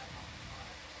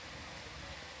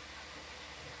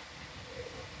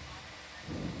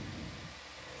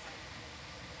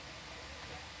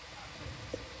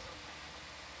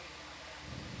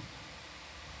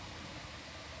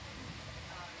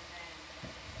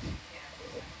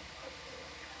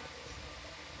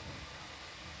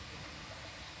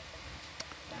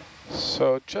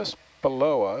 So just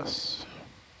below us,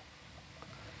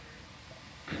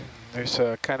 there's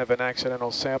a kind of an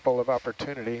accidental sample of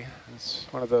opportunity. It's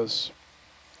one of those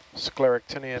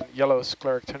scleractinian, yellow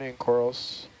scleractinian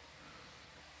corals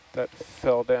that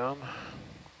fell down.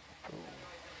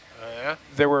 Yeah?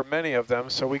 There were many of them,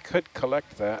 so we could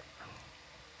collect that.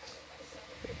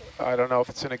 I don't know if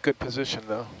it's in a good position,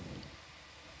 though.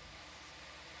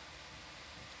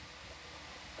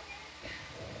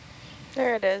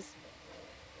 There it is.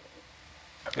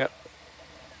 Yep.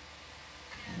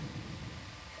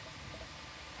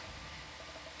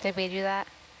 Did we do that?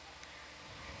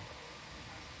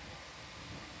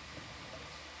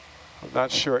 I'm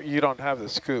not sure. You don't have the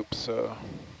scoop, so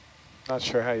not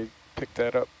sure how you picked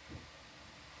that up.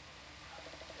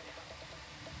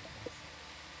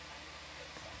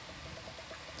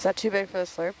 Is that too big for the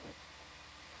slurp?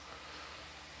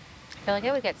 I feel like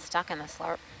it would get stuck in the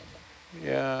slurp.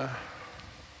 Yeah.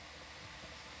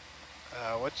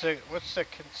 What's the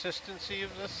consistency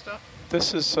of this stuff?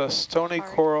 This is a stony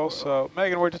Hard coral, so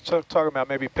Megan, we're just talking about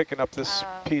maybe picking up this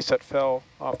piece that fell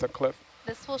off the cliff.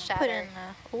 This will Put shatter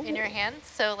in in your hand.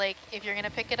 So like if you're gonna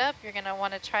pick it up, you're gonna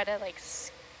want to try to like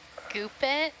scoop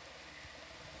it.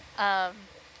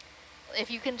 If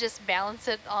you can just balance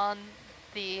it on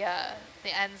the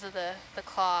ends of the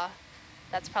claw,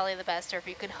 that's probably the best. Or if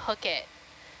you can hook it.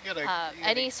 You gotta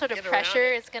Any sort of get around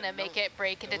pressure it is going to and make don't- it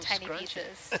break into don't tiny scrunch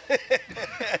pieces.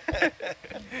 it.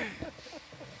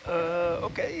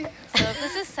 Okay. So if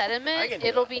this is I sediment, can do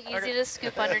it'll it. be easy to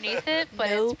scoop underneath it, but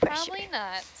No it's pressure. probably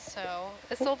not. So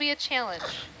this will be a challenge.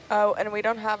 Oh, and we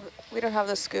don't have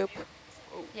the scoop.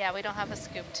 Yeah, we don't have a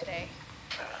scoop today.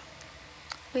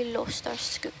 We lost our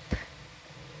scoop.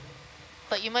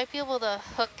 But you might be able to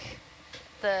hook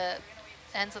the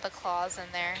ends of the claws in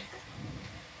there.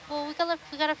 Well, we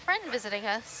got a friend visiting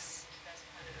us.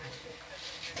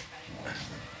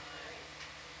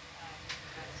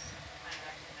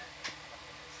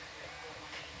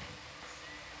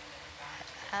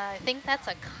 I think that's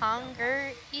a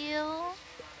conger eel.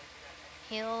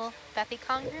 Eel, Bethy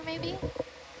conger maybe?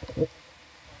 All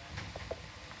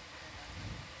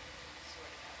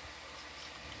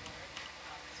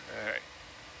right.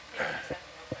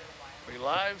 We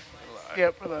live? We're live.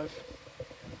 Yep, we're live.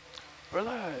 We're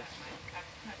live.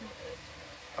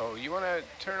 Oh, you want to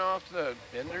turn off the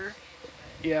bender?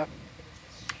 Yeah.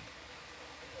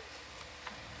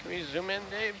 Can we zoom in,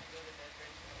 Dave?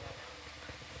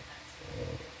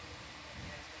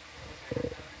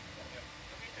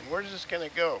 And where's this going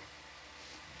to go?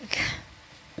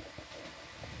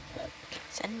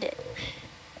 Send it.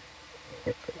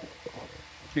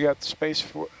 You got space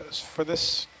for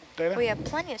this data? We have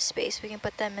plenty of space. We can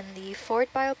put them in the forward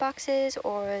bio boxes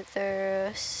or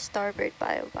the starboard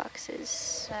bio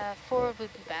boxes. Forward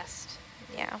would be best.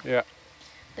 Yeah, Yeah.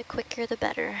 the quicker the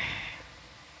better.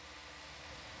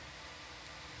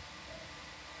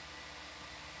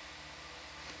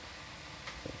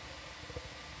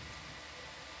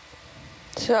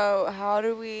 So how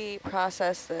do we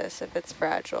process this if it's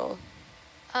fragile?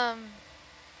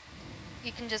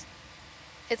 You can just,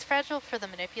 it's fragile for the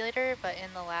manipulator, but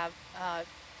in the lab,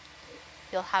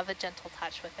 you'll have a gentle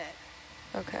touch with it.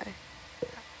 Okay.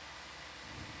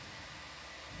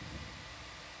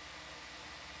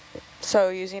 So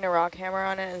using a rock hammer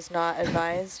on it is not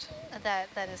advised?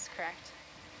 That is correct.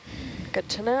 Good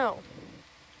to know.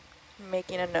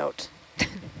 Making a note.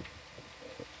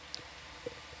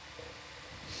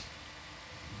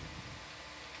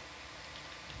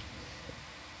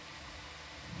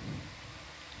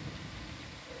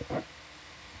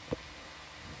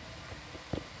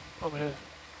 I'm gonna.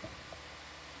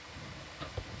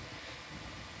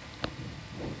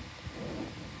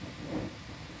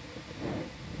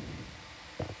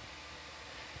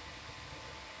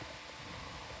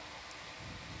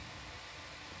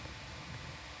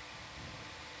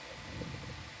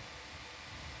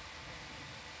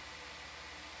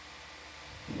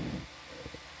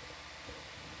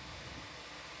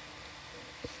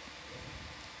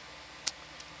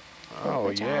 Oh,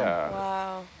 Good job. yeah.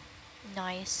 Wow.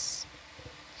 Nice.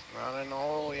 It's not in the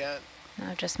hole yet.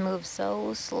 No, just move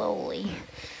so slowly.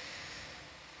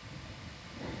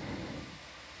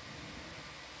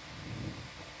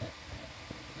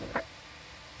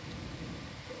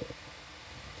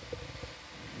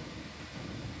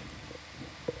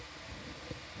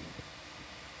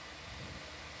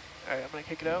 All right, I'm gonna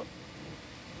kick it out.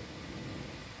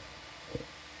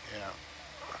 Yeah.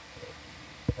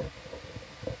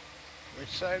 Which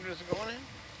side was it going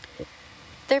in?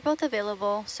 They're both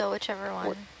available, so whichever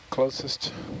one.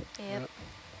 Closest. Yep.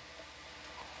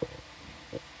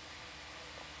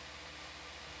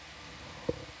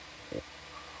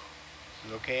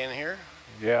 Is it okay in here?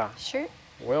 Yeah. Sure.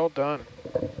 Well done.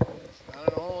 It's not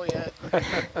in the hole yet. Is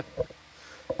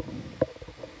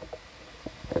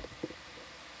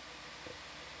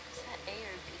that A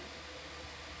or B?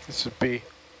 This is B.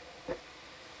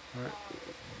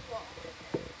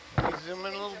 Can you zoom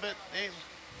in a little bit, Dave?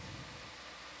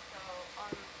 So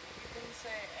you can say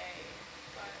A,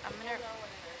 but I'm gonna- know what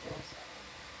it is also.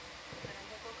 And I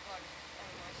think we'll collect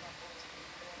more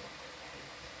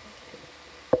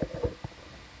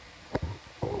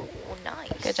samples. Oh,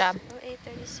 nice. Good job.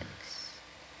 0836.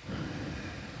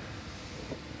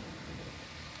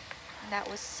 That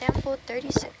was sample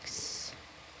 36.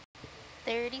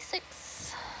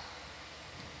 36.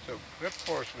 So grip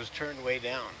force was turned way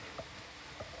down.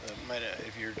 That might have,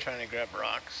 if you're trying to grab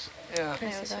rocks, Yeah. I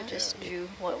also that? just drew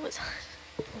what was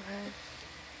Okay. you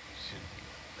should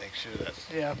make sure that's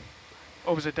Yeah.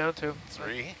 What was it down to?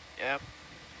 3. Yeah.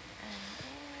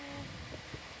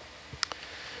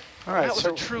 All right, That was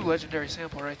so a true legendary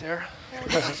sample right there.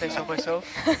 If I say so myself.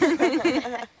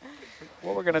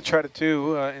 what we're going to try to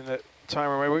do in the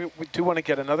timer, we do want to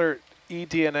get another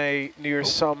eDNA near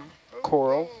some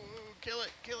coral. Oh, kill it,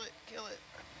 kill it, kill it.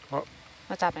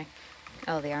 What's happening?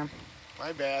 Oh, the arm.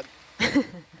 My bad.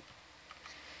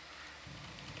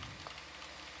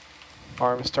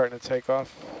 Arm is starting to take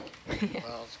off.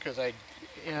 Well, it's because I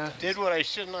Yeah. did what I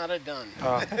should not have done.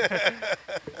 Ah. I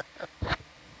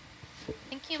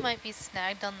think you might be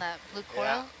snagged on that blue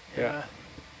coral. Yeah.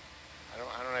 I don't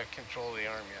have control of the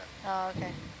arm yet. Oh,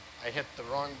 okay. I hit the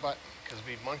wrong button because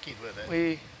we monkeyed with it.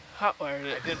 We hotwired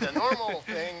it. I did the normal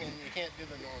thing, and you can't do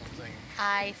the normal thing.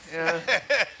 I see. Yeah.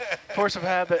 Force of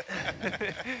habit.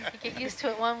 You get used to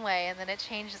it one way, and then it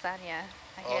changes on you.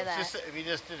 I hear that. It's just we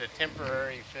just did a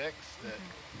temporary fix that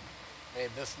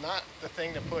made this not the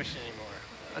thing to push anymore.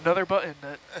 Another button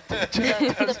that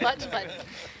The button.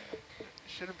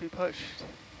 shouldn't be pushed.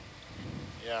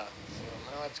 Yeah, so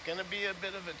now it's going to be a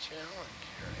bit of a challenge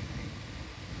here, I think.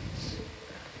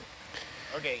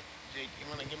 Okay, Jake, you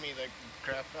want to give me the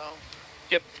craft valve?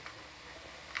 Yep.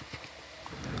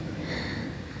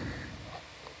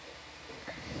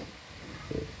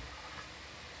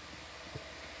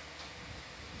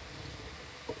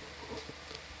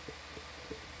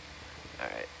 All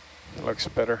right. It looks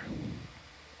better.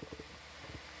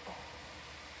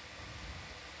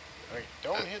 All right,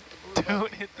 don't hit the blue Don't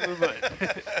button. hit the blue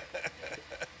button.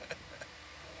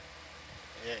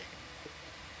 Yay.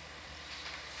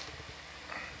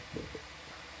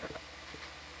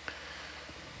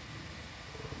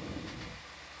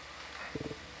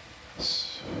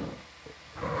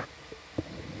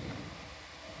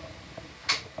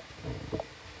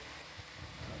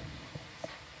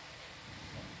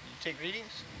 You take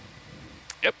readings?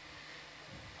 Yep.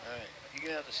 All right, you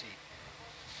can have the seat.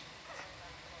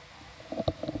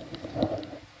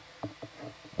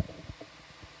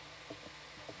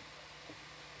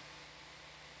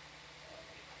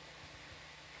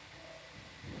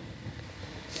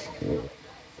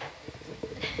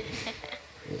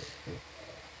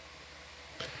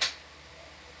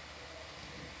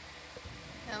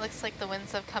 It looks looks like the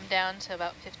winds have come down to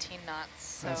about 15 knots.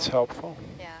 So That's helpful.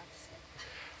 yeah,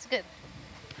 it's good.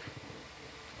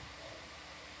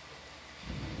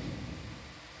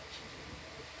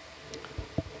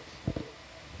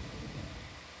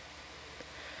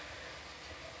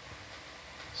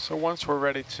 So once we're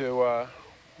ready to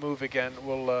move again,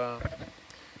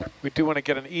 we do want to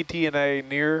get an eDNA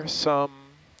near some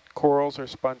corals or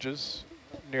sponges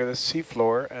near the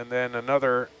seafloor, and then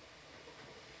another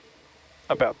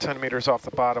about 10 meters off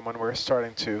the bottom when we're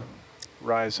starting to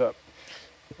rise up.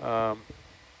 We're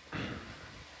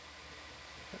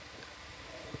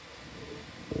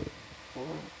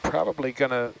probably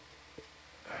gonna,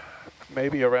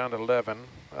 maybe around 11,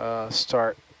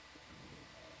 start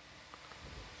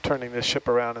turning the ship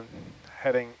around and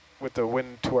heading with the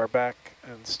wind to our back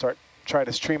and try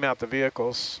to stream out the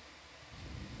vehicles.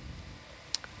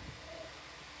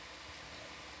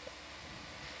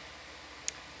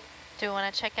 Do we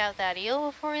want to check out that eel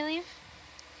before we leave?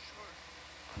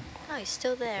 Oh, he's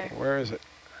still there. Where is it?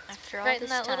 After all Right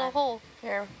this in that time. little hole.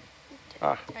 Here.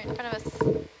 Ah, Right in front of us.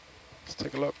 let's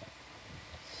take a look.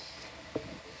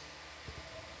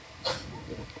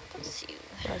 Bless you.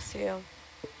 Bless you.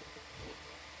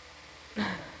 Can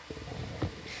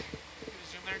you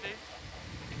zoom there, Dave?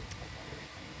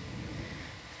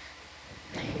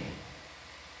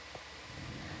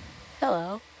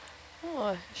 Hello.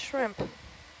 Oh, shrimp.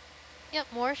 Yep,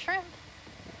 more shrimp.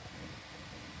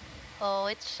 Oh,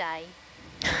 it's shy.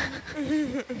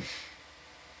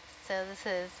 So this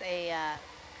is a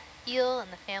eel in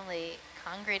the family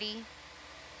Congridae,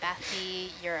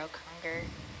 Bathy Euroconger.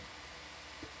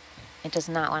 It does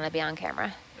not want to be on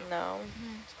camera. No.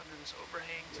 It's under this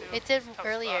overhang, too. It did It's a tough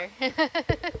earlier.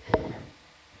 spot.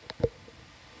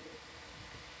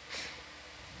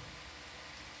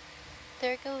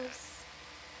 There it goes.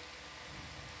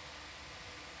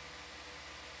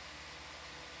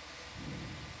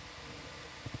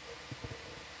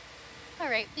 All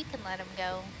right, we can let him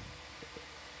go.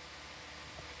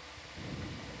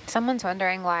 Someone's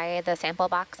wondering why the sample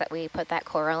box that we put that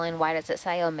coral in, why does it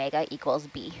say omega equals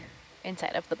B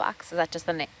inside of the box? Is that just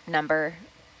the number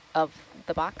of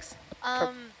the box?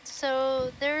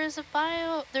 So there's a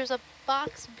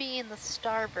box B in the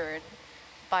starboard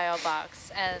bio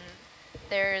box, and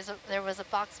there was a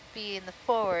box B in the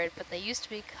forward, but they used to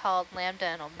be called lambda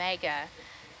and omega,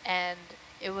 and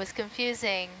it was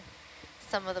confusing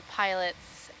some of the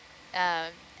pilots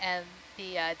and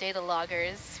the data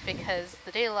loggers, because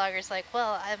the data logger's like,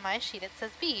 well, on my sheet it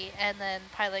says B, and then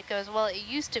pilot goes, well, it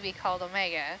used to be called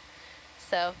omega.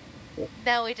 So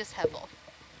now we just have both.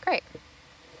 Great.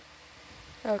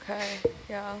 Okay,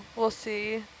 yeah, we'll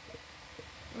see.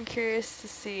 I'm curious to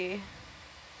see,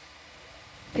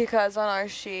 because on our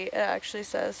sheet it actually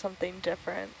says something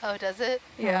different. Oh, does it?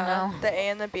 Yeah, no. the A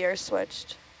and the B are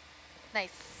switched.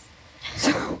 Nice.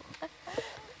 So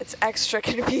it's extra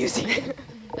confusing.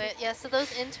 But yeah, so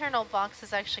those internal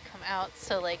boxes actually come out,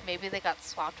 so like maybe they got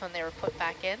swapped when they were put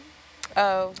back in.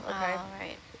 Oh, okay. All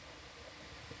right.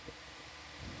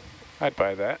 I'd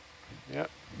buy that. Yeah.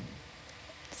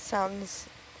 Sounds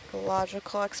like a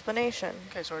logical explanation.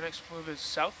 Okay, so our next move is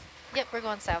south. Yep, we're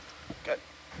going south. Good.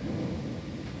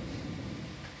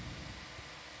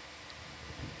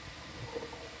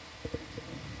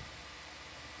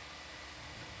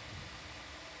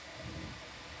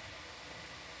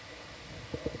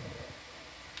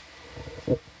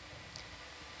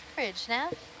 Bridge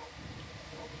nav.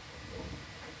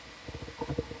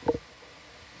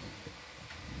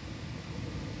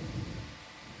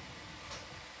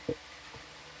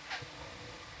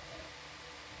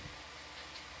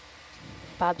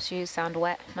 Bob's shoes sound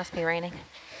wet. Must be raining.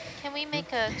 Can we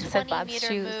make a Said 20 Bob's meter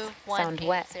shoes move sound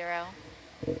wet.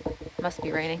 180? Must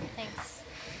be raining. Thanks.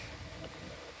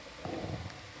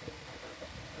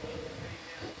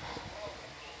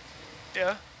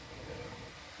 Yeah.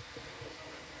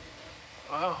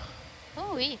 Wow.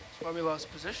 Oh, we. That's why we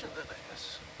lost position then, I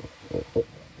guess.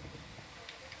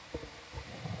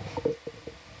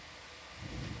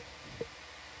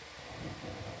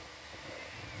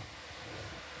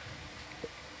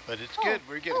 But it's Oh, good.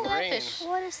 We're getting that rain. fish.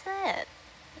 What is that?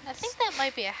 I think that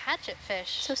might be a hatchet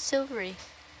fish. So silvery.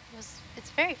 It's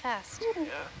very fast.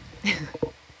 Yeah.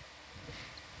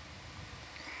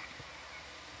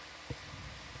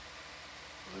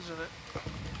 Losing it.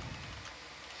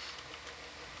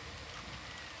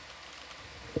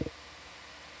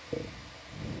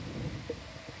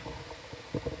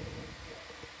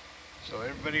 So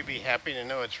everybody be happy to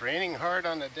know it's raining hard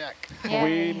on the deck.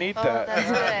 Yay. We need Oh, that.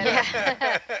 that's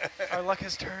good. Our luck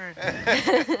has turned.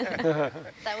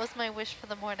 That was my wish for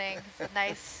the morning. It's a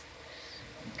nice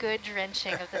good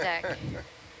drenching of the deck.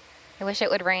 I wish it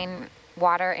would rain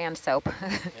water and soap.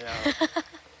 Yeah.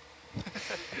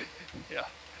 Yeah.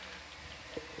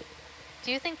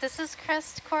 Do you think this is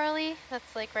crest, Coralie?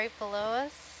 That's like right below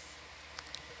us?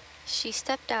 She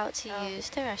stepped out to Oh. use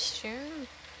the restroom.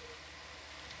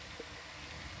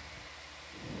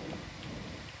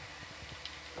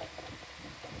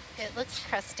 It looks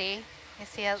crusty. You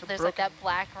see how It's a there's like that broken-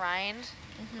 black rind?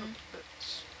 Mm-hmm.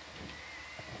 That's-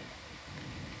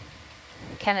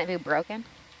 Can it be broken?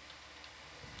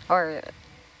 Or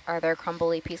are there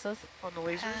crumbly pieces? on the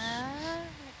lasers.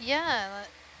 Yeah,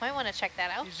 might want to check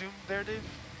that out. You zoom there, Dave?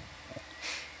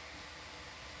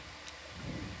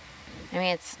 I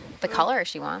mean, it's the color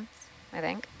she wants, I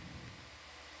think.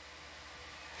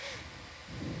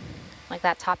 Like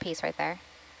that top piece right there.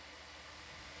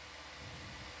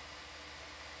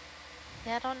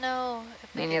 Yeah, I don't know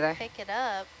if Me we neither. can pick it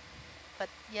up, but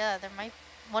yeah, there might,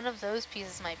 one of those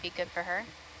pieces might be good for her.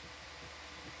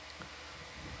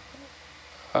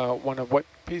 One of what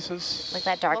pieces? Like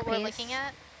that dark What piece. we're looking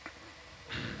at?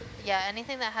 Yeah,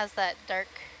 anything that has that dark,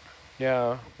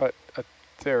 Yeah, but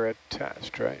they're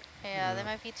attached, right? yeah, they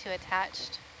might be too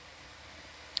attached.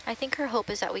 I think her hope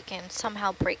is that we can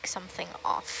somehow break something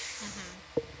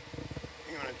off.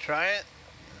 You want to try it?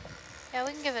 Yeah,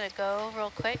 we can give it a go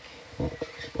real quick.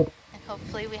 And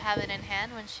hopefully we have it in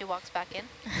hand when she walks back in.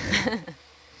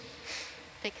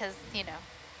 Because, you know,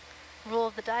 rule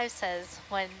of the dive says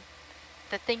when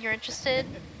the thing you're interested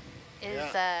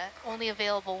is only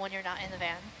available when you're not in the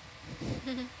van.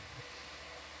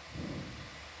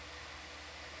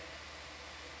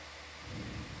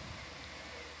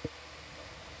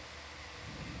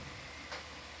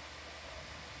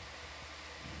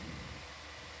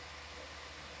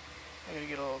 I gotta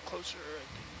get a little closer, I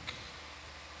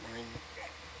think.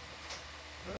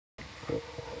 I mean,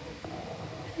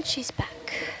 And she's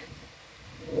back.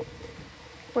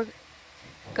 We're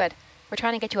good. We're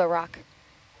trying to get you a rock.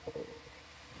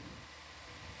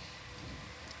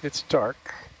 It's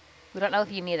dark. We don't know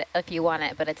if you need it, if you want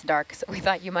it, but it's dark, so we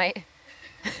thought you might.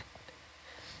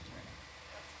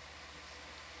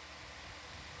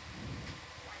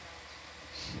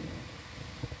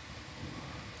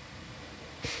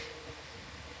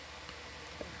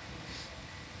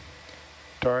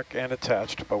 Dark and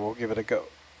attached, but we'll give it a go.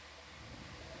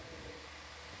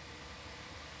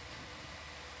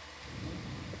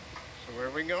 so where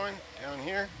are we going? Down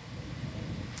here?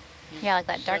 Yeah, like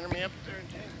that dark. Center me up there,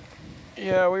 Jake?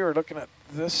 Yeah, we were looking at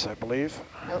this, I believe.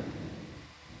 Oh,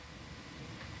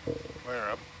 Where,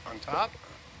 up on top?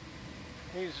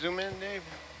 Can you zoom in, Dave?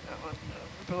 That one,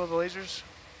 below the lasers.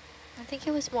 I think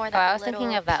it was more oh, that I was thinking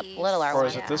little of that piece. littler Or one.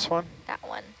 is it this one? That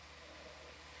one.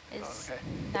 Is Oh, okay.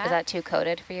 that? Is that too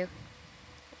coated for you?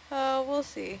 We'll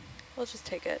see. We'll just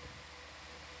take it.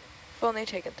 We've only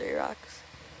taken 3 rocks.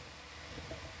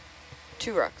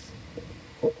 2 rocks.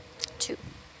 2?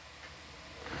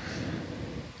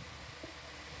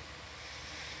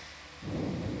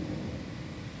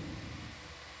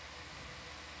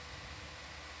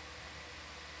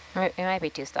 It might be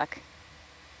too stuck.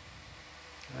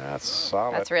 That's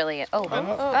solid. That's really it. Oh,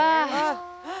 Oh, ah.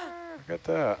 look at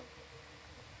that.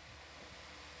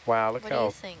 Wow, look What do you how,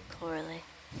 think, Coralie?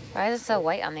 Why is it so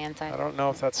white on the I inside? don't know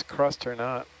if that's crust or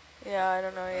not. Yeah, I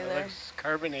don't know It either. looks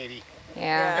carbonatey.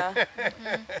 Yeah,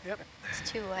 Mm-hmm. It's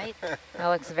too white. that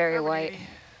looks very white.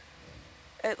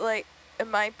 It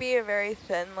might be a very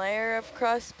thin layer of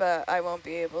crust, but I won't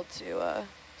be able to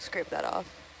scrape that off.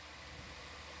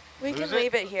 We Lose can it?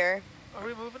 leave it here. Are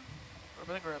we moving? I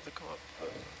think we're gonna have to come up.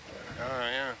 Oh,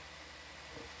 yeah.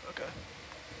 Okay.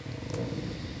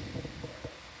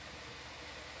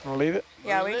 We'll leave it?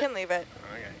 Yeah, Lose we it? can leave it.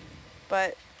 Okay.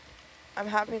 But I'm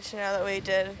happy to know that we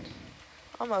did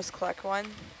almost collect one.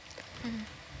 Mhm.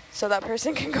 So that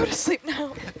person can go to sleep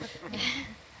now.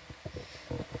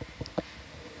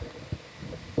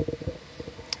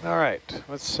 All right,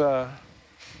 let's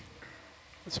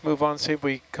move on, see if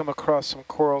we come across some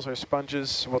corals or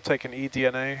sponges. We'll take an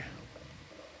eDNA.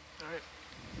 All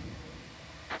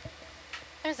right.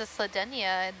 There's a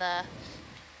Sledenia in the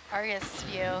Argus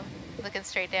view, looking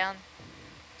straight down.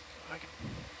 I can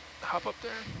hop up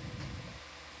there.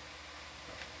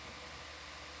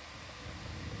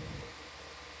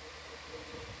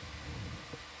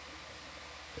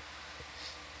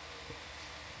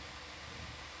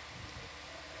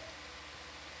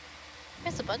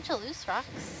 There's a bunch of loose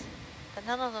rocks, but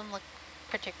none of them look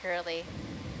particularly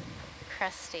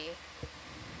crusty.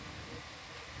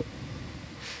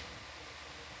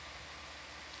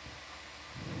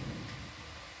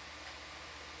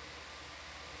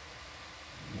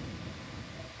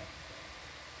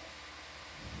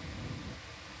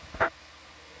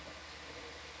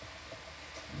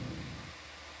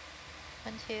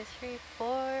 2, 3,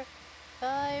 4,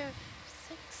 5,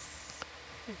 6,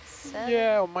 7.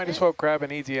 Yeah, we might as well grab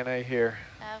an eDNA here.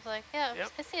 I was like, yeah,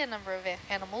 Yep. I see a number of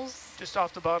animals. Just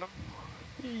off the bottom.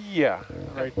 Yeah,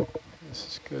 right. This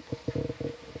is good.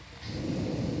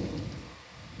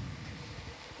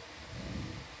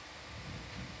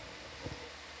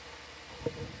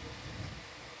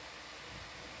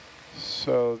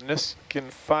 So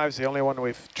Niskin 5 is the only one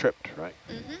we've tripped, right?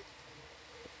 Mm-hmm.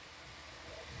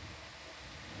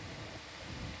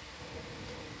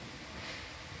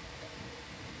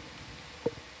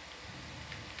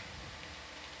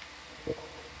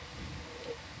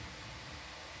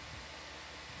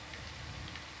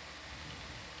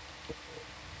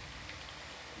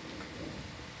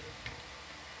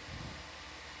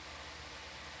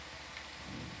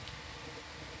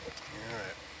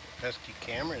 Alright. Pesky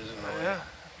cameras in the way. Yeah.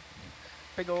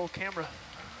 Big old camera.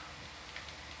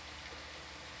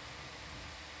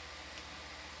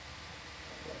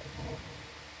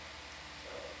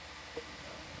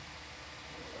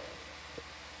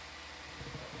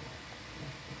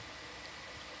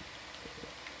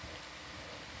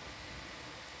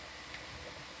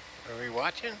 Are we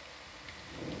watching?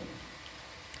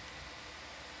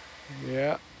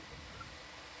 Yeah.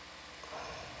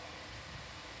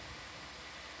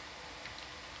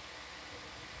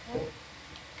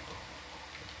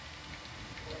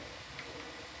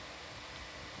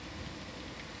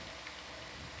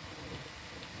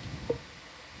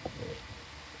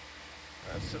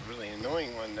 That's a really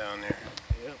annoying one down there.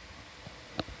 Yep.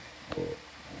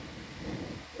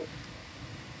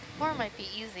 4 might be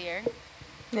easier.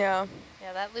 Yeah.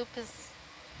 Yeah, that loop is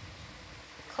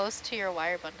close to your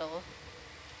wire bundle.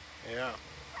 Yeah.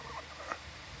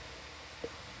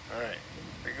 Alright.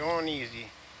 We're going easy.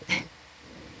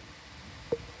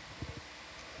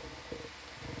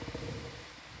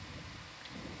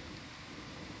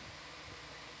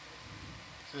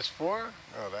 Is this 4?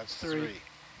 Oh, that's 3.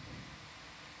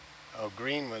 Oh,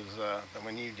 green was the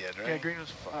one you did, right? Yeah, green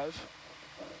was 5.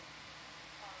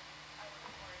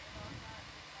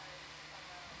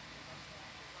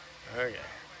 Okay.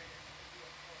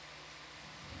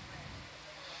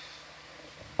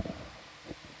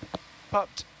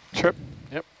 Popped. Trip.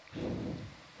 Yep.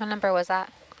 What number was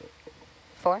that?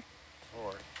 4?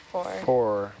 4. 4.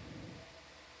 4.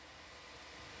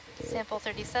 Sample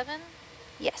 37.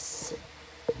 Yes.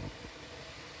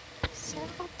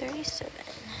 Sample 37.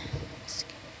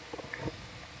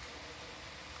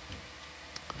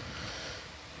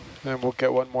 Then we'll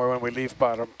get one more when we leave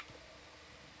bottom.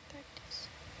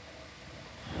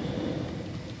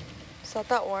 Is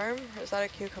that worm or is that a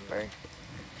cucumber?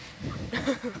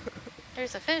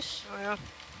 There's a fish. Oh, yeah.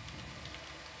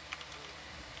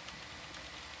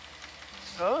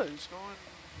 Oh, he's going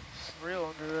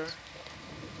real under there.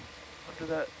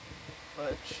 Under that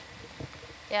ledge.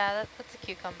 Yeah, that's a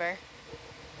cucumber.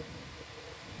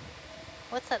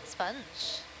 What's that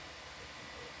sponge?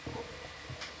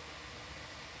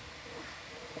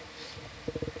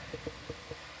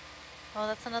 Oh,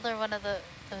 that's another one of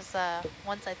those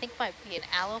ones I think might be an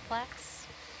alloplax.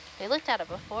 We looked at it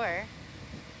before.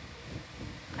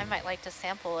 I might like to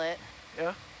sample it.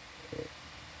 Yeah.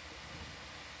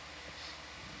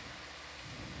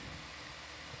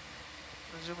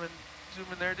 Zoom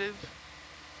in there, Dave.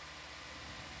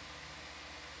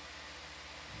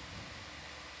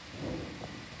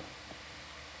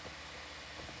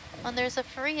 And there's a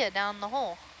Faria down the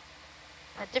hole.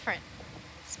 A different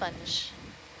sponge.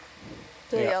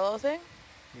 The Yeah. yellow thing?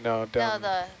 No, down.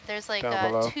 No, there's like down a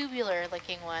below. tubular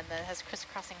looking one that has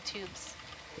crisscrossing tubes.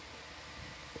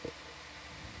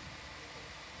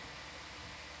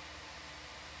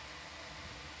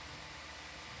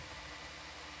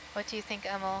 What do you think,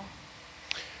 Emil?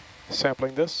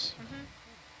 Sampling this.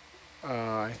 Mm-hmm.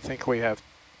 I think we have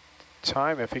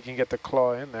time if he can get the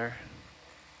claw in there.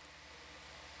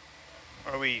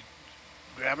 Are we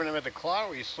grabbing him at the claw or are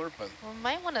we slurping? We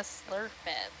might want to slurp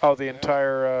it. Oh, the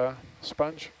entire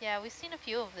sponge? Yeah, we've seen a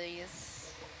few of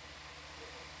these.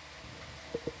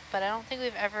 But I don't think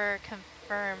we've ever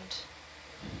confirmed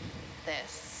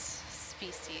this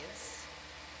species.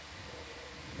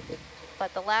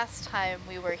 But the last time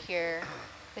we were here,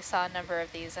 we saw a number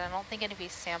of these, and I don't think anybody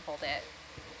sampled it.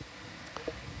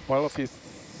 Well, if you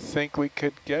think we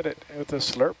could get it with a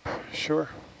slurp, sure.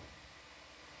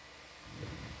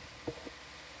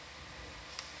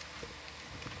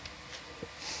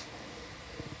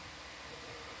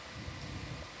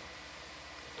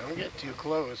 Don't get too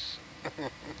close.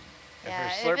 Yeah,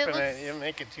 if if you're it slurping looks- it, you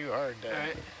make it too hard. All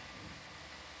right.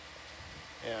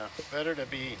 Yeah, better to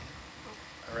be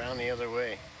around the other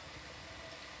way.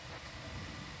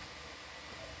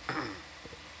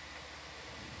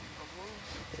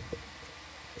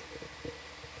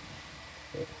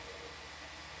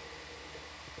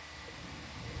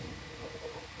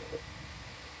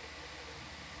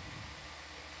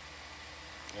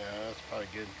 that's probably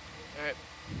good. All right.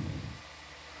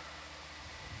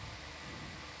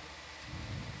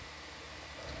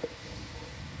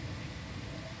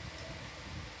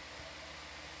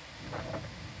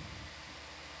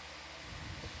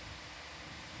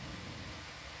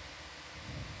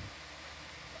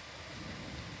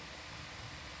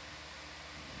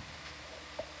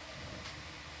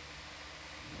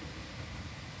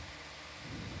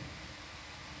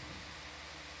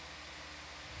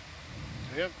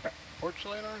 Do we have porch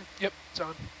light on? Yep, it's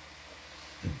on.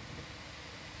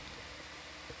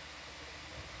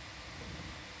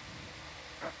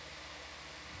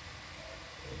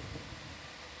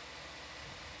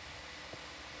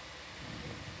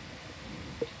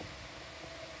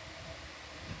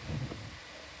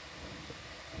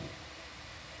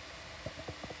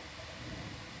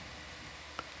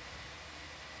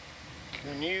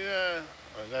 Can you, oh,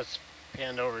 that's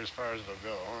panned over as far as it'll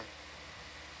go, huh?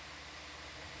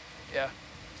 Yeah,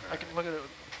 I can look at it.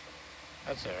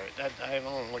 That's all right. I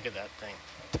won't look at that thing.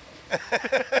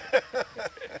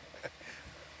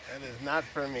 That is not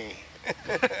for me.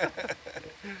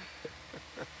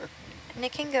 And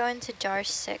it can go into jar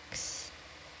 6.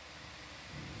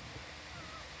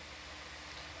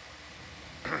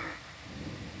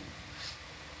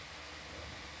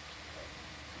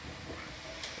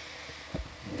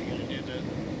 You're gonna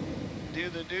do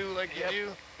the do like Yep.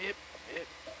 you do? Yep. Yep.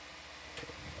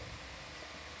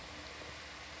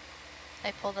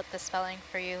 I pulled up the spelling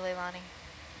for you, Leilani.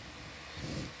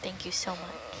 Thank you so much.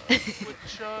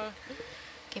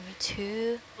 Give me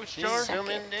 2 Which Can you jar? zoom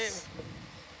in, Dave? seconds.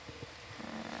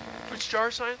 Which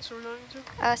jar science are we going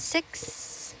to?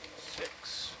 6.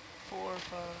 6, 4,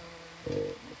 5,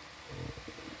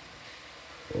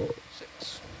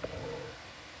 6.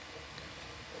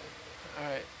 All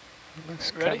right.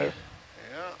 Looks Ready? kind of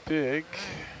Yeah. big.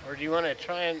 Or do you want to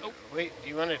try and, Oh. wait, do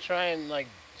you want to try and like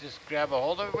just grab a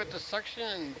hold of it with the suction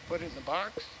and put it in the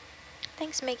box?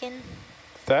 Thanks, Megan.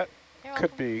 That You're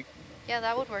could welcome. be Yeah,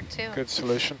 that would work too. a good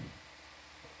solution.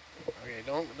 Okay,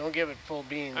 don't give it full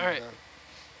beans. All right.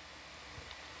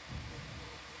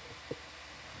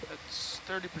 That's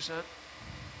 30%.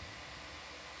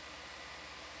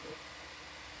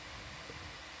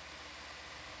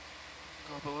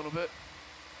 Go up a little bit,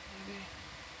 maybe.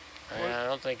 I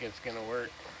don't think it's gonna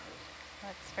work.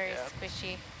 That's very Yeah.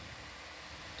 squishy.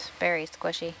 It's very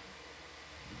squishy.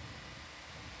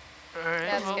 All right,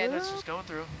 That's well, good. that's just going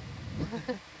through.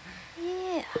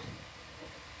 Yeah.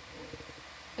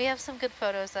 We have some good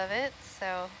photos of it,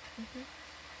 so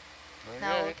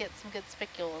now we'll Okay. get some good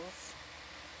spicules.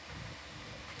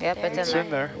 Yep, There it's It's in in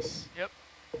there. there. is. Yep.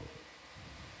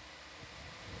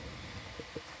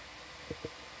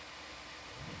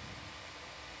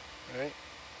 Right.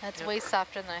 That's Yep. way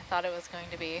softer than I thought it was going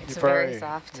to be. It's very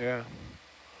soft. Yeah.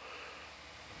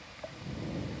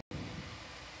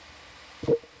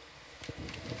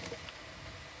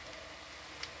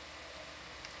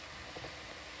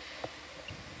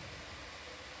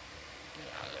 Get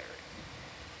out of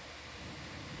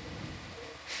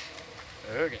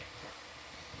there. Okay.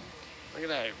 Look at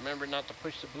that. Remember not to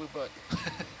push the blue button.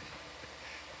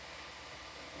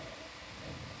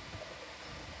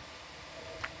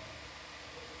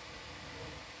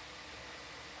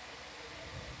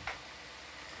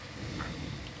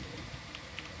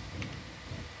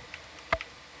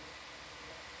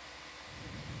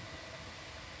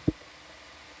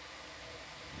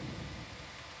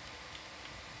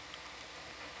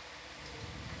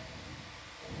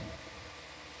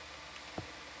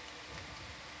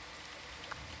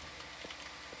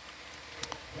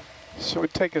 So it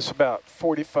would take us about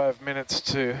 45 minutes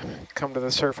to come to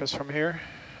the surface from here.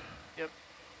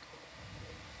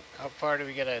 How far do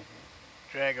we gotta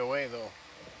drag away though?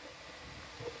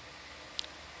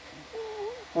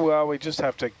 Well, we just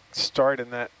have to start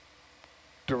in that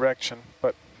direction,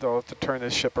 but they'll have to turn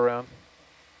this ship around.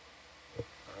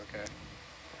 Okay.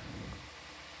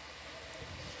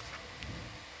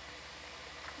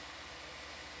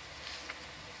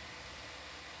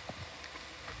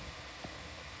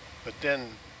 But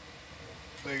then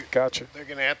Gotcha. they're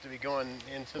gonna have to be going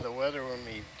into the weather when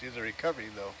we do the recovery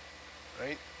though,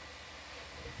 right?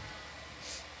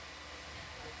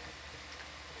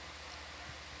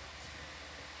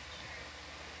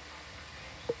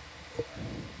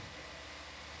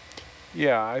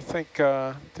 Yeah, I think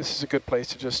this is a good place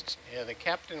to just Yeah, the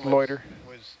captain loiter.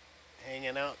 was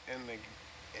hanging out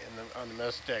on the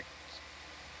mess deck.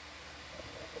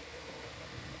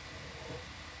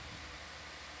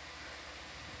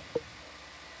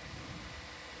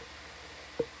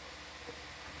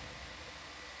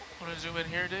 Want to zoom in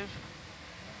here, Dave?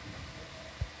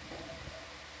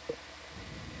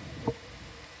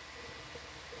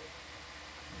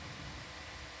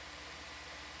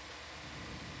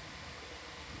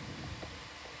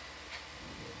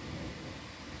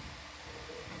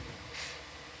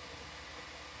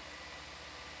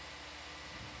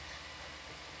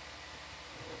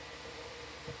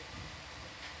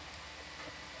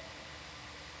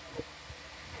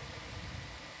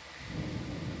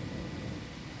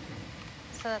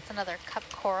 So that's another cup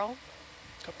coral,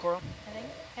 Cup coral. I think.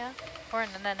 Yeah, or an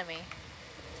anemone.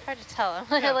 It's hard to tell.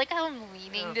 Yeah. I like how I'm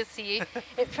leaning Yeah. to see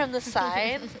it from the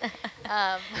side.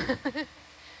 Um,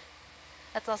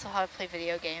 that's also how I play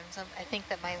video games. I think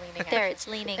that my leaning. There, action- it's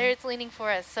leaning. There, it's leaning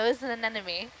for us. So is an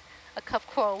anemone. A cup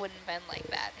coral wouldn't bend like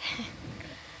that.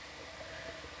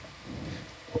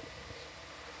 All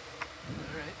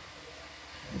right.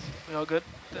 We all good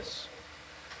with this?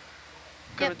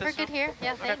 Good Yep, with we're this good now? here.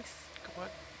 Yeah, Okay. thanks. Come on.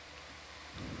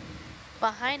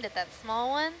 Behind it, that small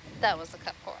one, that was a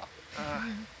cup coral.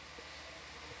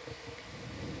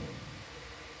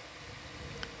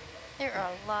 There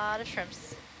are a lot of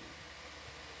shrimps.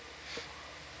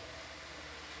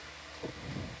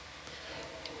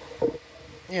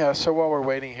 Yeah, so while we're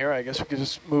waiting here, I guess we could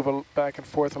just move back and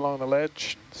forth along the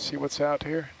ledge, see what's out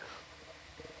here.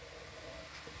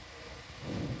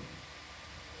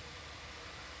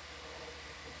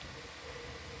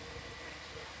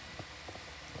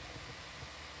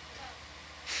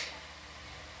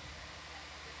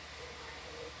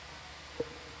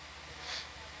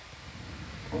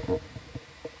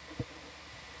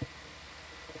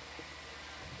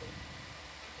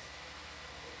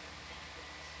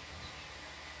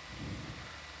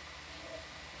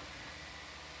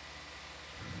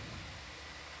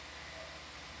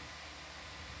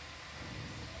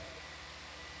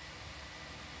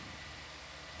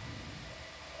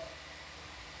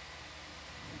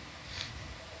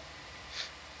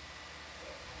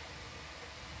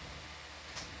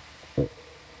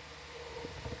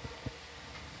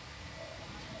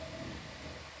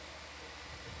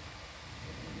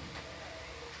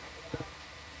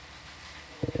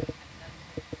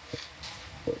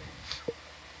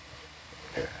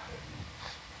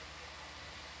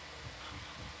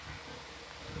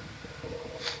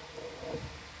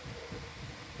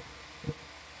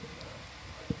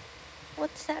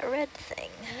 What's that red thing?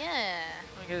 Yeah,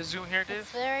 Want to get a zoom here, it's Dave?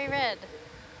 very red.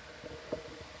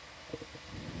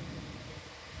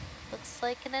 Looks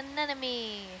like an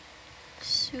anemone.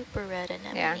 Super red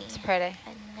anemone. Yeah, it's pretty.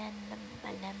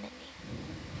 Anemone.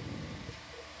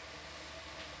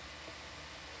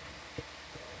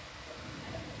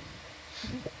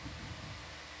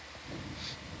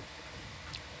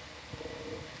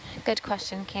 Good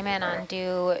question came in on,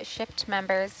 do shift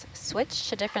members switch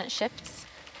to different shifts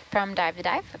from dive to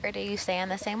dive, or do you stay on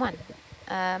the same one?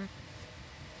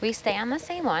 We stay on the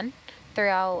same one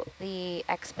throughout the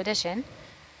expedition.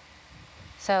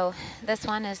 So this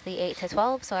one is the 8 to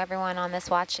 12, so everyone on this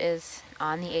watch is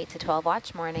on the 8 to 12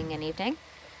 watch, morning and evening.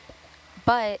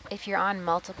 But if you're on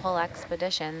multiple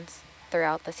expeditions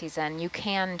throughout the season, you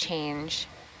can change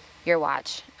your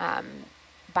watch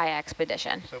by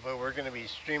expedition. So, but we're going to be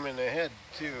streaming ahead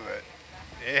too.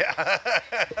 Yeah.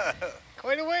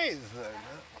 Quite a ways then.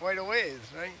 Huh? Quite a ways,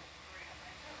 right?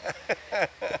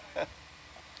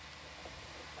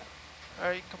 All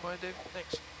right, come on, Dave.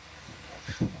 Thanks.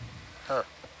 Huh.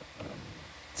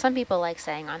 Some people like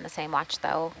staying on the same watch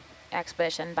though,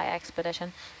 expedition by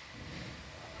expedition.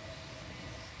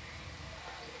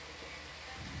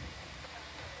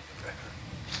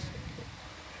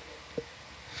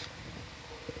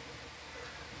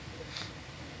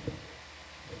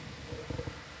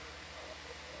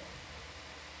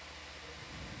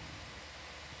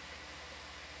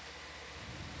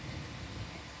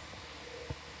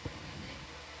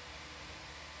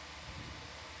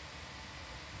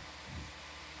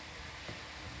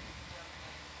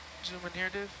 Zoom in here,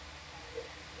 Dave.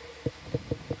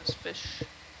 This fish.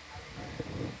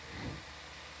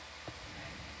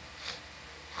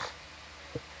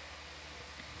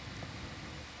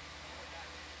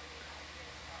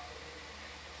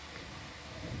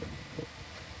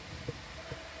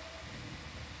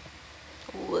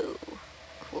 Whoa,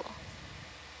 cool.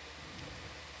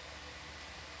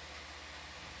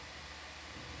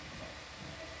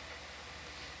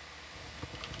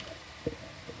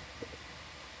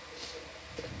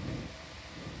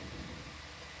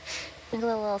 Look at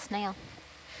the little snail.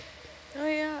 Oh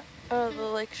yeah. Oh, the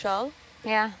like shell.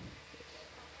 Yeah.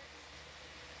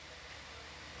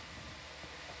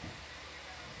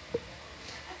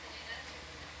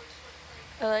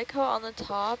 I like how on the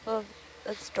top of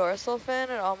its dorsal fin,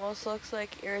 it almost looks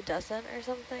like iridescent or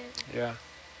something. Yeah.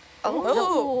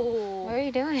 Oh. What are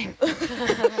you doing?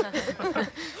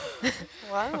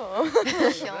 Wow.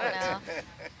 Showing off.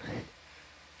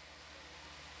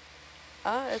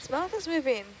 Its mouth is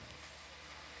moving.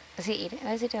 Is he eating?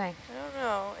 What is he doing? I don't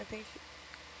know. I think,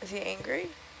 is he angry?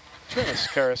 Trying to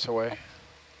scare us away.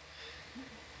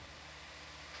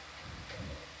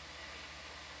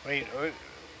 Wait,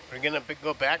 we're going to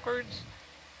go backwards?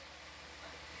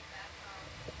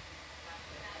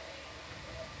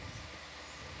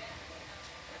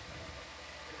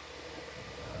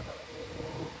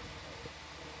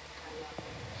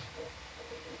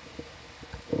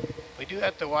 do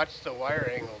have to watch the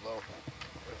wire angle though.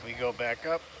 If we go back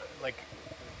up, like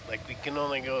we can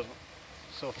only go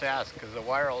so fast because the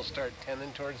wire will start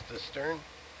tending towards the stern.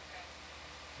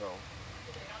 So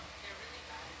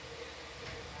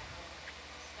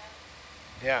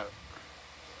yeah.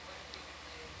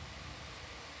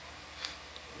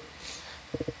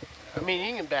 I mean,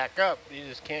 you can back up, you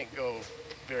just can't go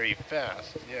very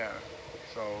fast. Yeah.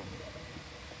 So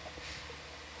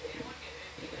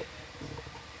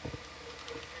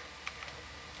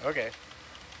okay.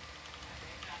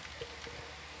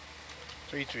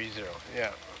 330.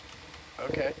 Yeah.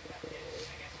 Okay.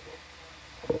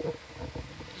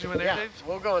 Zoom in there, Yeah, Dave?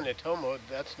 we'll go into tow mode.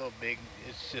 That's no big.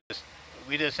 It's just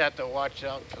we just have to watch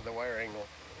out for the wire angle.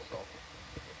 So.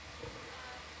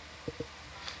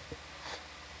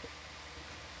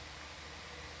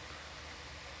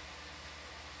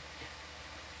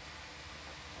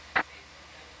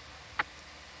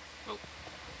 Oh.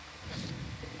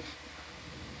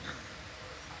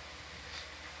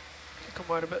 Come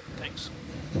wide a bit. Thanks.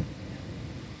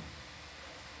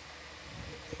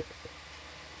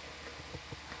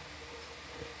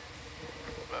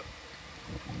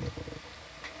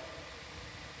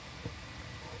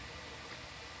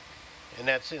 And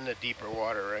that's in the deeper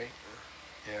water, right?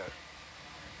 Yeah.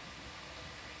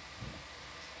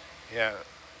 Yeah.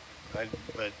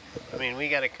 But I mean, we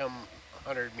got to come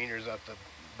 100 meters off the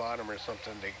bottom or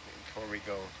something before we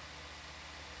go.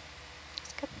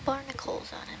 It's got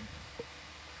barnacles on him.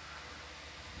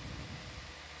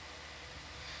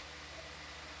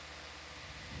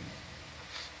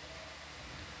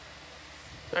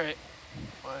 All right.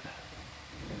 Wide.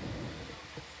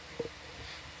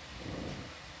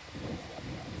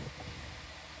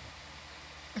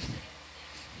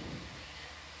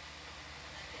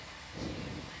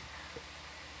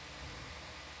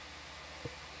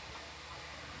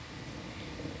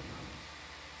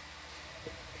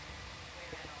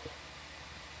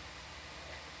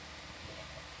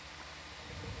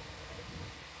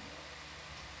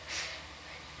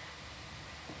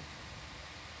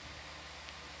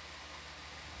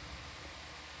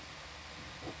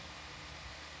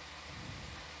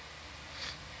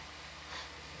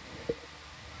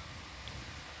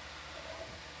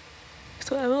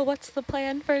 So Emma, what's the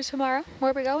plan for tomorrow?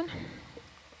 Where are we going?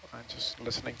 I'm just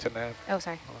listening to Nav. Oh,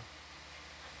 sorry.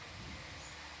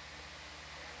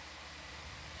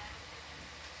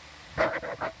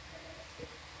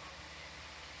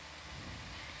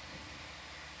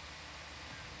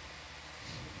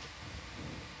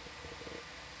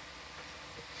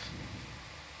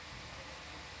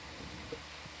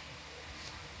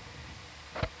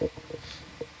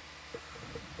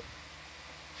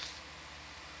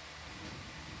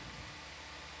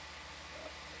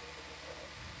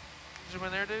 Zoom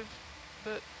in there, Dave. A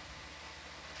bit.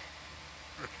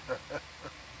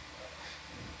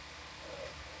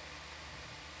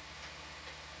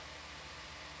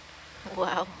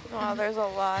 Wow. Wow, there's a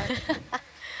lot.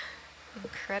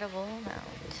 Incredible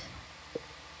amount.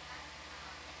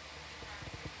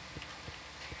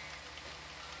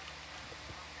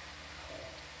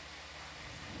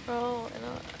 Oh, and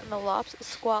a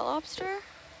squat lobster?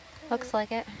 Looks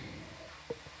like it.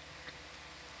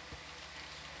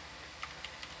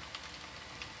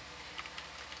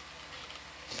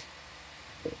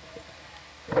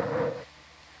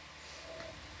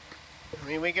 I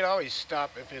mean, we could always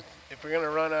stop if we're gonna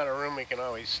run out of room. We can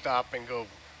always stop and go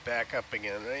back up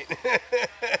again, right?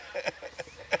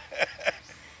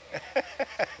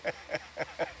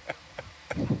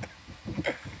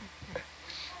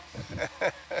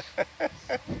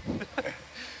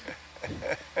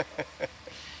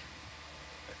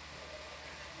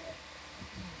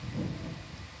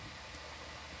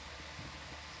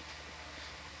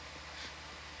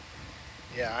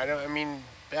 Yeah, I mean,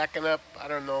 backing up, I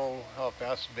don't know how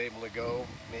fast we'll be able to go.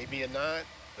 Maybe not,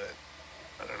 but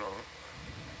I don't know.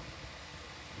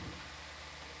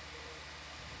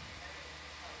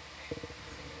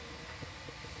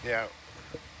 Yeah.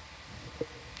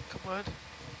 Come wide.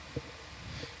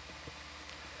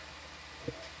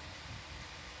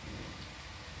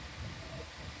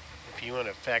 If you want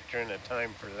to factor in a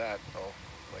time for that, though,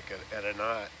 like at a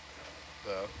knot,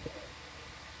 the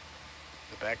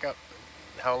backup,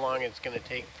 how long it's going to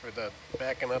take for the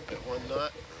backing up at 1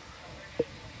 knot?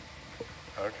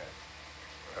 Okay.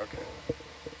 Okay.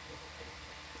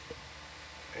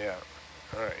 Yeah.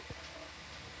 All right.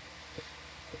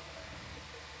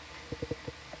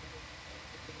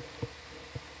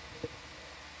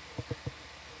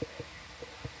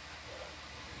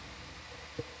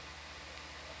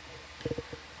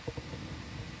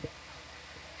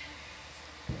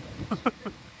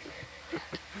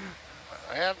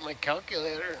 have my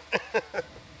calculator.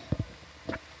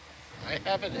 I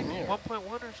have it in here. 1.1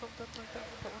 or something like that,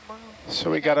 1.1 miles. So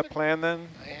we got a plan then?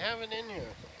 I have it in here.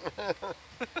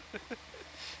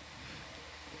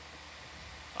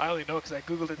 I only know because I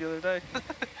Googled it the other day.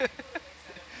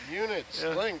 Units, Yeah.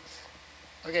 length.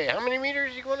 Okay, how many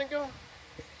meters you want to go?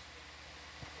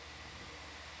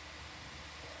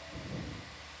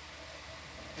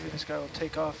 Maybe this guy will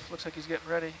take off. Looks like he's getting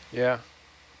ready. Yeah.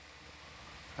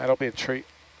 That'll be a treat.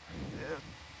 Yeah.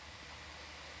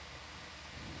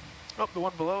 Oh, the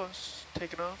one below us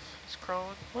taking off. He's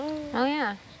crawling. Oh,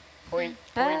 yeah. Point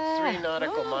Ah. 3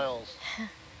 nautical miles.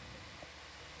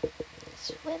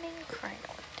 Swimming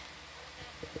crinoid.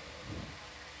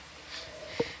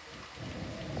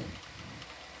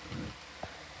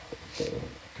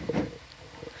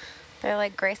 They're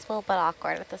like graceful but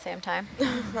awkward at the same time.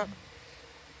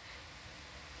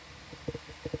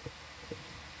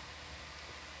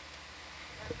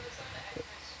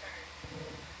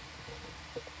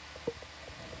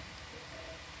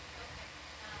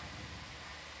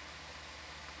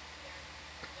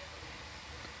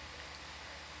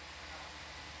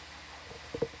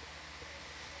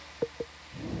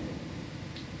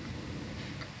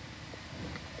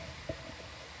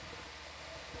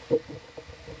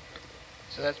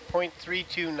 So that's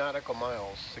 0.32 nautical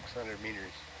miles, 600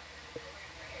 meters.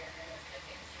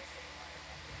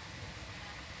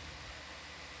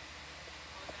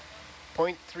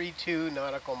 .32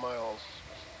 nautical miles.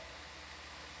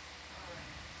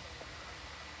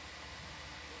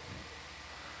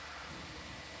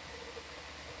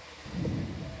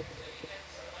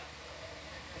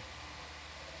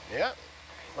 Yeah.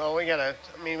 Well, we gotta.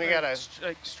 I mean, we gotta.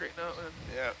 Like straighten out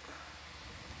and Yeah.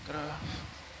 gotta.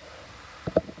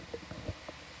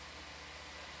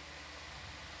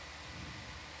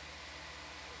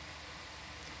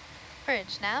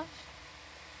 Bridge nav.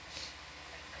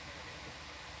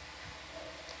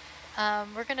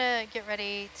 We're gonna get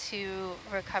ready to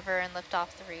recover and lift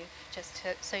off the reef, just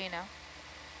to, so you know.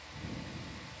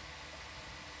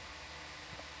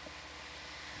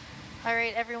 All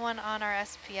right, everyone on our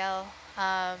SPL,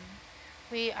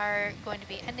 we are going to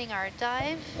be ending our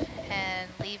dive and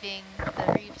leaving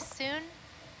the reef soon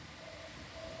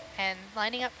and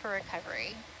lining up for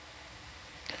recovery.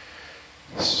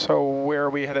 So where are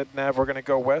we headed, Nav? We're going to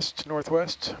go west,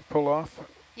 northwest, pull off?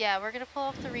 Yeah, we're going to pull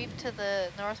off the reef to the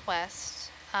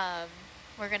northwest.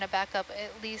 We're going to back up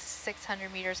at least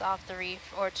 600 meters off the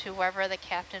reef or to wherever the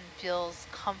captain feels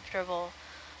comfortable.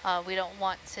 We don't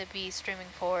want to be streaming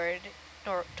forward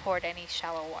nor toward any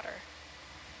shallow water.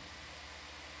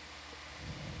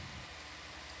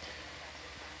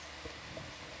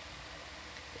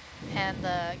 And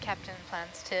the captain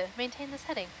plans to maintain this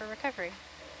heading for recovery.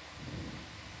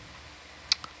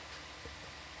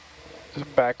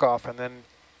 Just back off and then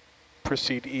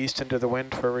proceed east into the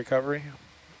wind for recovery?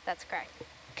 That's correct.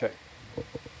 Okay.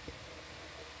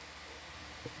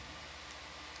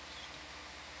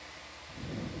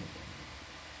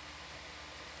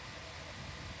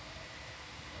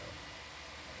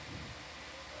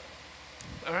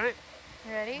 All right.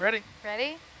 Ready? Ready.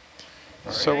 Ready?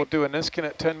 So right. we'll do a Niskin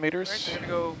at 10 All right, meters. we're gonna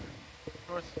go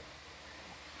north.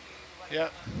 Yeah.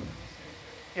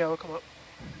 Yeah, we'll come up.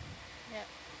 Yep.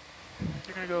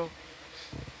 You're gonna go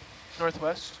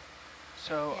northwest.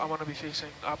 So Yeah. I want to be facing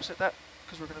opposite that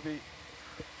because we're gonna be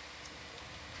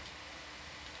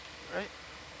right.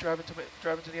 Driving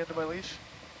to the end of my leash.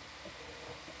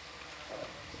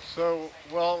 So,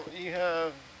 well, you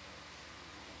have.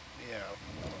 Yeah.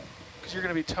 Because you're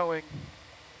gonna be towing,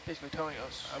 basically towing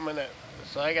us. I'm gonna.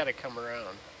 So I gotta come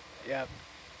around. Yeah.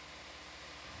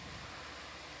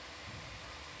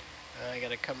 I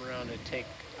gotta come around and take.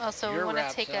 Also, we your want to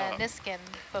wraps take out. a Niskin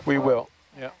before. We will,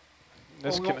 yeah.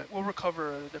 Well, Niskin we'll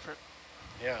recover at a different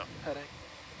Yeah. heading.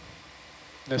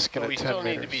 Niskin But at we 10 still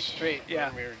meters. need to be straight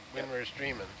Yeah. when we're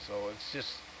streaming. So it's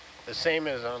just the same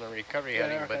as on a recovery Yeah,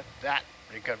 heading, okay. but that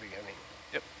recovery heading.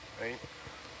 Yep. Right.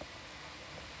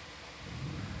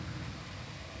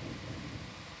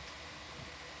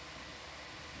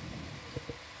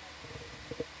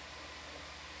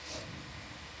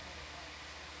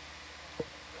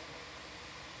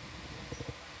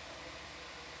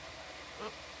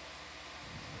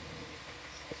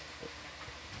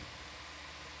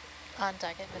 On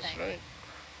deck at That's midnight.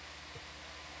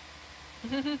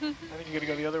 right. I think you gotta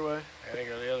go the other way. I gotta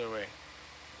go the other way.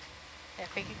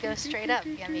 If we could go straight up,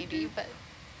 yeah, maybe, but.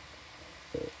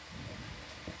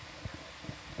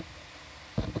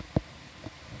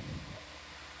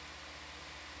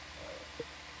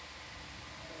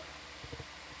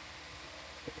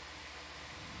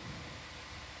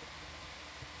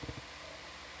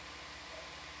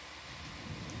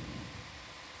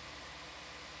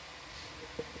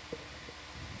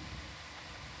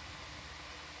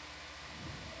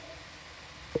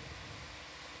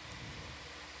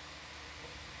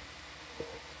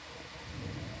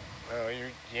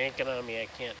 yanking on me. I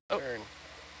can't turn.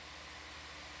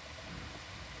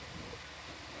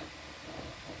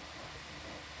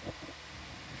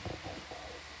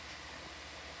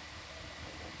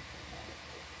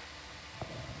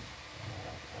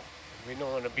 We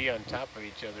don't want to be on top of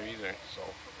each other either, so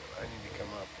I need to come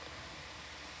up.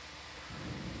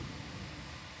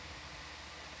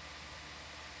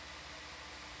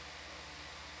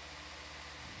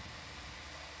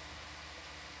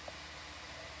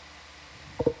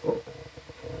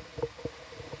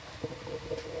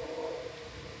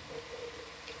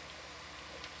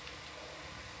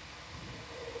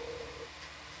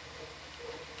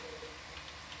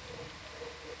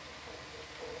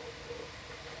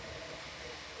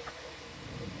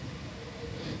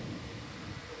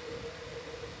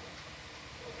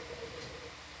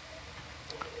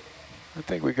 I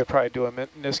think we could probably do a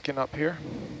Niskin up here.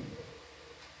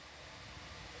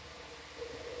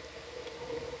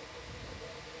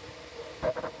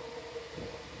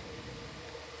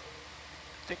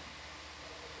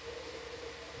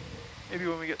 Maybe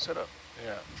when we get set up.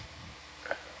 Yeah.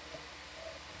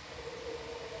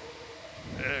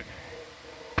 Okay.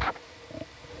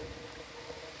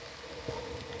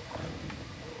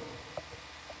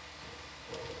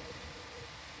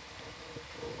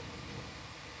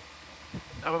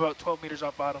 I'm about 12 meters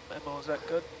off bottom. Emma, is that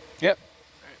good? Yep.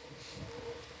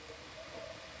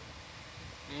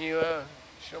 Can you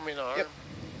show me the arm? Yep.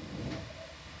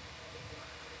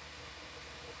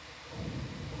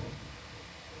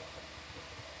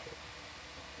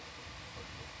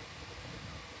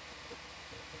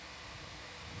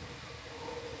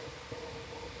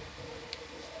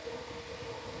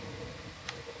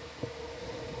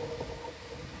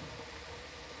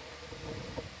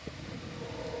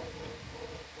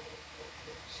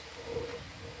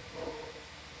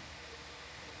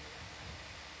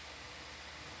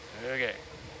 Okay.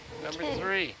 Number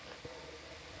 3.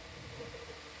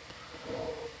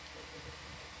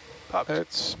 Popped.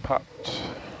 It's popped.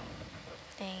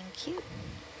 Thank you.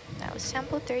 That was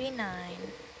sample 39.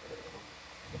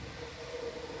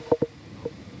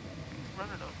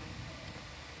 Running on me.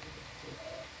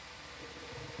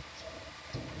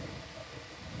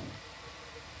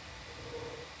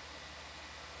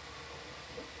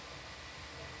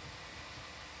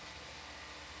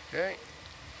 Okay.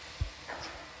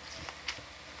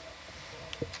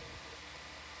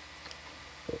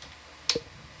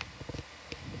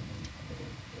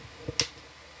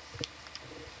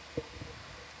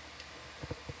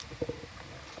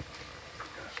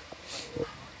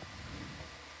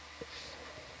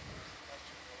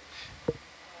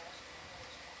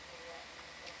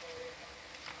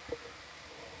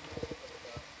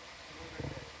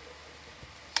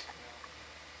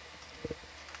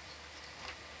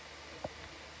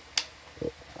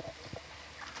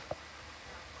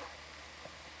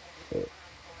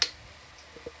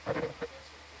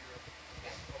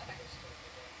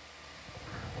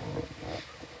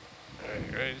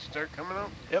 Ready to start coming up?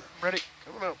 Yep, ready.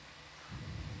 Coming up.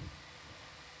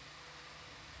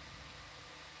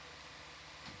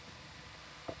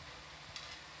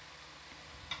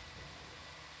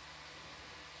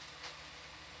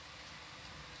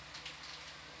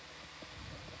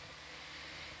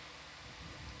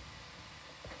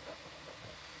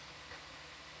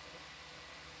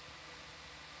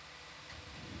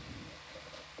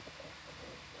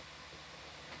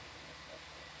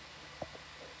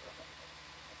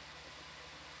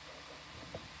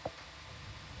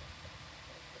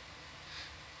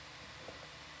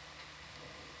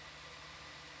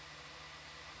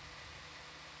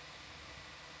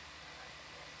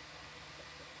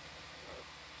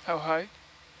 How high?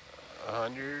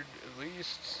 100 at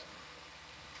least.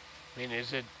 I mean,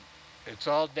 it's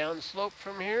all down slope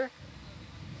from here?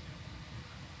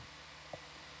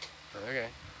 Okay.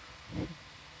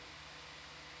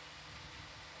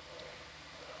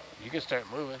 You can start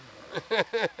moving.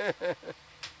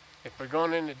 If we're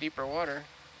going into deeper water,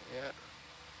 yeah.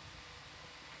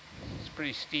 It's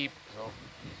pretty steep, so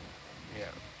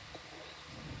yeah.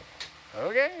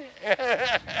 Okay.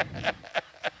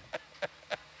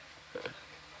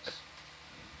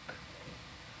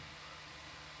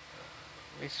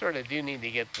 We sort of do need to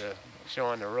get the show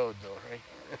on the road though, right?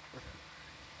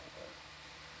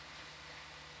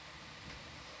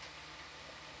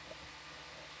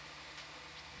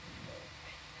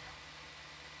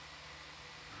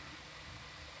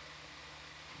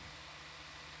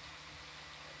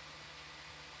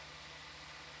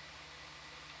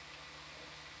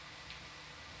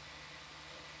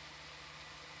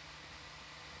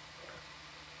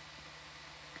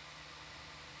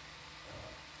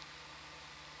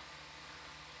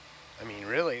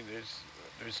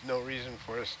 there's no reason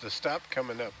for us to stop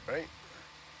coming up, right?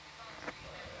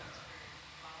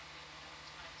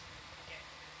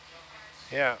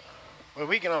 Yeah. Well,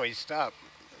 we can always stop,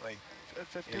 like, At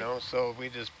 50. you know, so we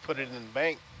just put it in the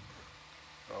bank.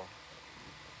 Oh.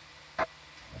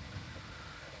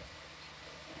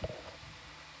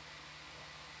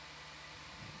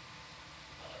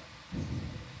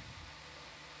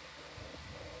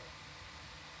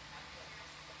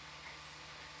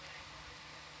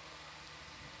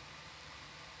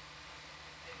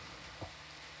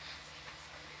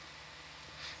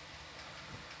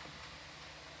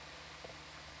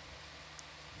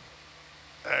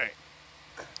 All right.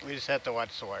 We just have to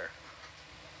watch the wire.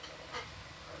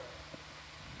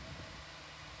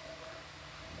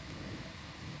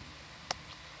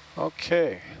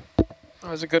 Okay. That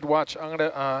was a good watch. I'm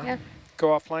going to go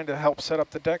offline to help set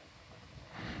up the deck.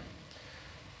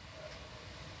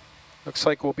 Looks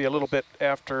like we'll be a little bit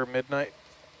after midnight.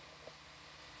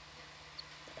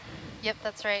 Yep,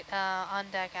 that's right. On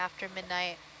deck after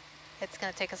midnight. It's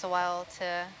going to take us a while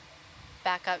to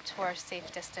back up to our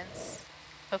safe distance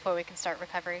before we can start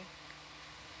recovery.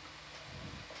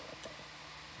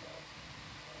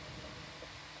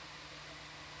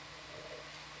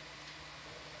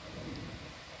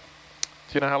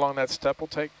 Do you know how long that step will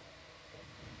take?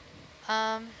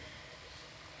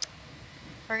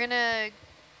 We're going to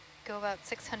go about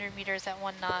 600 meters at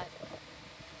 1 knot.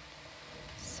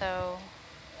 So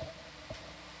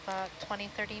about 20,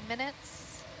 30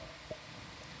 minutes.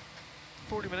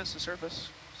 40 minutes to surface.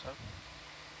 So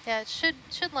Yeah, it should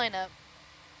line up.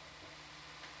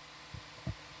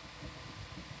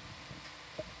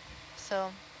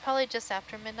 So probably just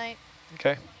after midnight.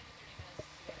 Okay.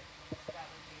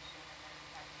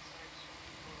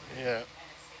 Yeah.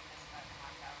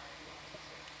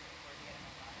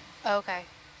 Okay.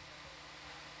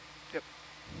 yep.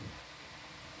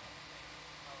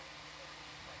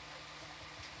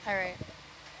 All right.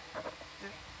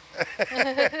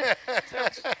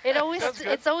 Sounds It always Sounds good.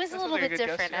 it's always That a sounds little like a bit good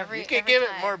guess, different yeah. every You can every give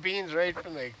time. it more beans right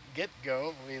from the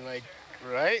get-go. I mean, like,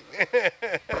 right?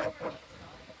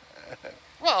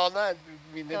 Well, not.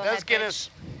 I mean, Go it does ahead, get Rich. us.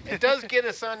 It does get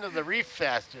us onto the reef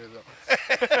faster, though.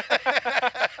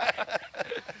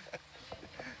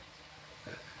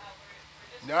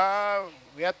 No,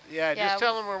 we have. Yeah, Yeah, just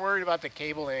tell them we're worried about the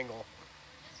cable angle.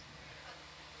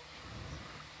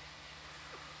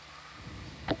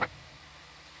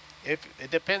 If it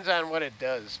depends on what it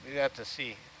does, we have to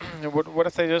see. What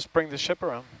if they just bring the ship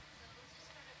around?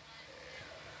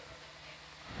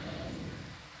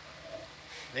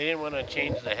 They didn't want to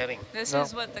change the heading. This No.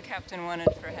 is what the captain wanted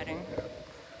for heading.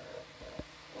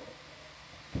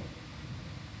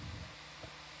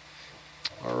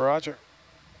 Roger.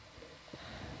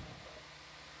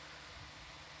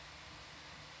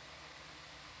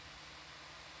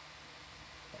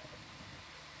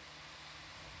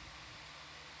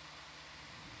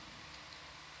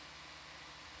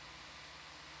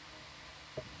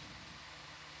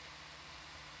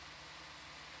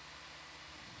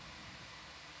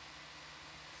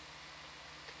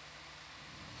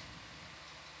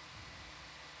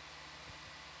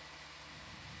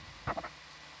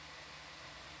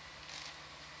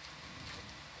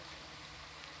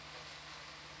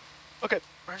 Okay,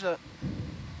 roger that.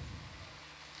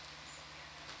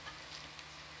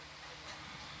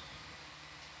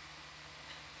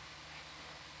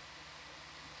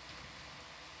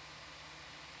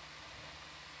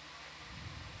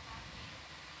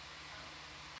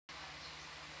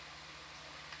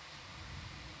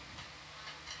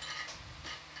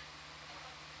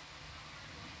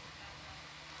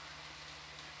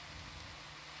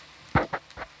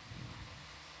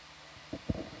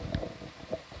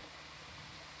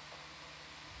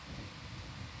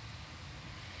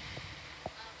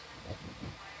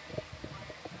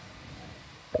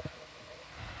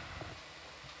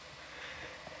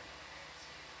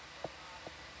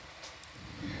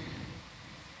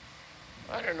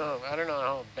 I don't know. I don't know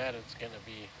how bad it's gonna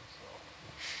be. So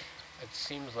it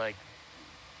seems like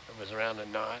it was around a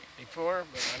knot before,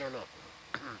 but I don't know.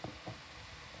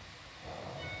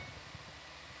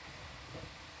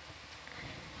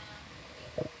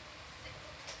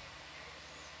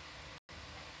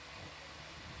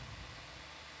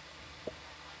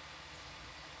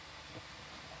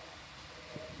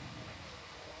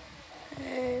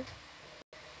 Hey.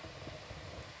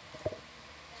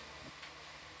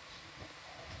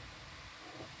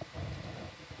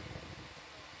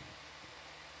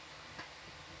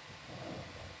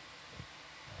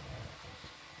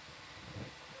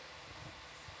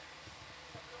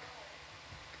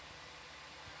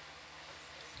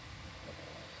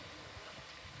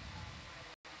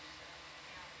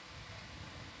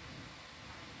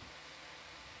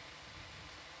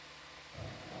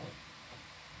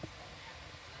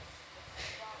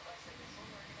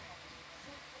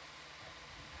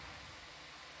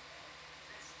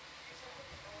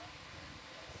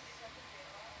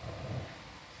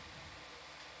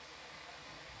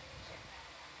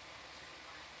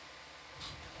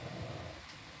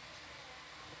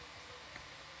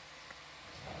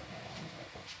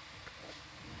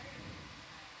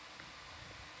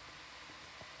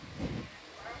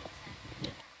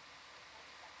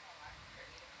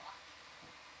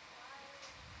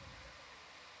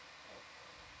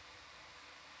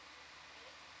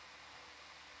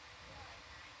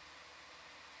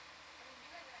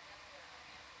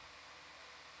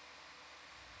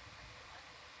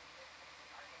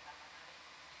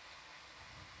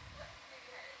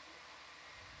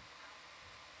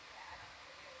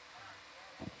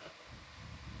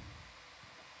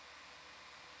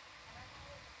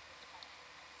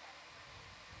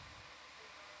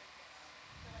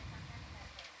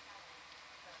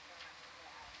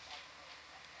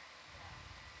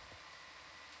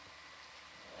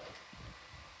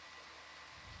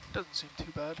 Doesn't seem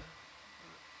too bad.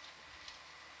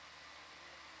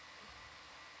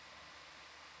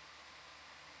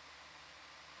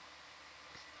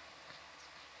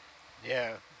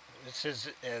 Yeah, this is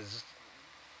as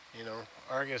you know,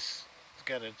 Argus has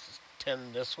got its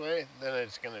 10 this way, then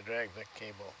it's going to drag the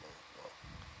cable.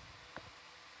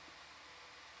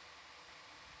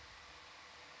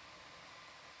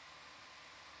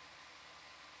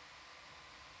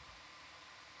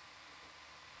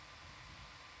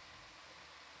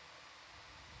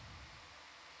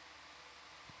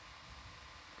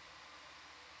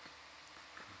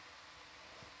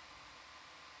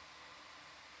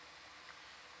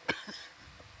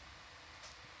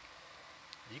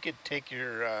 You could take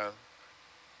your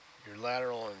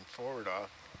lateral and forward off.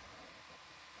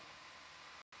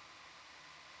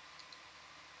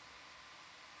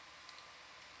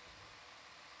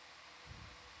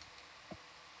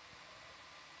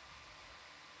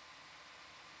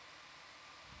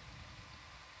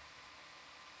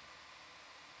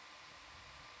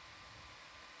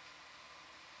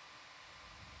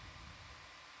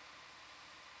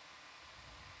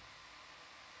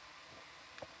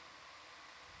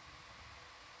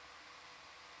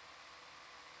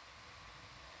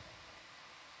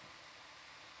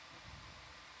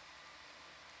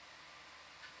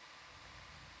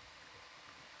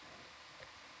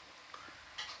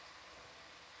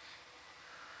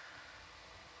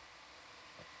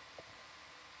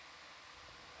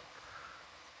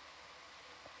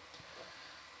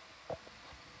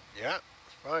 Yeah,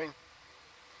 it's fine.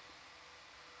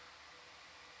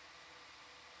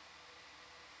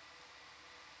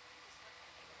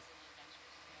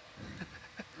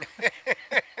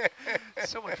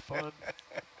 So much fun.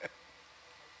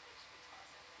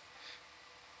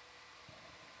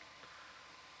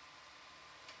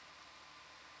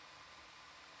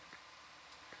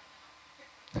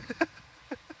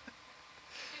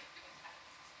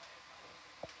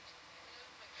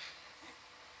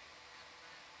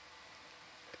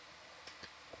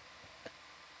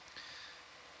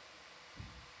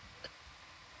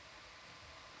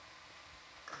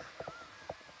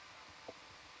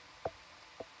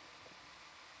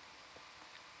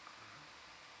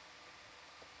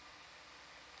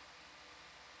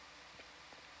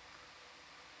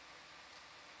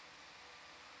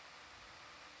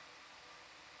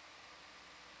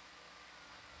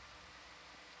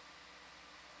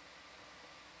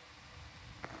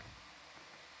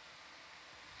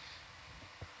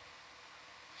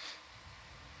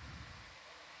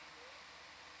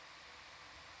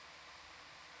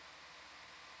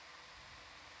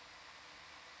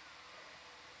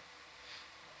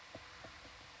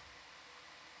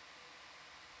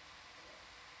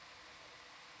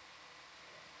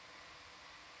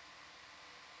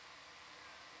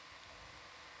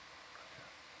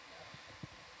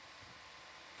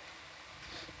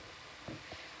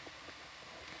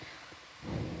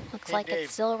 Looks Hey, like Dave.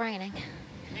 it's still raining.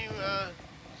 Can you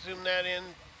zoom that in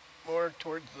more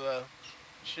towards the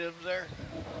shibs there?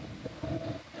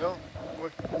 No?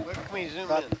 What can we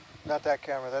zoom in? Not that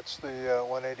camera, that's the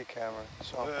 180 camera.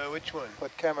 So Which one?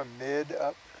 put camera mid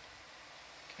up.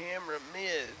 Camera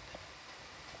mid.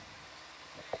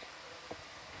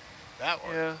 That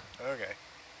one? Yeah, Okay.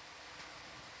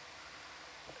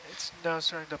 it's now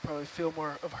starting to probably feel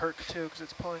more of Herc too, because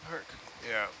it's pulling Herc.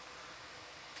 Yeah.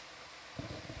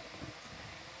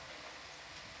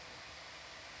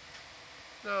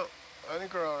 No, I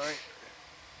think we're all right. Is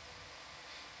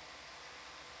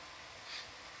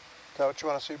that what you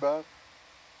want to see, Bob?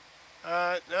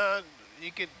 No,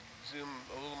 you could zoom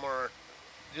a little more,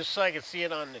 just so I can see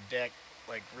it on the deck,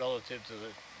 like relative to the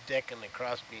deck and the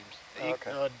cross beams.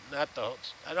 Okay. No, not the whole.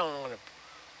 I don't want to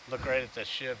look right at the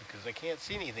ship because I can't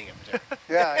see anything up there.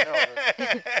 Yeah, I know.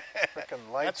 The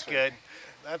frickin' lights. That's good.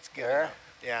 That's good. There? Enough.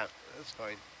 Yeah, that's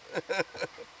fine.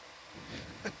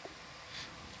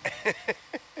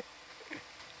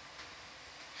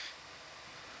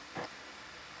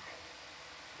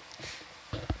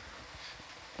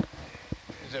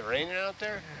 Is it raining out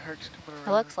there? Yeah, Herc's coming It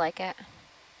around. looks like it.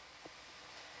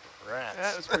 Rats.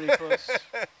 That was pretty close.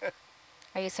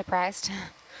 Are you surprised?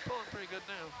 Pulling pretty good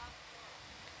now.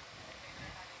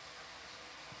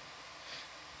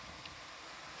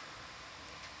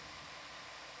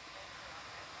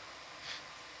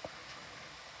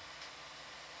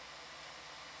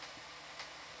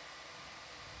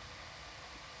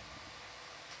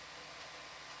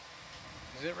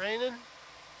 Is it raining?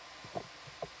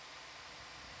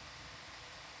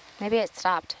 Maybe it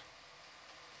stopped.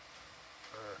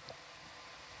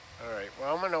 All right.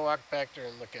 Well, I'm going to walk back there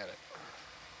and look at it.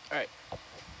 All right.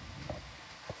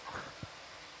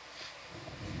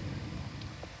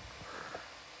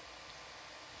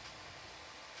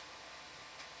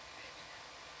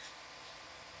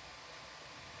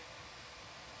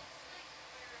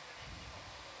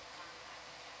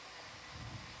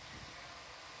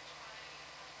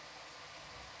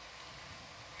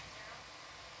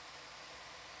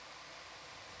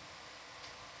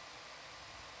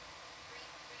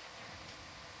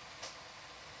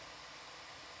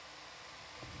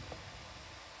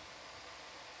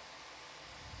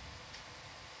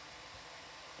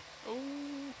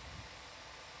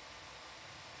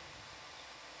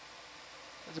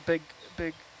 It's a big,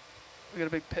 we got a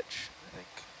big pitch, I think.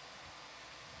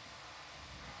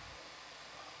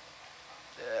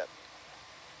 Yeah.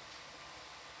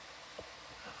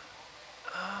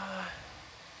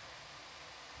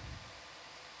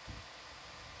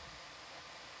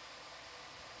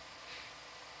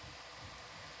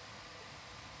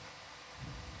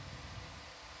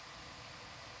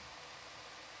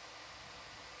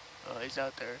 Oh, he's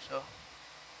out there, so.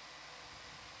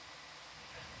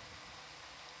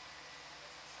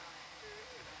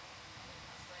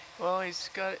 Well, he's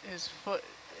got his foot,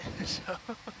 so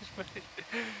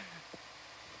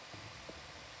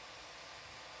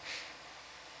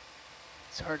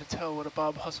it's hard to tell what a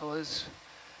bob hustle is.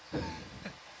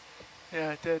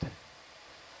 Yeah, it did.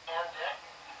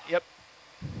 Yep.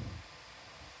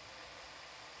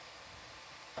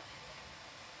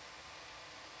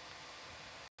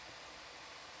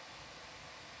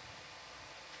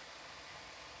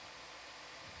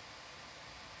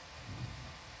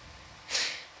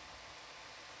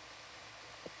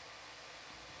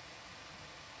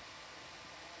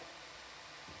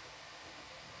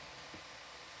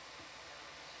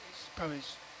 Probably,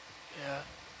 yeah.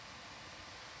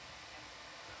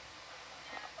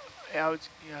 Yeah, I would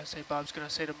say Bob's gonna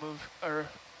say to move or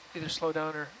either slow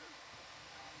down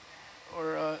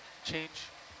or change.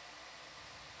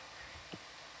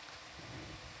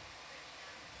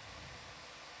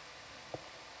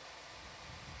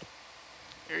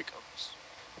 Here he comes.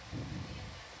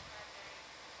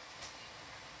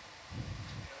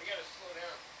 Yeah, we gotta slow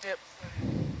down. Yep.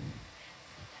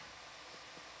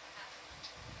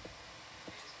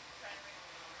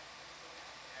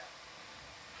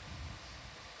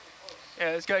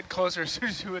 Yeah, it's gotten closer as soon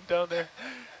as you went down there.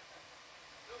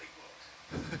 Really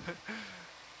close.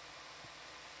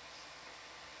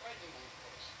 Frighteningly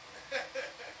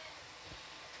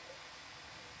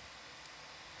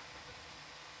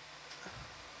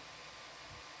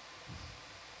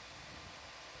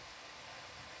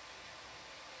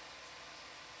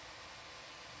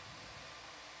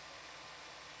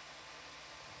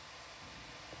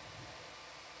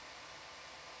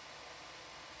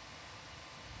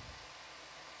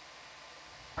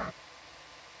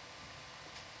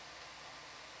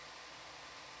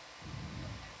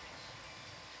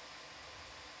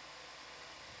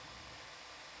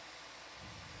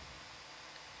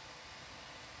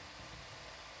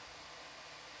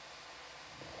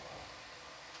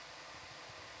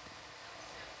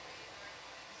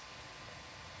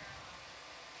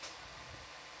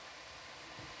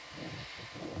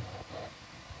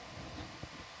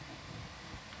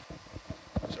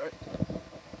close. Sorry.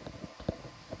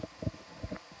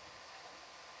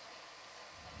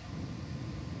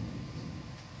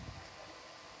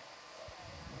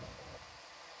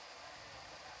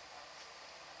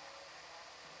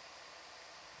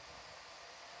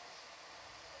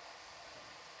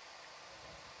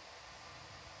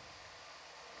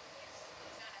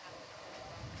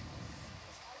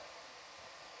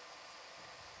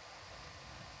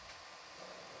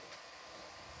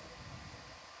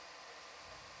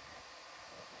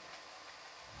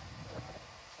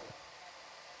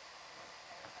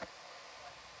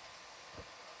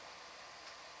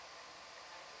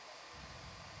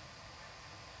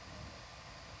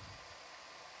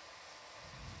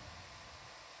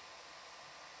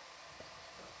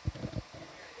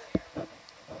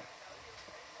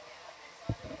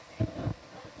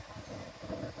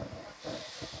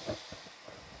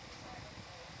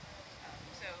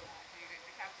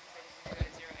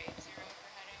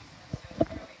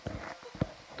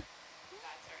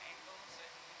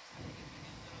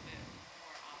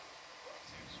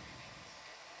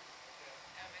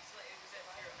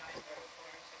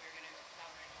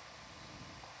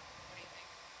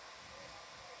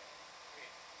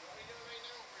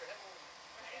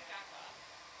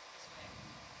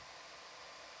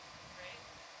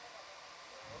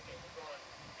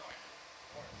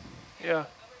 Yeah.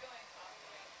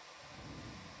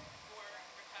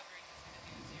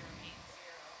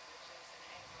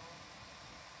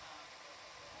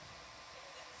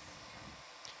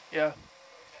 Yeah.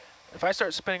 If I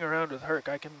start spinning around with Herc,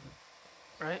 I can,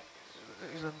 right?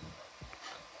 He's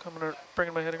coming or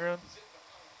bringing my heading around.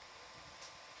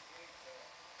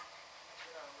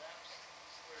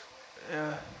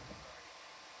 Yeah.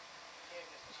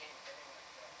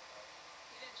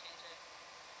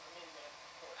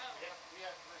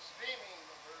 We're streaming,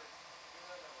 but we're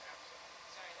doing the wraps.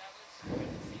 Sorry, that was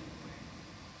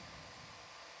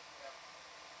yeah.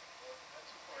 Well,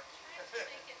 that's important.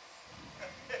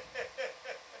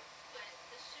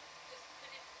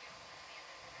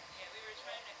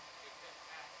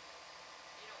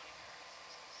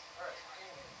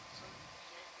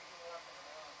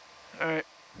 All right.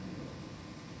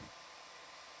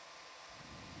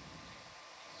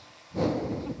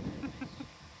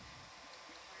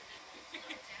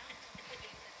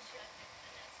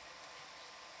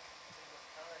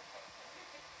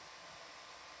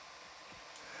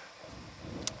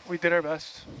 We did our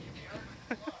best.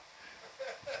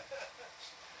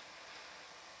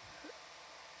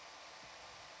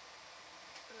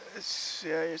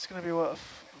 It's gonna be what,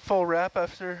 full wrap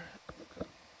after,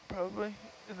 probably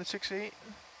in the 6-8. So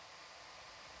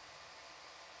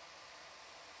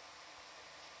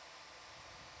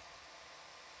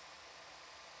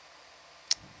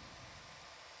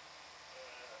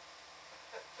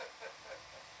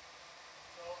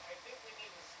I think we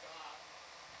need to stop.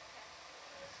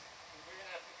 We're gonna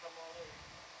have to come all the way,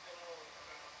 spin all the way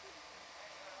around.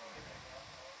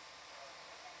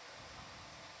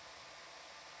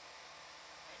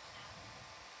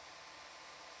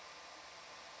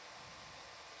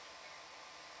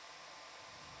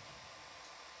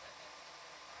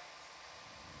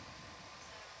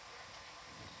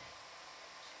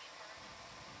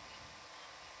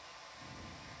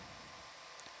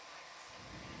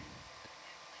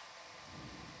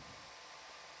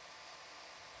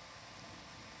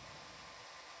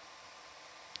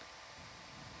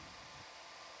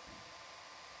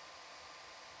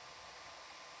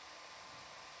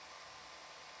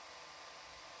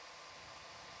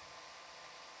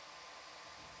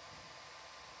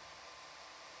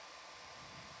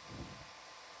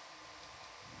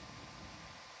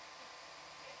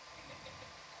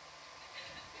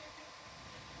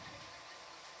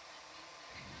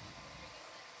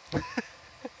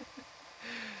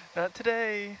 Not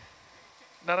today.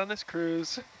 Not on this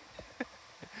cruise.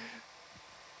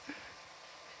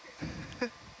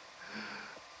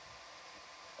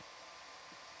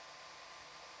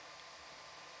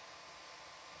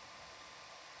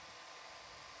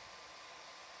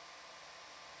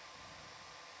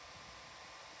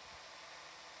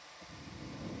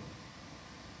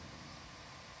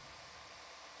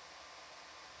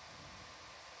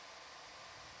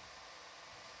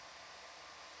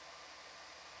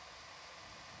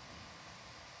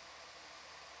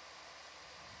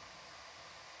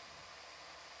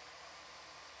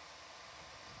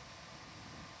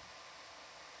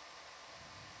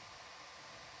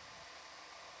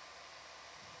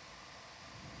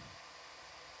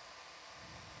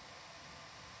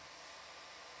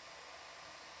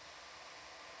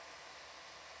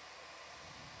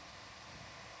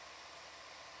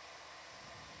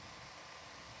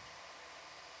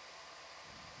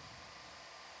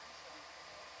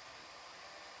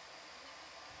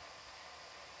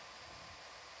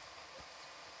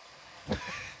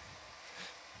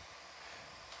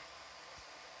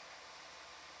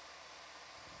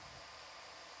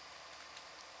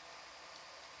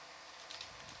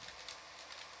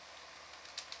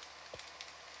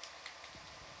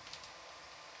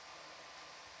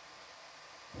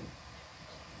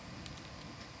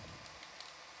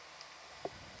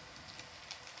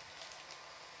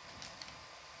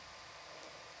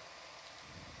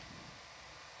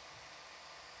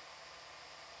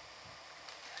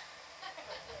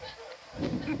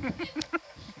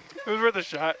 It was worth a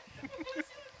shot.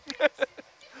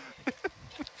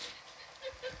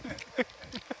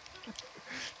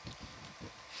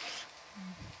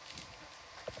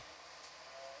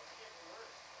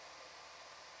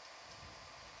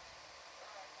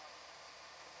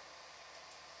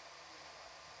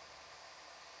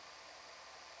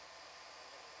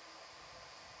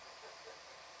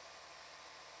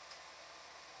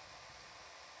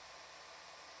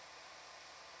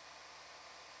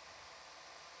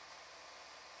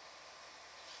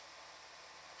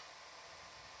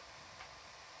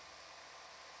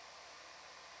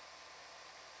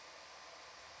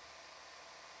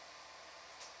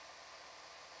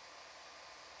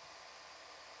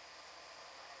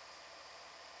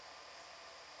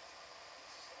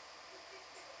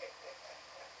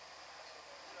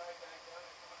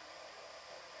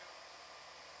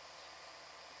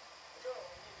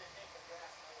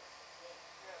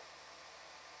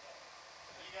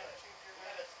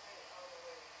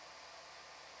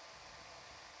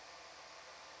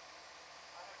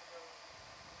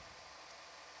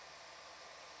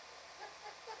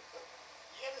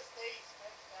 You gotta stay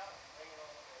stretched out and bring it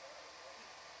all the way around.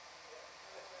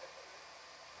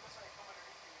 Unless I come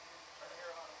underneath you, you turn here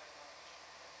on and launch.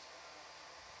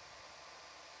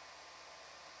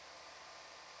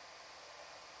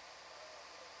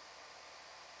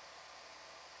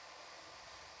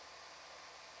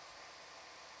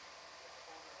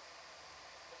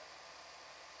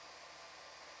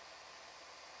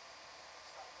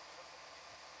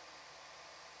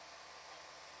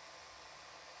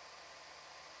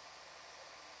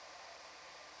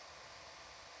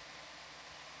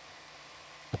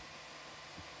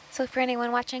 So for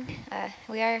anyone watching,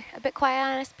 we are a bit quiet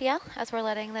on SPL as we're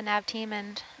letting the nav team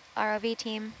and ROV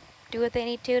team do what they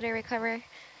need to recover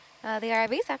the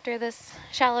ROVs after this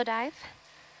shallow dive.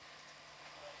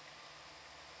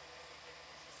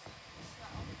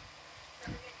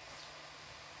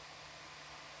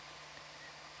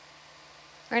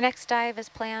 Our next dive is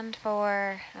planned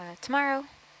for tomorrow,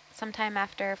 sometime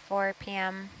after 4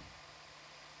 p.m.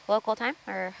 local time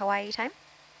or Hawaii time.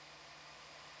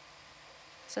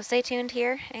 So stay tuned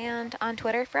here and on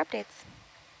Twitter for updates.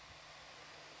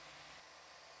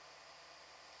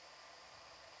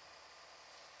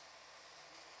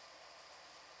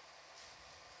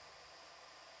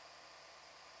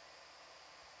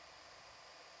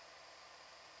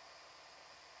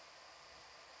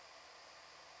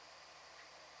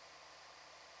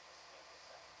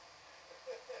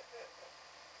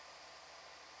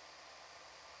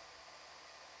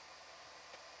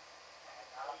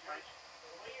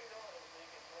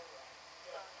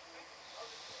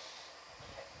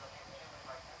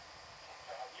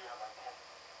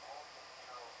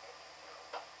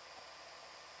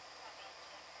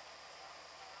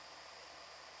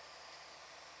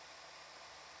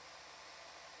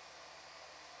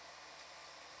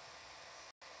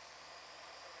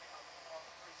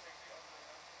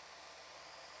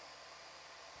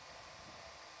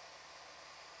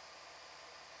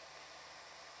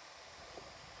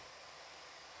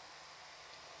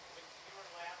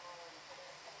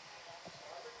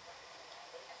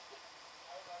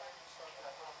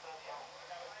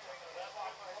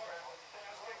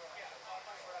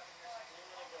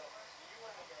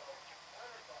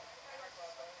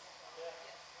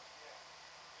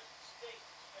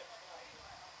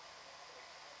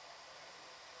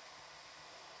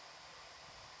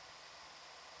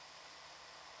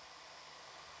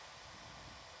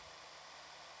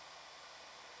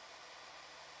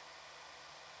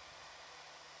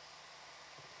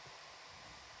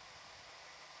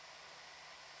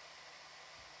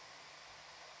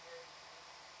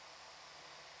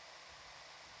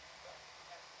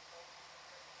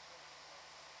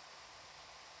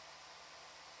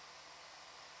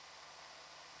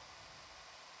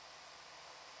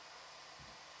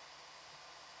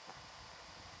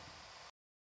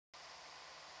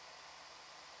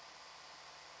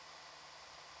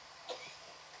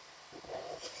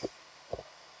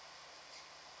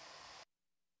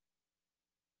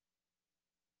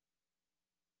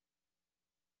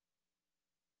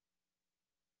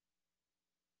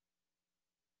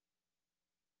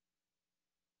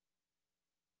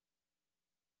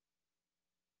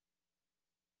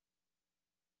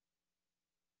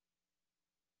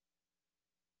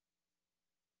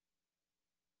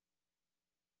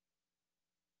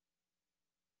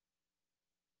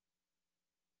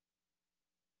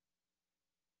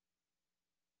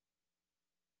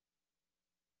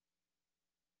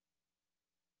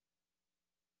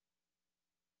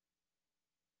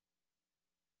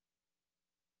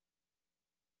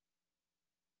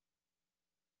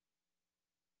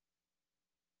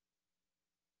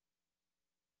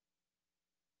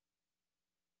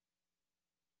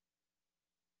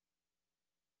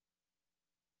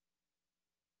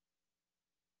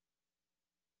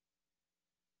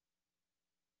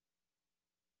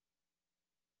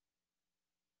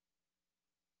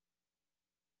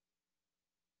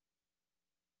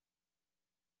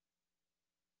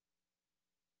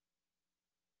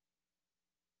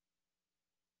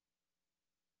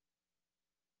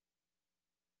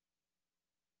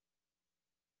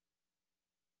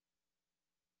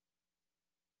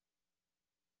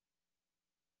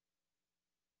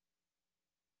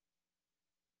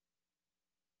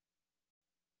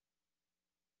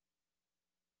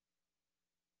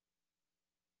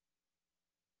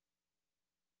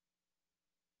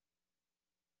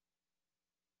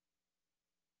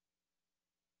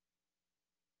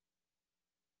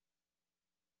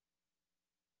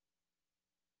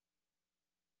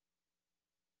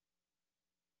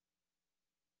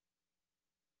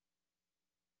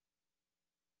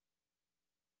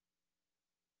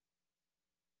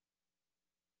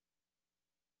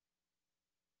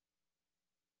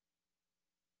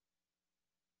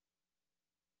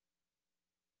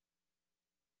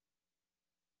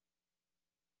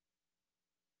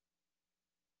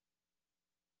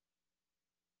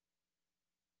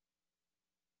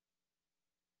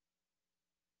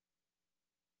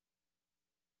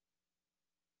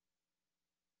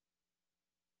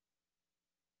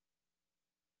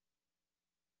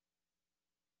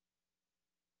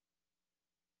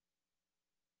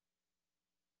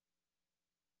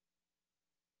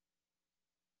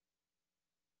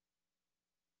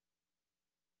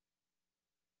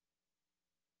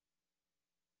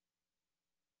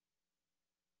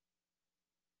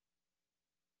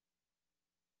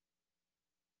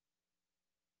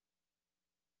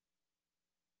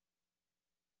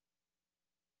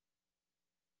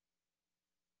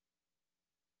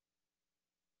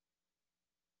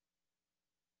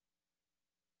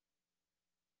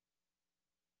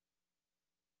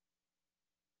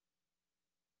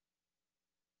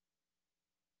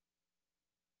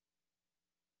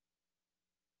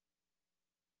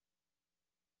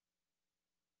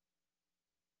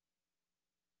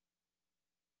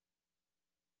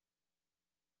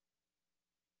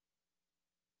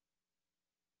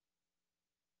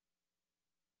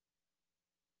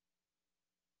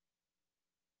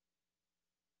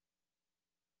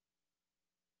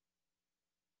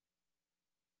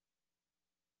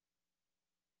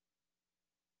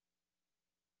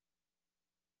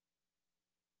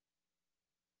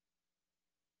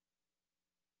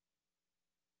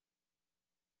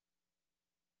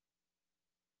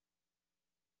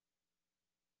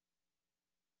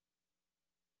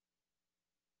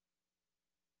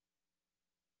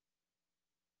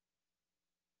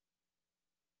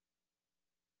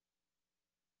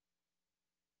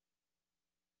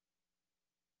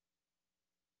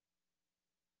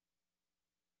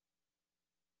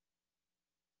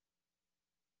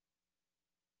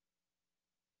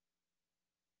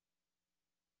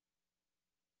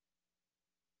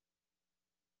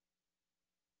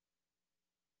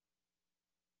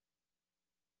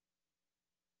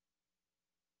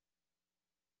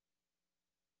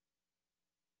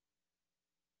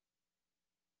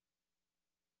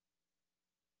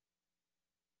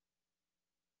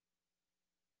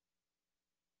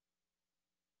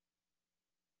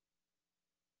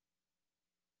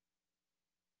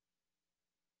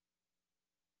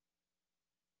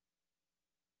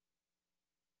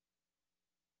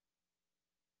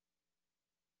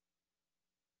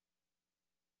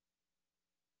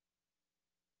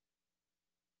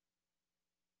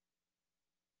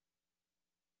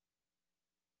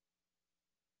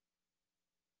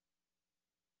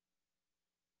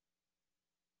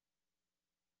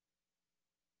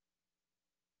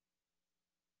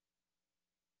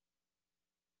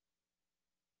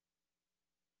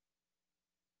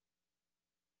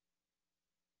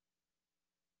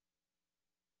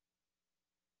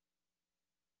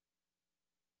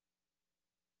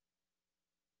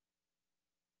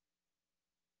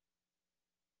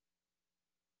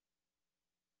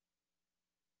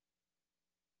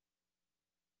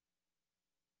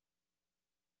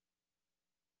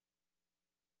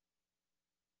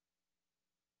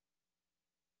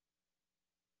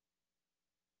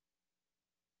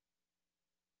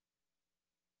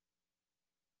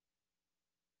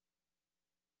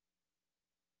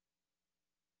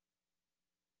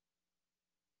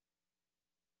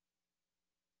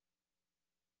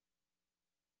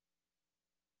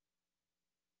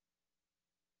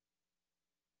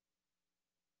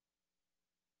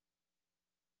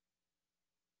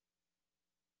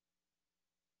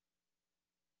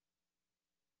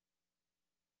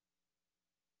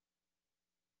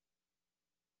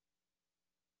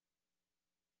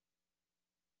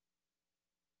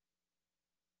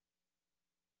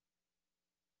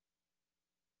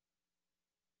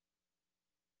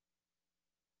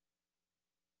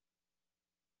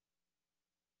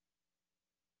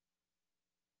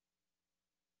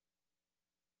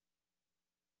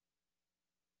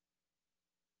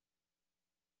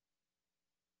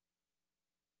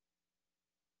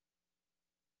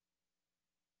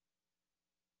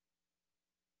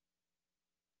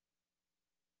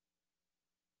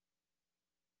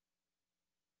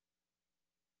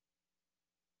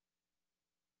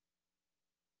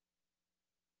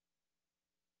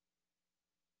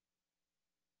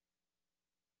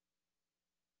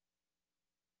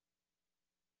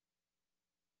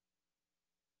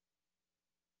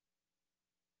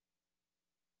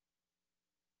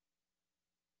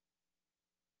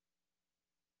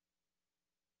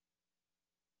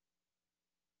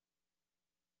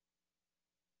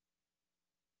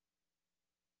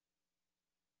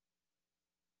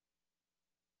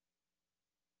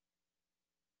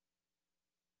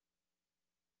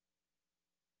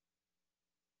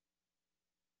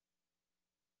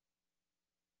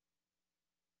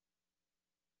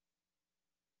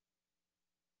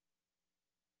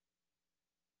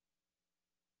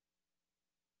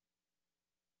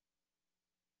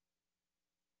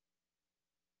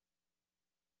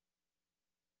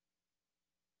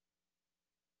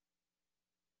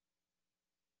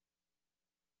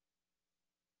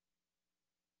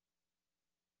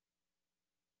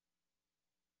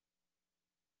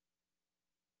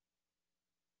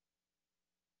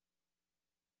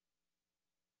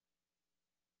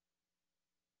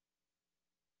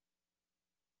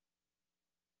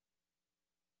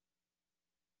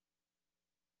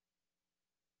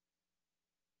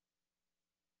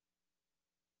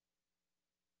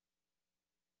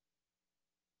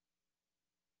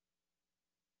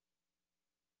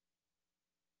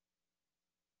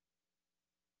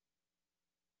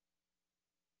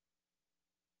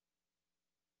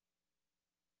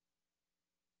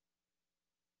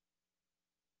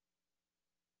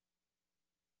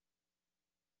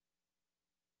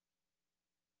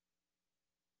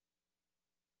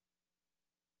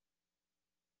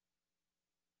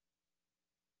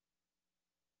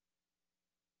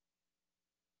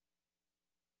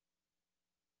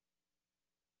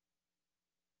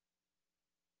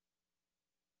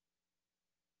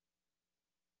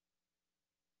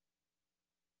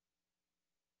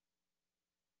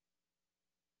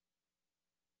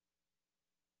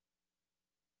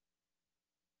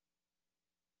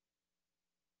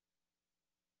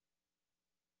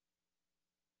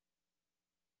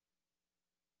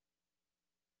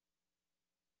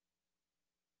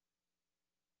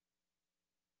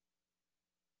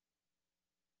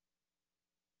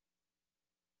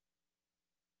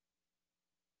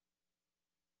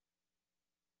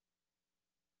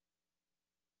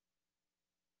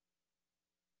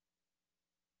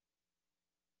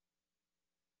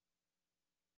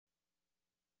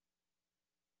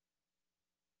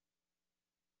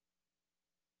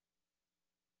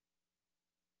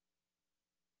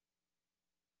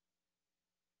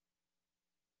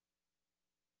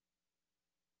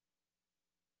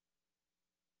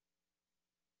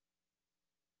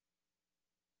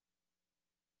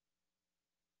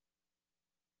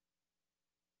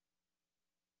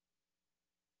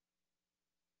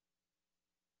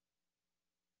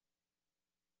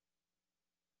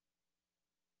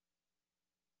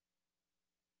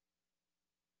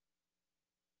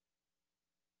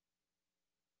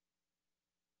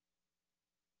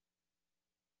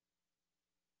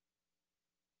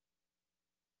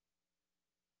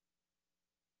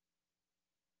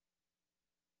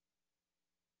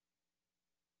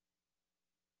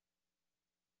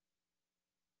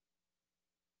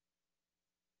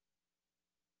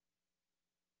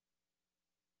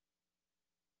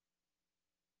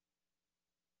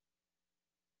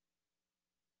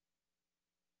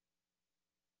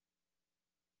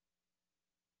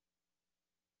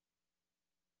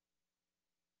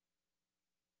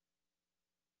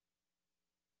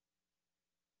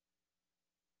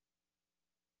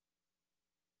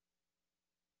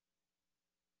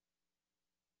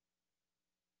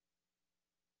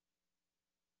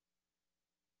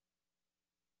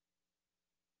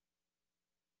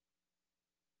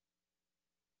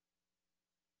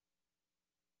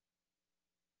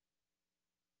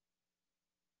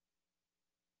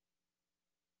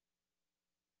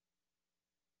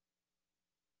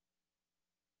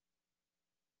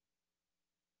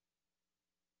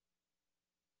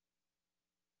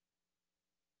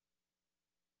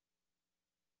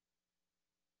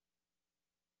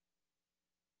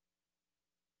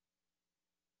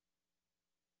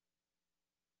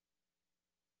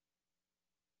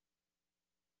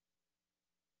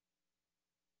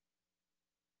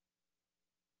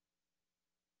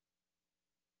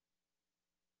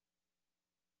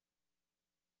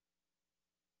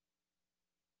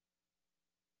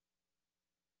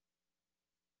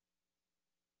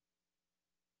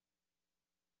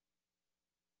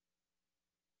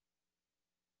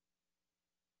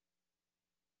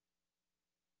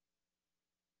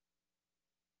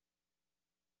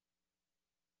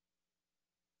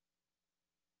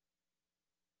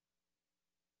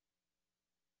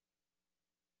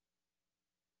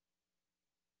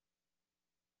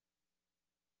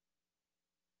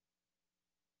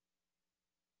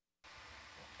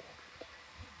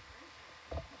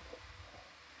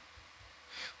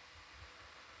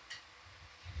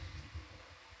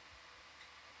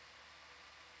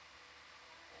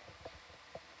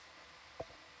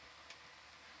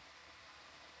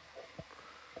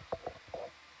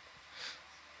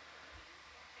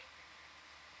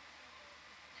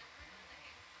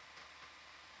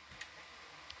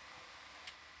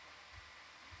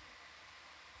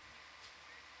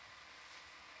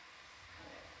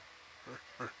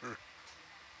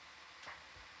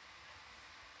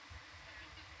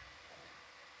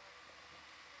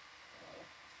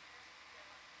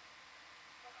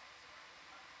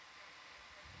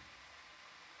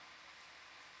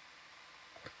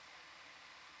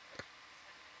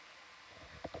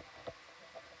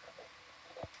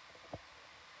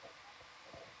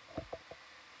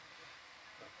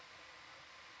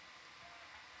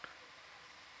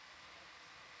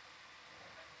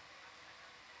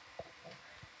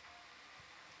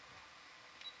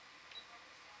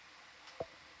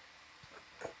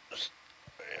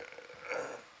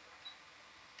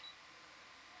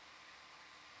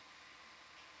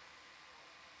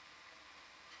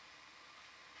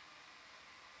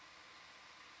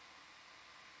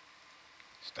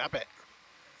 Stop it.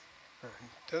 It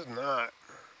does not.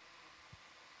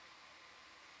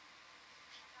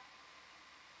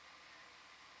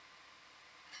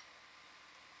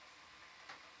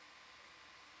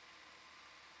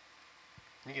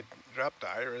 You could drop the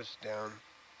iris down.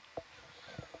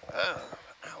 Oh,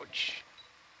 ouch.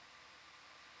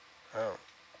 Oh.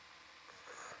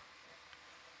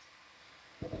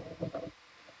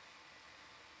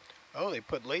 Oh, they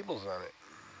put labels on it.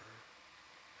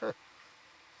 Huh.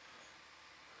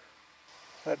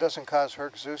 And it doesn't cause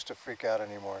Hercules to freak out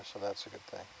anymore, so that's a good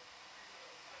thing.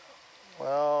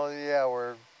 Well, yeah,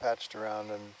 we're patched around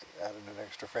and added an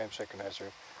extra frame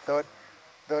synchronizer. Though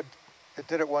it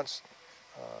did it once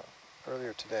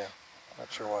earlier today.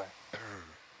 Not sure why.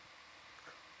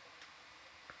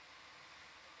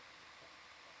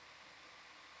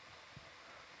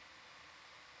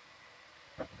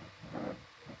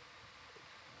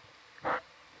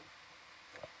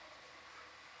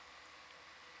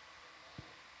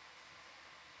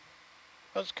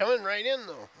 Oh, it's coming right in,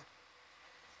 though.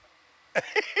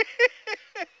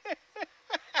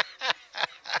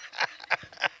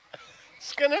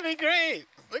 It's gonna be great.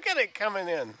 Look at it coming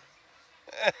in.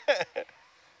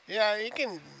 Yeah, you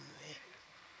can.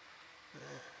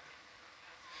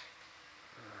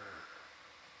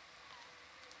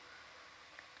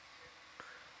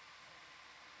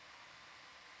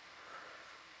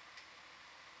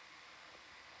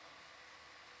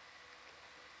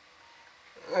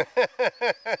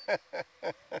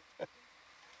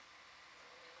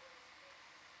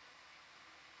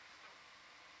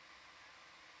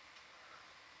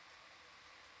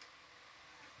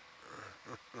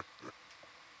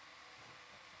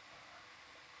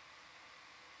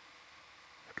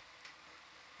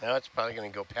 Now it's probably going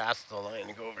to go past the line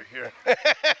and go over here.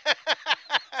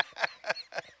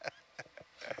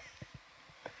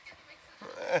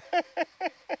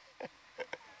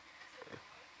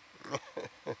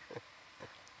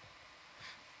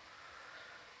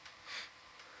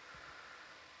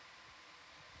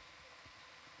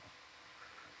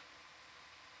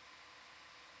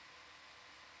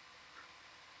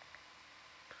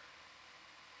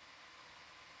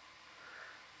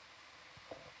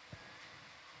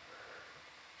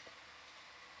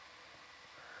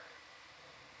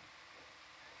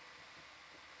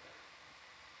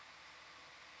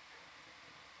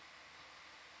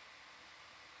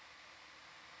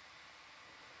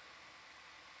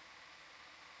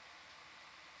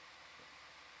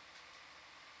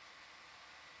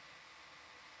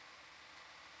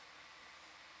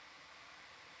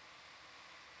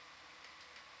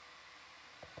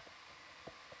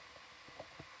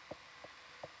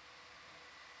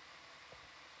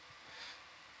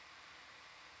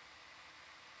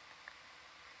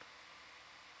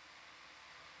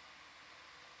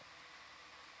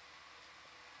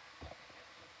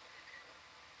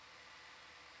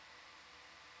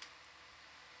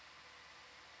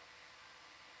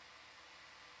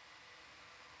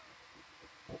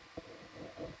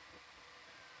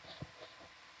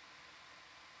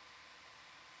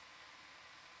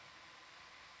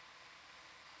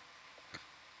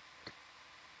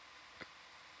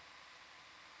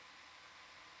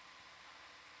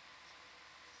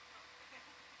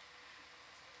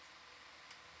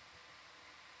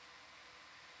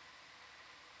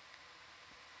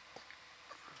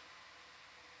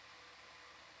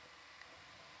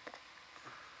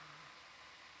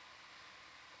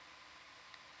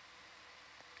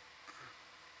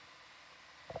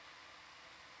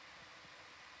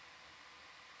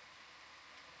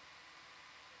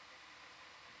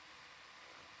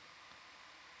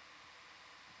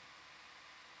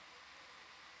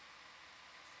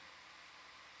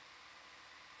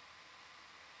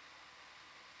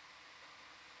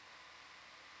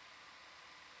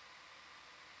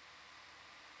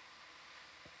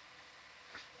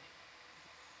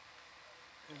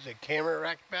 Is the camera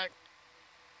rack back?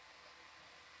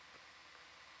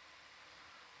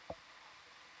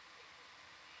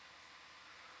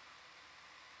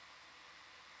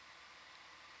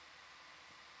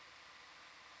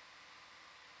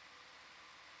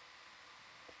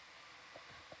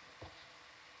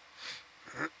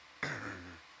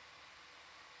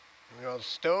 Well,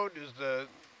 stowed is the...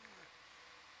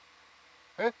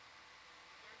 Huh?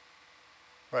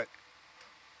 What?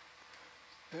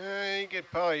 You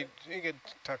could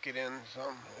tuck it in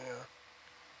some, yeah.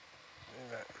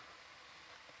 Do that.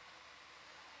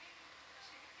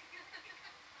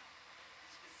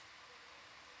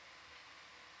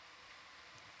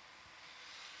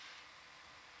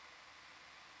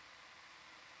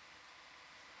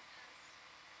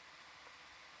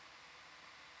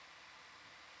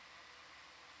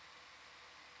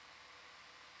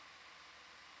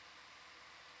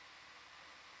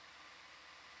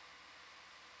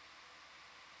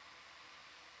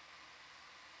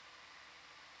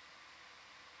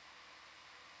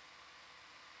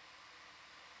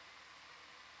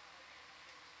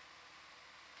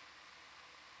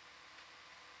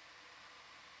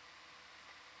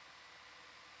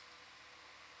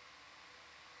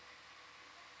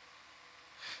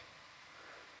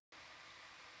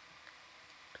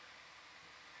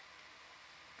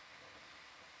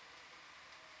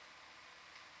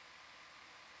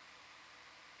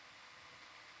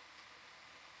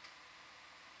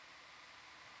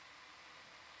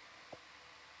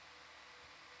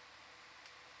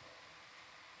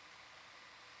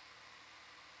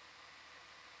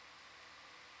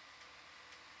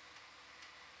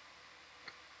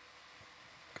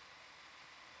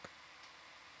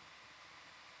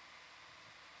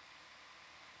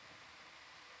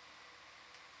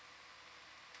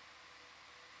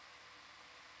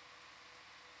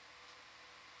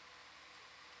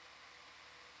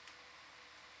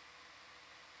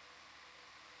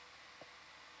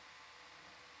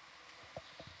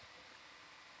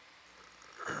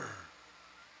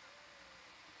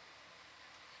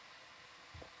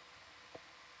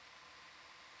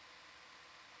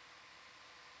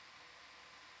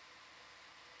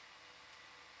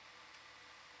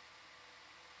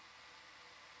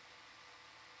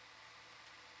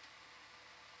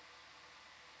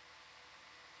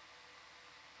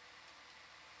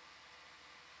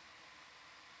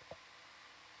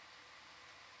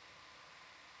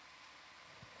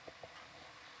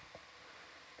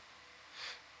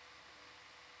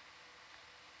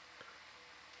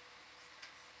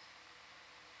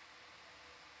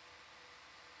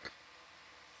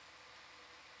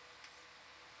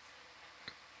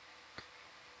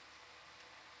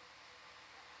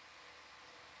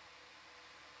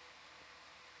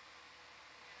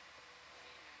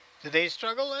 Did they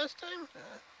struggle last time?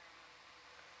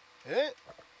 Did it?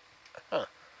 Huh.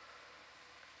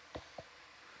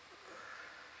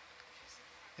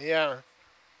 Yeah.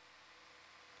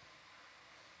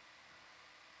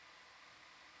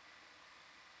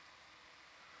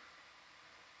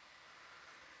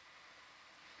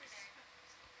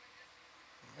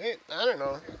 I don't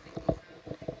know.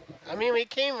 I mean, we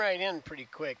came right in pretty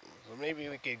quick, so maybe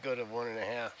we could go to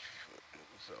 1.5.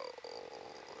 So,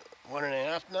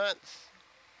 1.5 knots?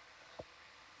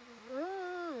 I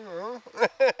don't know.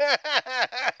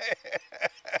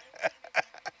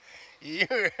 You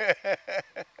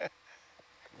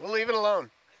we'll leave it alone.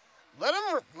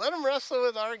 Let him wrestle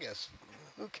with Argus.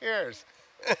 Who cares?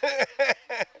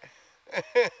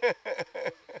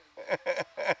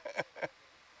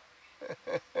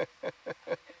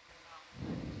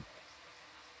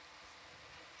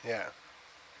 Yeah.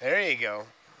 There you go.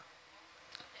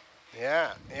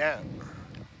 Yeah, yeah.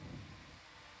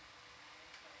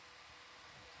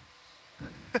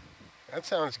 That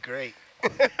sounds great.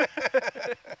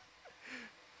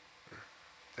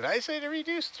 Did I say to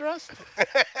reduce thrust?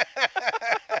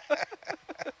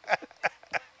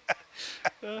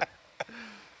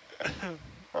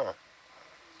 Huh.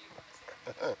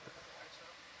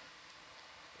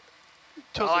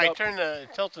 I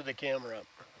tilted the camera up.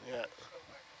 Yeah.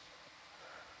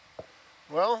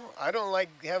 Well, I don't like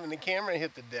having the camera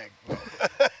hit the deck.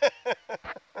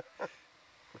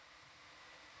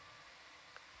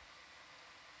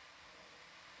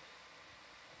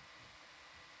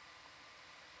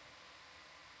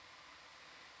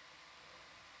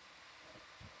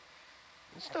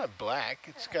 It's not black.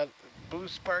 It's got blue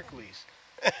sparklies.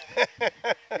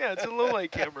 Yeah, it's a low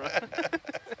light camera.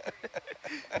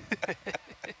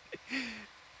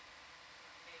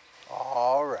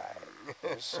 All right.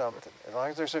 There's something. As long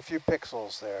as there's a few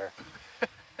pixels there.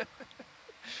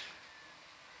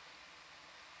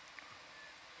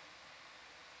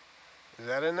 Is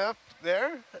that enough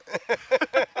there?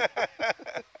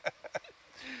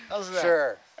 How's that?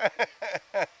 Sure.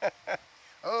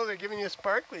 Oh, they're giving you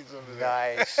sparklies over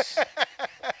there. Nice.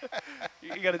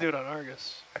 You got to do it on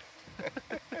Argus.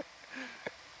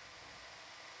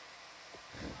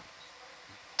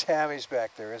 Tammy's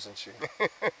back there, isn't she?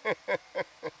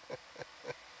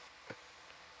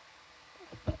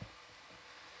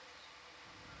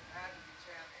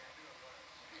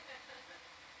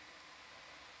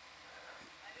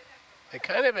 They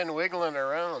kind of been wiggling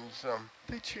around, so.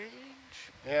 They change.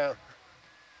 Yeah.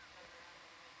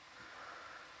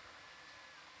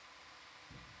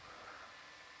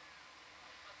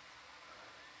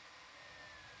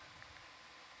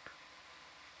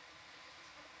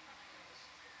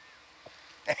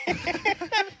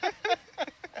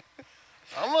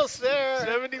 Almost there.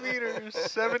 70 meters,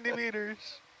 70 meters. 50 meters.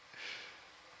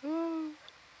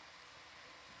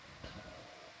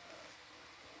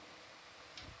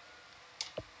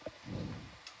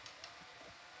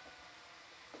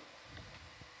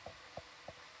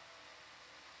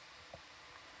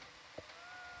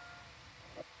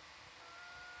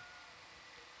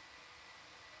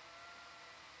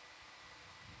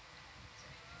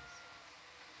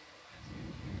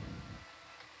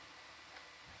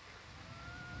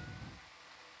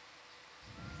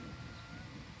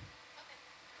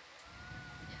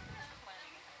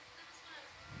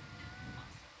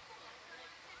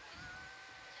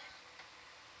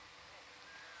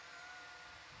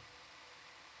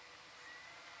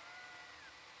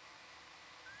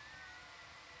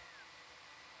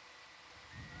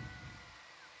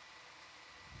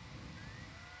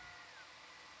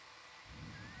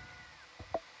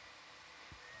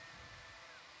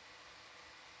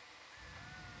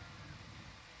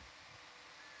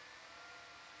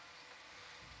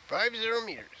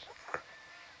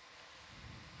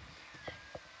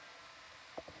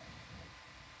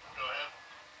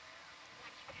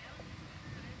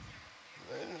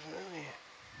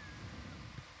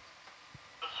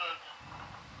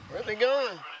 Where are they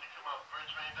going?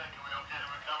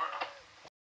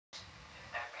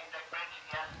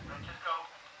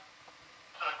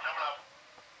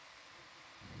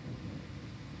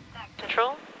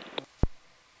 Control.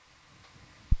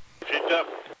 Picked up.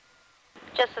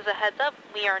 Just as a heads up,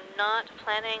 we are not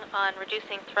planning on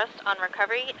reducing thrust on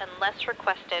recovery unless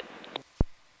requested.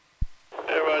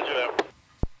 Hey, roger that.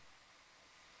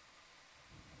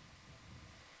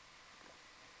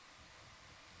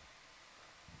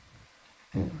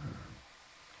 They're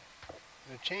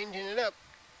changing it up.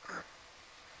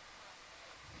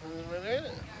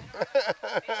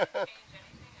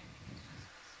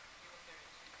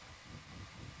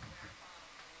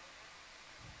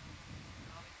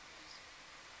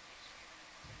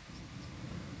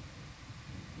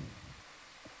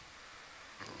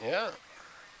 Yeah.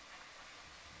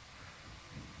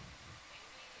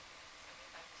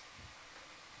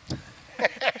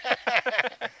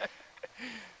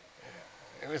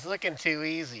 It was looking too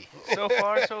easy. So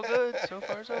far, so good. So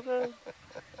far, so good.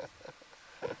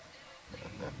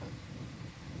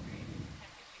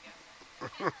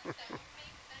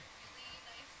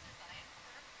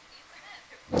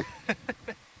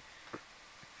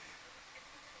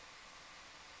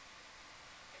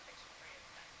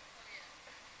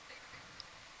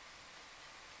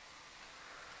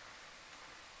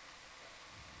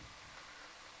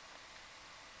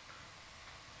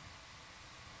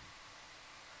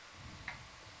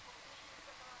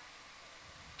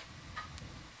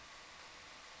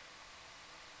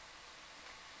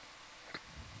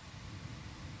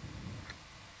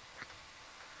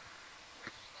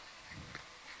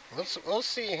 We'll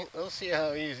see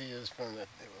how easy it is from the.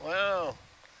 Wow.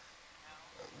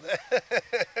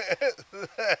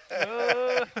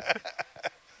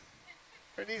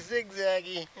 Pretty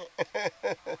zigzaggy.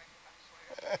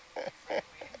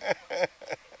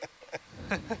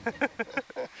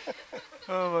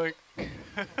 Oh my.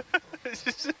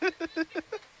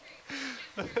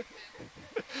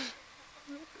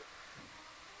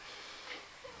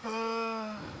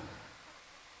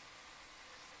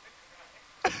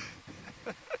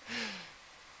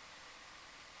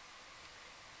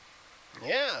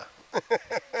 Yeah.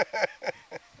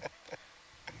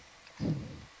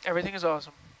 Everything is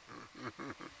awesome.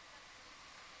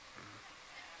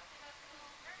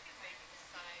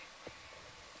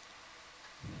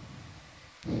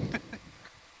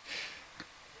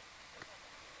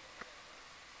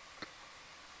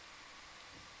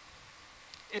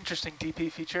 Interesting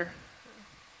DP feature.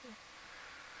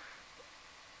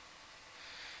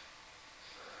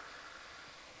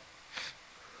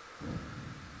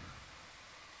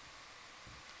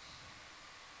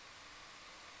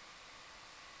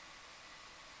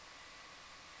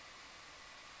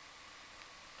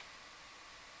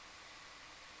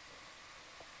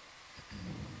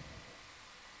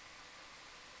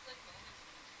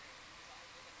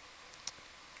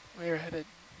 We are headed.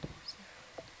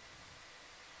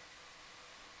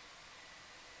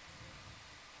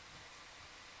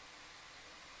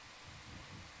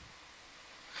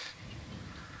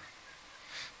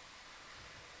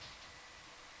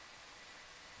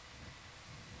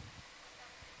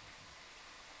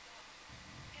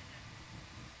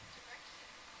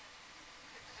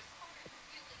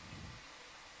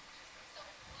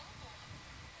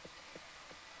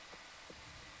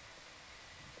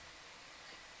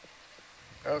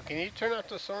 Oh, can you turn off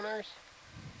the sonars?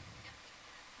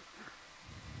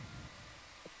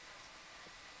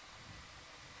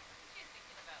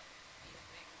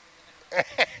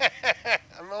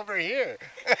 I'm over here.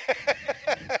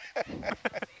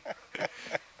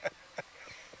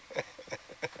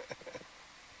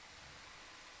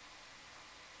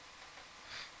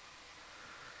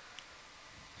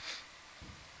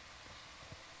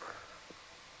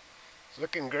 It's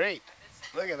looking great.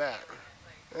 Look at that.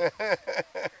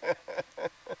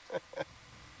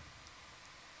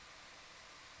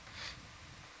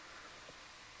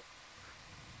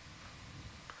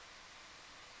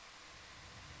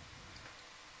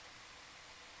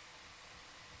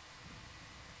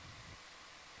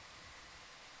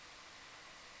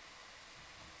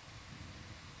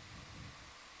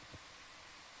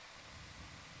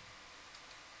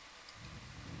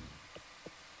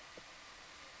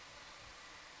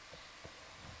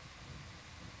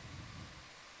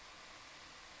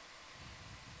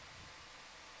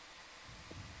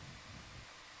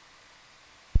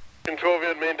 Control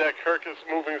via main deck. Herc is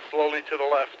moving slowly to the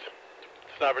left.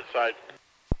 Starboard side.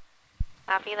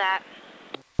 Copy that.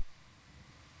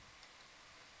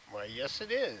 Why, yes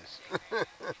it is.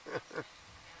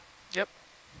 Yep.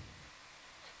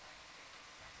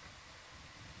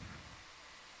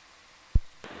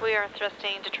 We are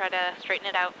thrusting to try to straighten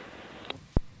it out.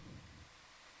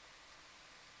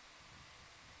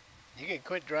 You can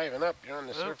quit driving up. You're on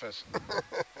the surface.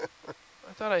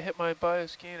 I thought I hit my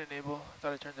bioscan enable. I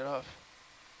thought I turned it off.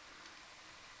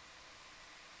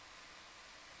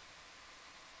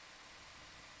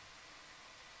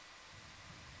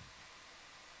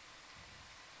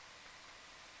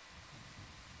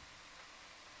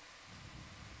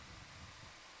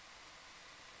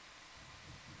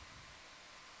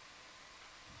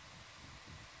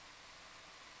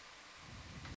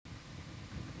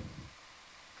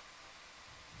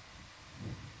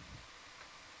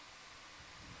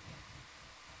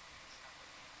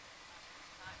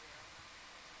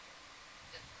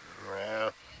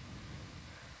 Well,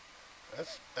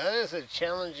 that is a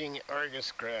challenging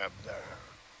Argus grab there.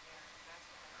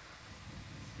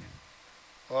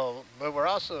 Well, but we're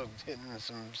also hitting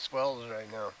some swells right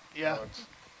now. Yeah, So it's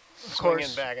of swinging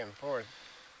course. back and forth.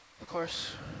 Of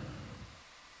course.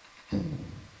 You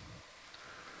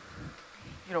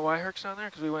know why Herc's down there?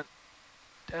 Because we went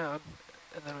down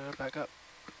and then we went back up.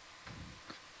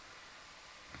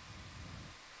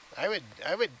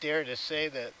 I would dare to say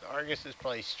that Argus is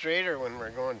probably straighter when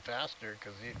we're going faster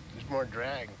because there's more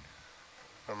drag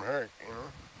from Herc, you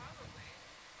know.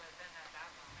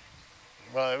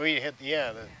 Well, we hit,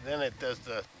 yeah, then it does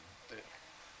that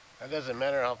doesn't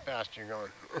matter how fast you're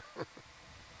going.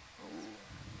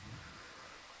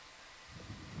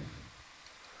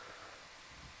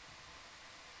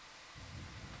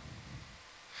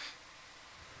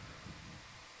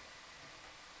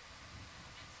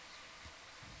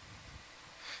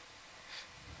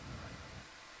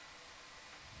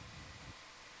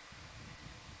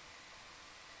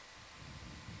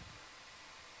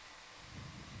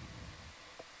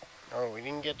 Oh, we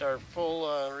didn't get our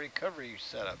full recovery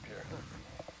set up here.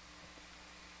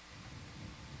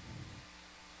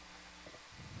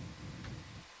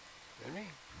 Maybe?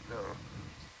 No.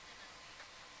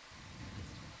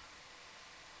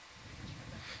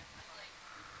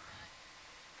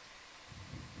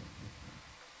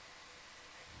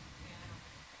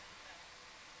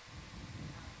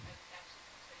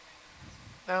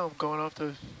 Now I'm going off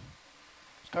the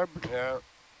starboard. Yeah.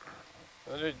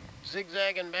 Well, they're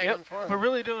zigzagging back Yep, and forth. we're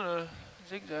really doing a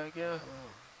zigzag, yeah.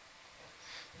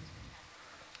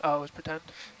 Oh, it was pretend.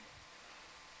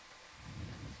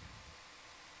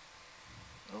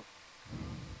 Oh.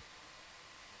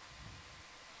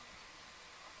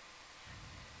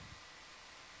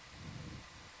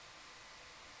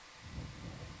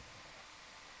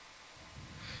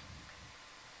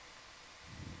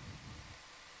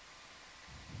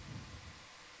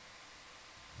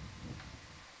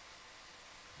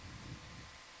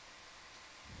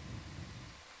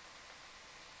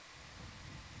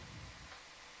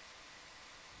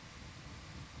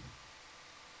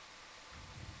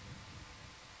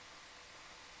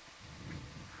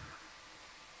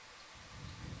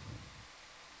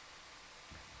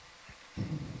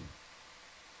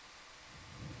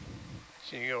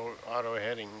 So you go auto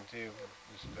heading too.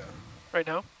 Just, Right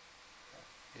now?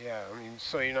 yeah, I mean,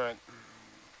 so you're not,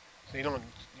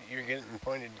 you're getting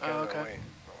pointed kind of okay. away.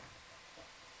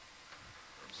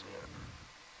 Let's see.